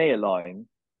they may align,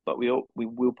 but we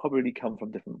will probably come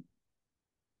from different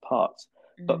parts.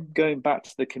 But Mm. going back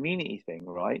to the community thing,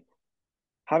 right?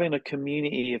 Having a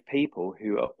community of people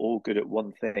who are all good at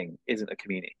one thing isn't a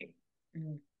community,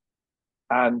 Mm.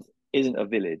 and isn't a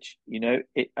village.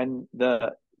 And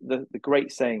the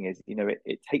great saying is,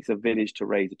 it takes a village to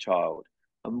raise a child.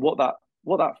 And what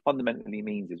that fundamentally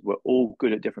means is we're all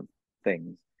good at different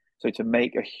things. So to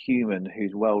make a human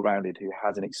who's well rounded, who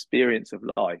has an experience of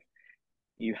life,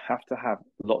 you have to have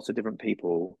lots of different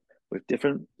people with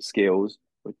different skills,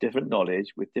 with different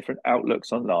knowledge, with different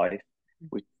outlooks on life,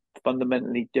 with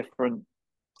fundamentally different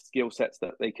skill sets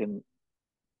that they can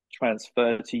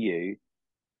transfer to you,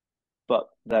 but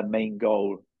their main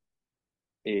goal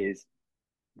is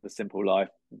the simple life.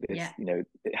 Yeah.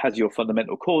 It has your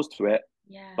fundamental cause to it,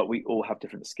 Yeah. but we all have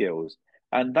different skills.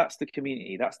 And that's the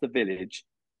community, that's the village,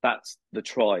 that's the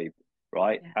tribe,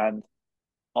 right? Yeah. And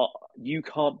you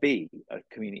can't be a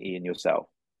community in yourself,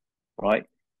 right?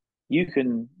 You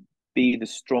can be the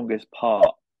strongest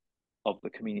part of the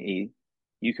community.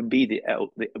 You can be the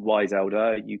wise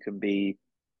elder, you can be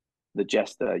the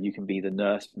jester, you can be the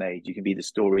nursemaid, you can be the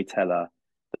storyteller,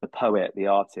 the poet, the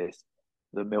artist,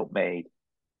 the milkmaid,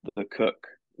 the cook,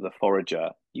 the forager.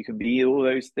 You can be all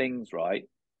those things, right?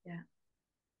 Yeah.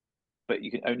 But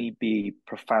you can only be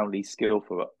profoundly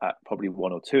skillful at probably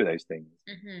one or two of those things.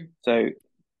 Mm-hmm. So,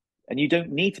 and you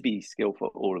don't need to be skillful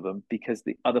at all of them, because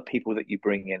the other people that you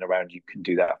bring in around you can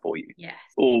do that for you, Yes.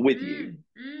 or with you.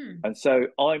 Mm. And so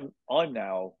I'm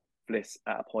now, Bliss,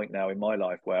 at a point now in my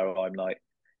life where I'm like,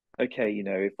 okay,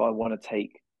 if I want to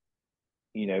take,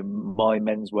 my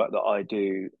men's work that I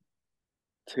do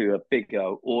to a bigger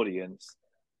audience,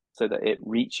 so that it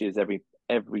reaches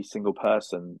every single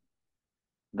person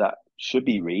that should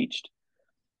be reached,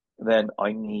 then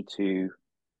I need to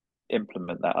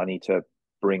implement that. I need to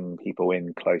bring people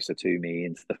in closer to me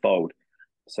into the fold.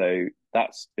 So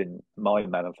that's been my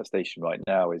manifestation right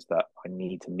now, is that I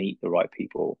need to meet the right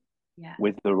people, Yeah.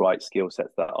 with the right skill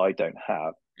sets that I don't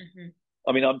have. Mm-hmm.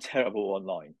 I mean, I'm terrible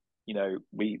online.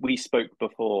 We spoke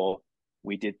before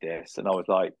we did this, and I was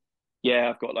like, yeah,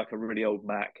 I've got like a really old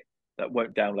Mac that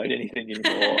won't download anything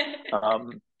anymore.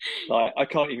 Like, I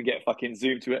can't even get fucking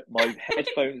Zoom to it. My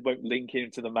headphones won't link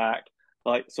into the Mac.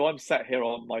 Like, so I'm sat here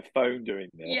on my phone doing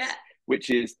Yeah.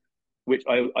 this, which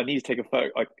I need to take a photo.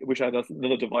 I wish I had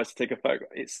another device to take a photo.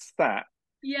 It's sat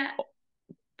Yeah.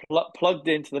 plugged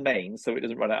into the main, so it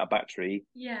doesn't run out of battery.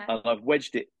 Yeah. And I've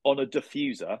wedged it on a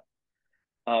diffuser.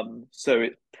 So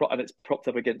it's propped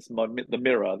up against the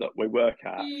mirror that we work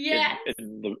at Yes.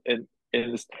 in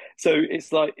this. So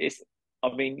it's like,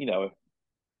 I mean,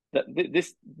 that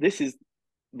this is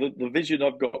the vision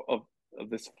I've got of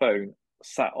this phone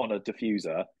sat on a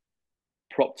diffuser,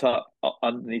 propped up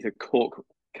underneath a cork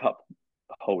cup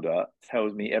holder,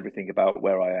 tells me everything about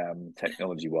where I am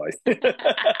technology wise.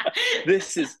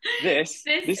 this is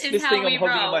how thing I'm we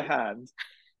holding in my roll. hand.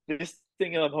 This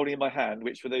thing I'm holding in my hand,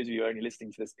 which for those of you only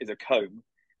listening to this is a comb,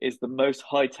 is the most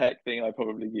high tech thing I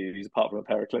probably use, apart from a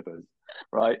pair of clippers,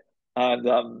 right? And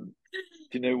do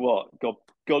you know what?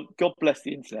 God bless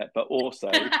the internet, but also,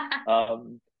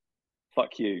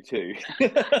 fuck you too.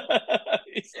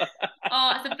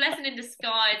 Oh, it's a blessing in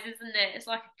disguise, isn't it? It's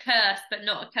like a curse, but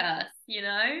not a curse, you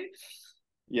know?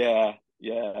 Yeah,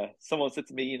 yeah. Someone said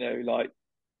to me, like,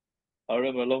 I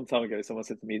remember a long time ago, someone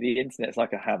said to me, the internet's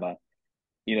like a hammer.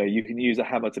 You can use a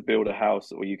hammer to build a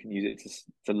house, or you can use it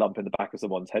to lump in the back of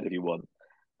someone's head if you want.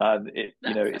 And That's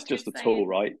it's such a just a tool, saying.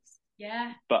 right?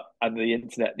 Yeah. And the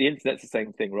internet's the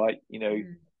same thing, right?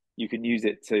 Mm. You can use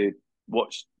it to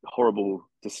watch horrible,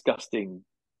 disgusting,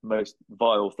 most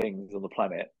vile things on the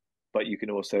planet, but you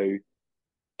can also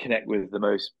connect with the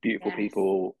most beautiful Yes.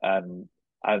 people,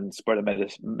 and spread a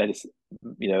medicine,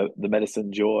 the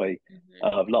medicine joy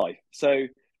Mm-hmm. of life. So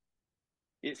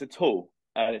it's a tool,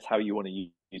 and it's how you want to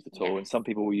use the tool. And Yes. some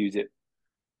people will use it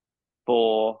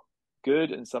for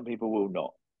good, and some people will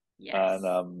not. Yes.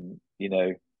 And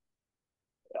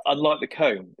unlike the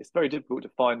comb, it's very difficult to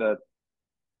find a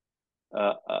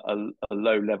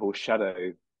low level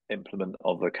shadow implement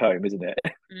of the comb, isn't it?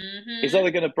 It's Mm-hmm.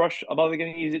 either going to brush. I'm either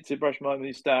going to use it to brush my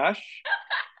moustache,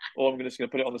 or I'm just going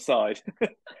to put it on the side.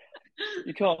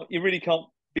 You really can't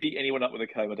beat anyone up with a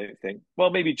comb, I don't think. Well,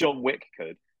 maybe John Wick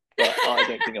could, but I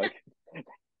don't think I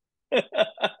can.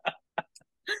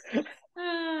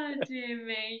 Oh, dear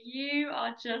me. You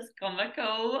are just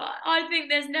comical. I think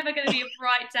there's never going to be a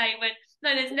bright day when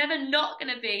No, there's never not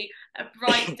going to be a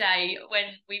bright day when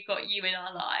we've got you in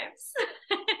our lives.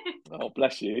 Oh,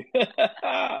 bless you. Thank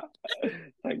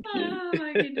you. Oh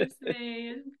my goodness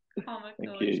me. It's Thank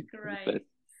comical. It's you. great.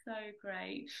 So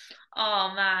great.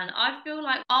 Oh man, I feel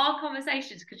like our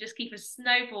conversations could just keep us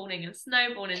snowballing and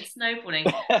snowballing and snowballing.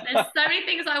 There's so many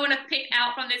things I want to pick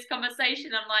out from this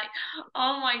conversation. I'm like,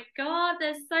 oh my God,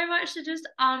 there's so much to just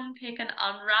unpick and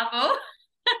unravel.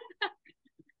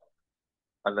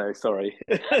 I know, sorry.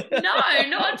 No,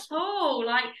 not at all.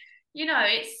 Like,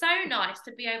 it's so nice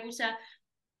to be able to,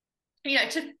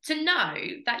 to know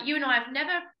that you and I have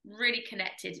never really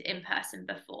connected in person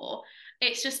before.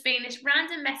 It's just been this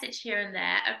random message here and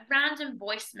there, a random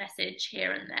voice message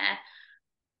here and there.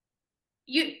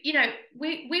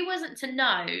 We wasn't to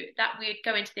know that we'd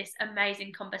go into this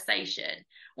amazing conversation.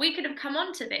 We could have come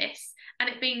onto this and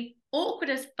it been awkward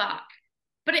as fuck,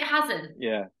 but it hasn't.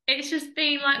 Yeah. It's just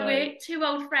been like we're two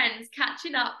old friends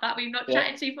catching up that we've not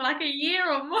chatted to for like a year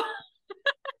or more.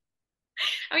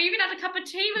 And we even had a cup of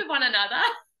tea with one another.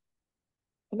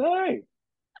 I know,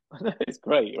 it's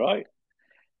great, right?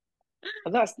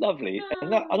 And that's lovely.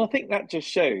 And I think that just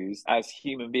shows, as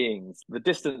human beings, the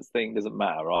distance thing doesn't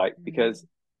matter, right? Because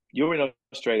you're in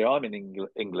Australia, I'm in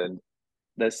England,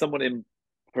 there's someone in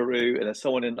Peru, and there's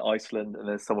someone in Iceland, and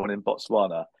there's someone in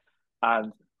Botswana.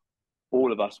 And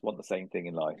all of us want the same thing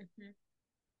in life.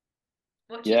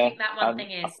 What do you think that one thing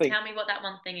is? Tell me what that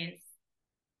one thing is.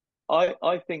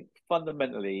 I think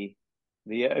fundamentally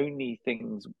the only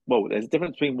things, well, there's a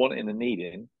difference between wanting and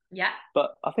needing. Yeah.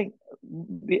 But I think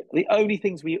the only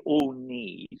things we all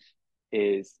need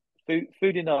is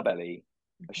food in our belly,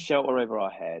 a shelter over our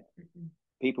head,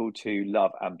 people to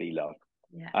love and be loved.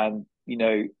 Yeah. And,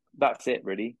 that's it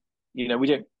really.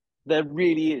 There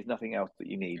really is nothing else that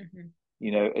you need.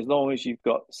 As long as you've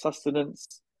got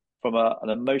sustenance from an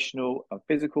emotional and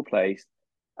physical place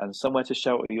and somewhere to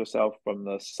shelter yourself from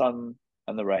the sun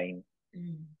and the rain,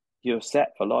 you're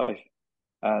set for life.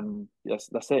 And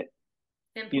that's it.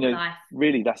 Simple life.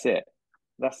 Really, that's it.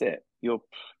 That's it. You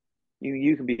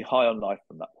can be high on life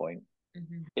from that point.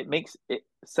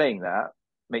 Saying that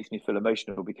makes me feel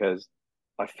emotional because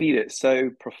I feel it so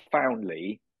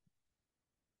profoundly,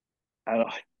 and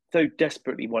I so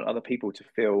desperately want other people to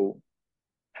feel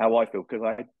how I feel, because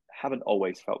I haven't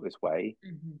always felt this way.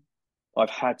 I've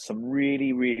had some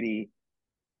really, really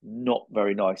not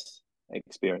very nice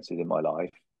experiences in my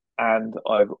life, and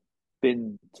I've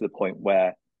been to the point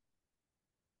where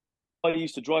I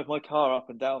used to drive my car up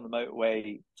and down the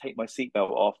motorway, take my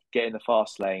seatbelt off, get in the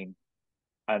fast lane,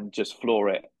 and just floor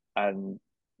it and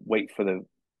wait for the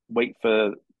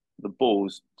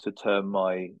balls to turn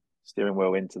my steering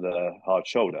wheel into the hard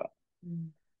shoulder.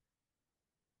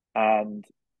 And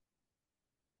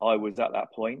I was at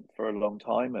that point for a long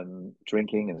time, and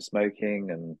drinking and smoking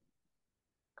and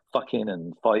fucking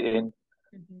and fighting.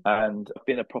 And I've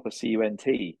been a proper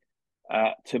cunt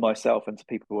to myself and to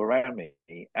people around me.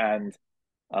 And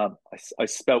I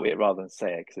spelt it rather than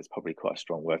say it because it's probably quite a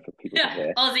strong word for people to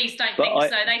hear. Aussies don't think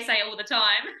so. They say it all the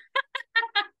time.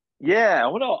 Yeah,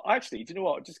 well, actually, do you know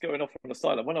what? Just going off on the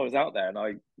side, when I was out there and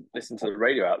I listened to the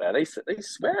radio out there, they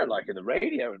swear like in the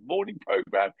radio and morning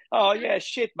program. Oh yeah,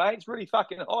 shit, mate, it's really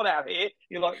fucking hot out here.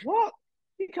 You're like, what?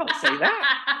 You can't say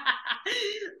that.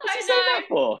 What's he saying that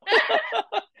for?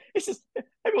 It's just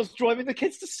everyone's driving the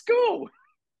kids to school.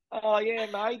 Oh yeah,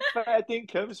 mate, fair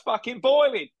dinkum's fucking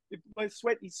boiling. My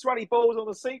sweaty balls on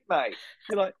the seat, mate.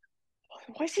 You're like,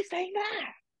 why is he saying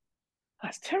that?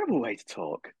 That's a terrible way to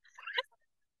talk.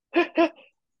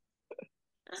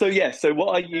 So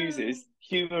what I use is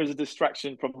humor as a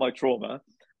distraction from my trauma.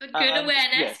 Good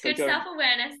awareness, good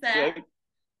self-awareness there.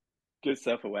 Good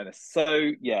self-awareness.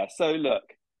 So look,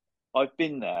 I've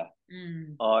been there.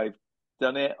 I've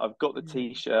done it. I've got the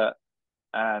t-shirt,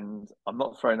 and I'm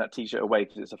not throwing that t-shirt away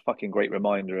because it's a fucking great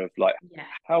reminder of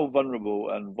how vulnerable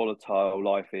and volatile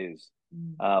life is.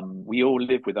 We all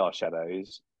live with our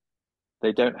shadows.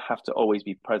 They don't have to always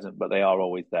be present, but they are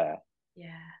always there.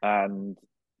 Yeah. And,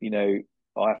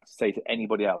 I have to say to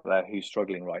anybody out there who's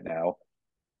struggling right now,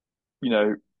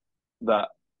 that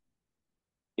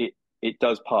it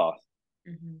does pass.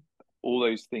 All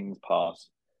those things pass,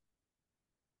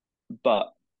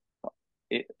 but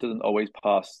it doesn't always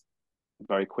pass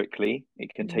very quickly.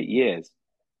 It can take years.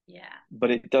 Yeah.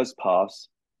 But it does pass.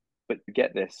 But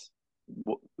get this,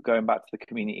 going back to the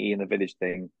community and the village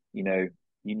thing, you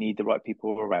need the right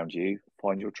people around you.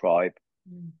 Find your tribe.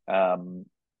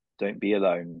 Don't be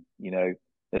alone.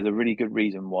 There's a really good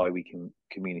reason why we can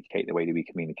communicate the way that we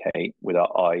communicate with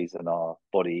our eyes and our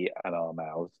body and our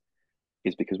mouths,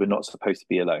 is because we're not supposed to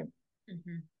be alone.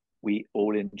 we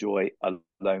all enjoy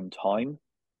alone time,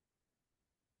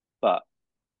 but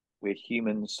we're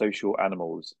human social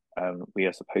animals and we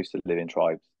are supposed to live in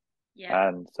tribes. Yeah.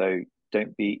 And so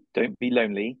don't be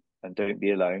lonely and don't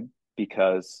be alone,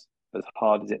 because as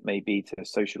hard as it may be to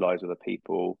socialize with other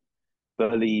people,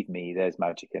 believe me, there's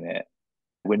magic in it.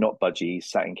 We're not budgies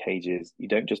sat in cages. You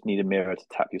don't just need a mirror to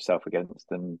tap yourself against.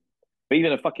 And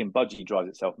even a fucking budgie drives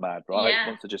itself mad, right? Yeah.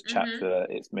 Wants to just chat to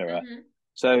its mirror. Mm-hmm.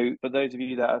 So for those of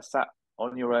you that are sat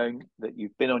on your own, that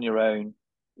you've been on your own,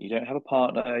 you don't have a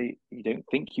partner, you don't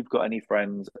think you've got any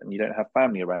friends, and you don't have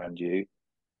family around you,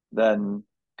 then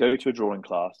go to a drawing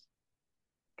class,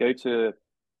 go to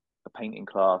a painting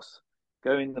class,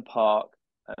 go in the park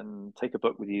and take a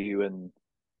book with you and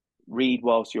read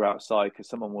whilst you're outside, because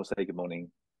someone will say good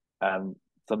morning, and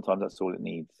sometimes that's all it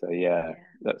needs. So yeah.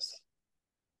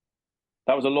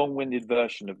 That was a long-winded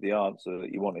version of the answer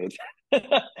that you wanted.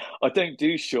 I don't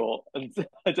do short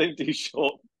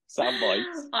sound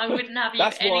bites. I wouldn't have you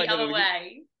That's any other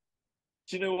way.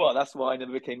 Do you know what? That's why I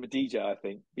never became a DJ, I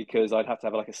think, because I'd have to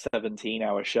have like a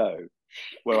 17-hour show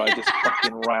where I just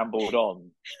fucking rambled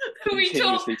on,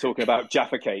 continuously talking about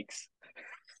Jaffa cakes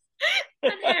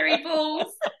and hairy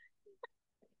balls.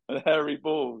 And hairy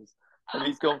balls. And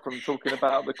he's gone from talking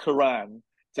about the Quran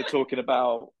to talking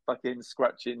about fucking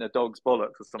scratching a dog's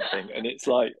bollocks or something. And it's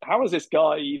like, how is this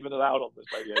guy even allowed on this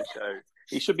radio show?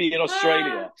 He should be in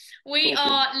Australia. We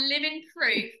are living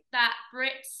proof that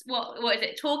Brits, what is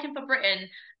it, talking for Britain.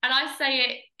 And I say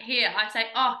it here, I say,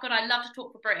 oh God, I love to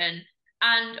talk for Britain.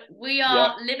 And we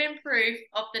are living proof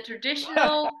of the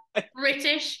traditional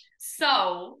British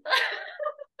soul.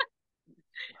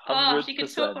 Oh, she can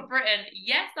talk for Britain.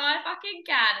 Yes, I fucking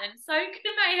can. And so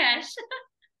can Mahesh.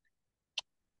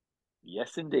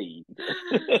 Yes, indeed.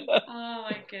 Oh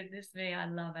my goodness me, I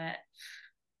love it.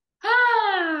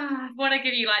 I want to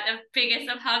give you like the biggest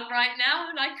of hug right now,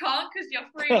 and I can't because you're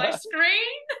through my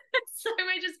screen. So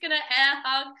we're just gonna air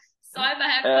hug,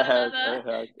 cyber hug one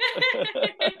another.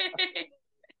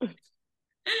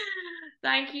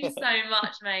 Thank you so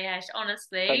much, Mahesh.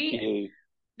 Honestly, thank you.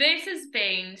 This has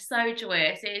been so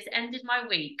joyous. It has ended my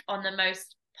week on the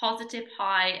most positive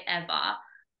high ever.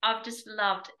 I've just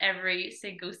loved every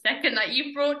single second that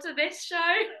you brought to this show.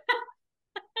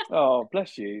 Oh,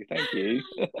 bless you. Thank you.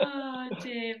 Oh,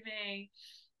 dear me.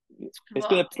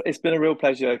 It's been a real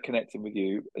pleasure connecting with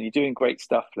you. And you're doing great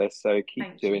stuff, Liz. So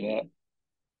keep doing it.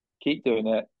 Keep doing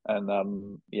it.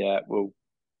 And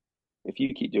if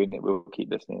you keep doing it, we'll keep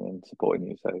listening and supporting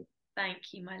you. So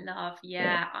thank you, my love.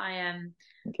 Yeah, I am.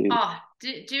 Thank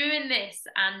you. Doing this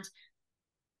and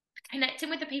connecting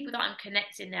with the people that I'm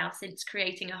connecting now since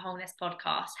creating a Wholeness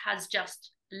podcast has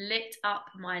just lit up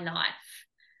my life.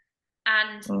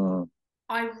 And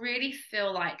I really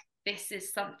feel like this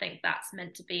is something that's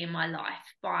meant to be in my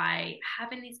life, by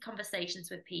having these conversations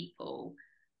with people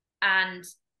and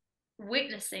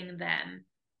witnessing them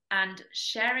and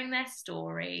sharing their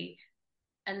story,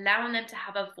 allowing them to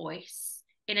have a voice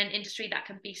in an industry that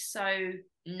can be so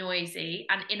noisy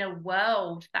and in a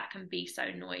world that can be so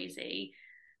noisy.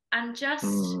 And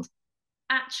just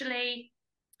actually,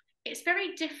 it's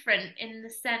very different in the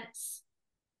sense,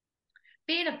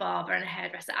 being a barber and a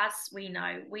hairdresser, as we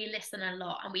know, we listen a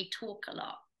lot and we talk a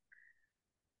lot.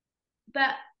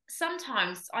 But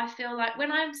sometimes I feel like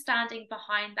when I'm standing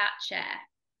behind that chair,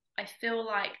 I feel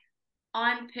like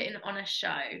I'm putting on a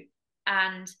show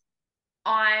and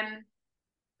I'm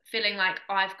feeling like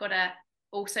I've got to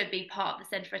also be part of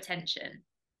the center of attention.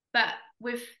 But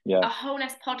with a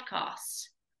Wholeness podcast,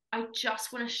 I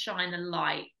just want to shine a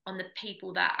light on the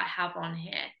people that I have on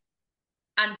here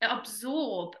and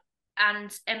absorb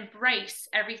and embrace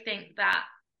everything that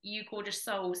you gorgeous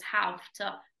souls have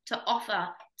to offer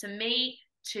to me,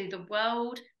 to the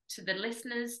world, to the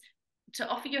listeners, to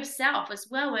offer yourself as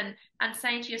well, and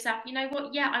saying to yourself, you know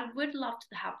what, I would love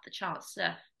to have the chance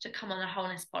to come on a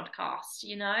Wholeness podcast,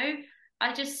 you know.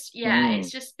 I just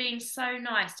it's just been so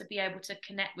nice to be able to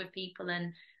connect with people.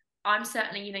 And I'm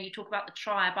certainly, you know, you talk about the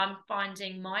tribe, I'm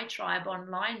finding my tribe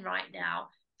online right now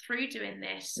through doing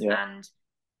this. And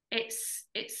it's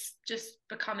just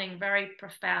becoming very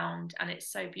profound, and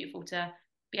it's so beautiful to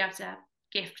be able to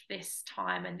gift this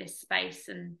time and this space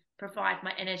and provide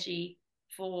my energy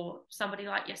for somebody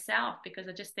like yourself, because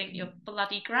I just think you're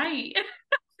bloody great.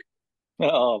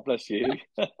 Oh, bless you.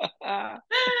 I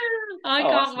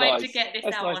can't wait to get this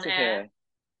out on air.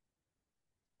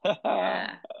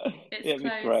 It's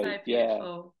so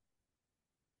beautiful.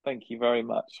 Thank you very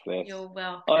much, Liz. You're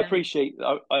welcome. I appreciate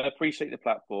the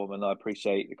platform, and I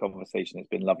appreciate the conversation. It's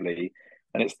been lovely.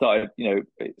 and it started,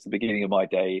 it's the beginning of my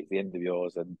day, it's the end of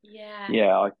yours, and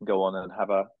Yeah. I can go on and have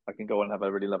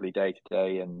a really lovely day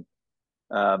today. And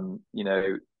you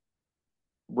know,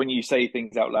 when you say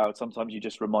things out loud, sometimes you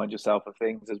just remind yourself of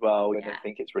things as well. And I Yeah.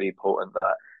 think it's really important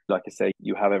that, like I say,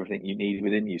 you have everything you need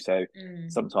within you. So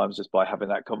sometimes just by having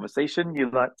that conversation, you're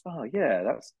like, oh yeah,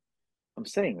 I'm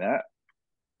saying that.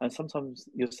 And sometimes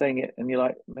you're saying it and you're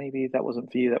like, maybe that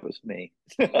wasn't for you, that was for me.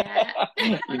 Yeah.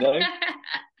 You know?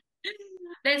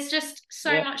 There's just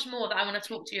so Yeah. much more that I want to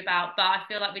talk to you about, but I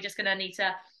feel like we're just going to need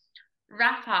to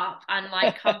wrap up and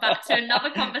like come back to another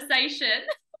conversation.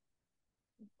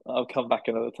 I'll come back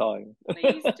another time.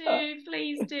 Please do,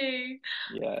 please do.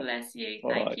 Yeah. Bless you.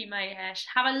 All Thank right. you, Mahesh.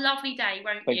 Have a lovely day,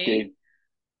 won't Thank you? you.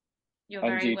 You're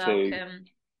And very you too. welcome.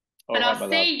 All And right, my I'll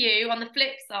love. see you on the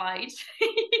flip side.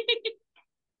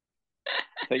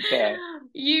 Take care.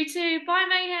 You too. Bye,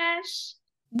 Mahesh.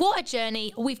 What a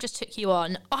journey we've just took you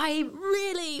on. I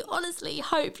really, honestly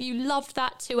hope you loved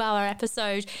that 2-hour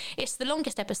episode. It's the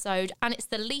longest episode and it's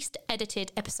the least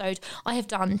edited episode I have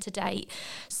done to date.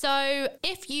 So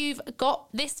if you've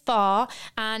got this far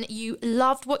and you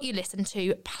loved what you listened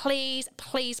to, please,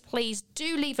 please, please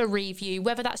do leave a review,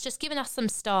 whether that's just giving us some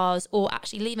stars or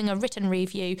actually leaving a written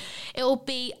review. It will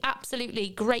be absolutely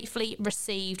gratefully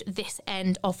received this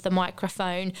end of the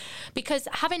microphone, because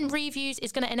having reviews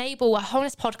is going to enable a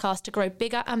wholeness podcast to grow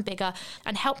bigger and bigger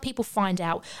and help people find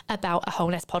out about a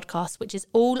wholeness podcast, which is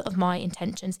all of my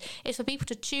intentions. It's for people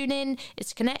to tune in, it's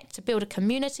to connect, to build a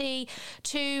community,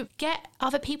 to get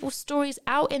other people's stories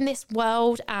out in this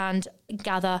world and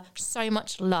gather so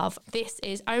much love. This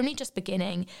is only just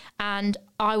beginning, and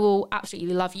I will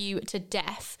absolutely love you to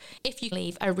death if you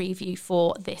leave a review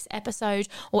for this episode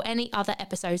or any other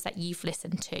episodes that you've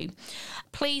listened to.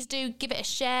 Please do give it a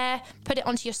share, put it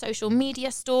onto your social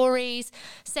media stories,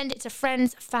 send it to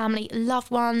friends, family,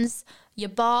 loved ones, your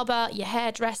barber, your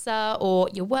hairdresser, or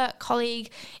your work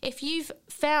colleague. If you've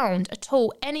found at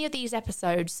all any of these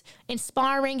episodes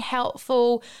inspiring,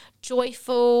 helpful,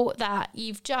 joyful, that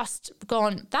you've just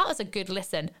gone, that was a good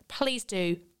listen, please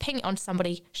do ping it on to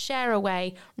somebody, share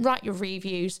away, write your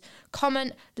reviews,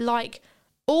 comment, like,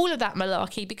 all of that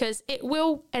malarkey, because it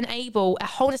will enable a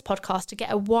wholeness podcast to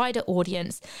get a wider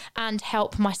audience and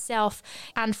help myself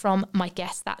and from my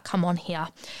guests that come on here.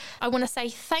 I want to say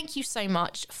thank you so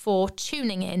much for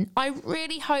tuning in. I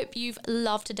really hope you've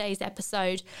loved today's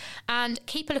episode, and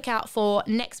keep a lookout for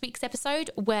next week's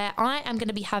episode, where I am going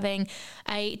to be having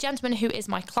a gentleman who is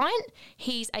my client.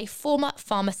 He's a former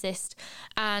pharmacist,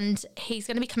 and he's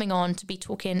going to be coming on to be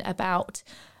talking about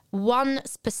one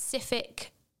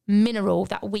specific mineral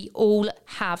that we all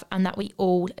have and that we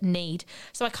all need.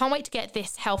 So I can't wait to get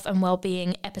this health and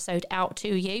well-being episode out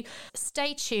to you.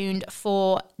 Stay tuned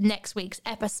for next week's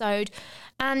episode.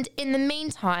 And in the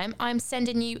meantime, I'm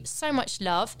sending you so much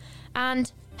love and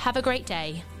have a great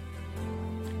day.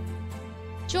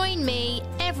 Join me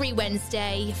every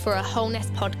Wednesday for a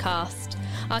Wholeness podcast.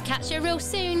 I'll catch you real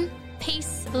soon.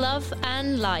 Peace, love,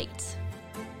 and light.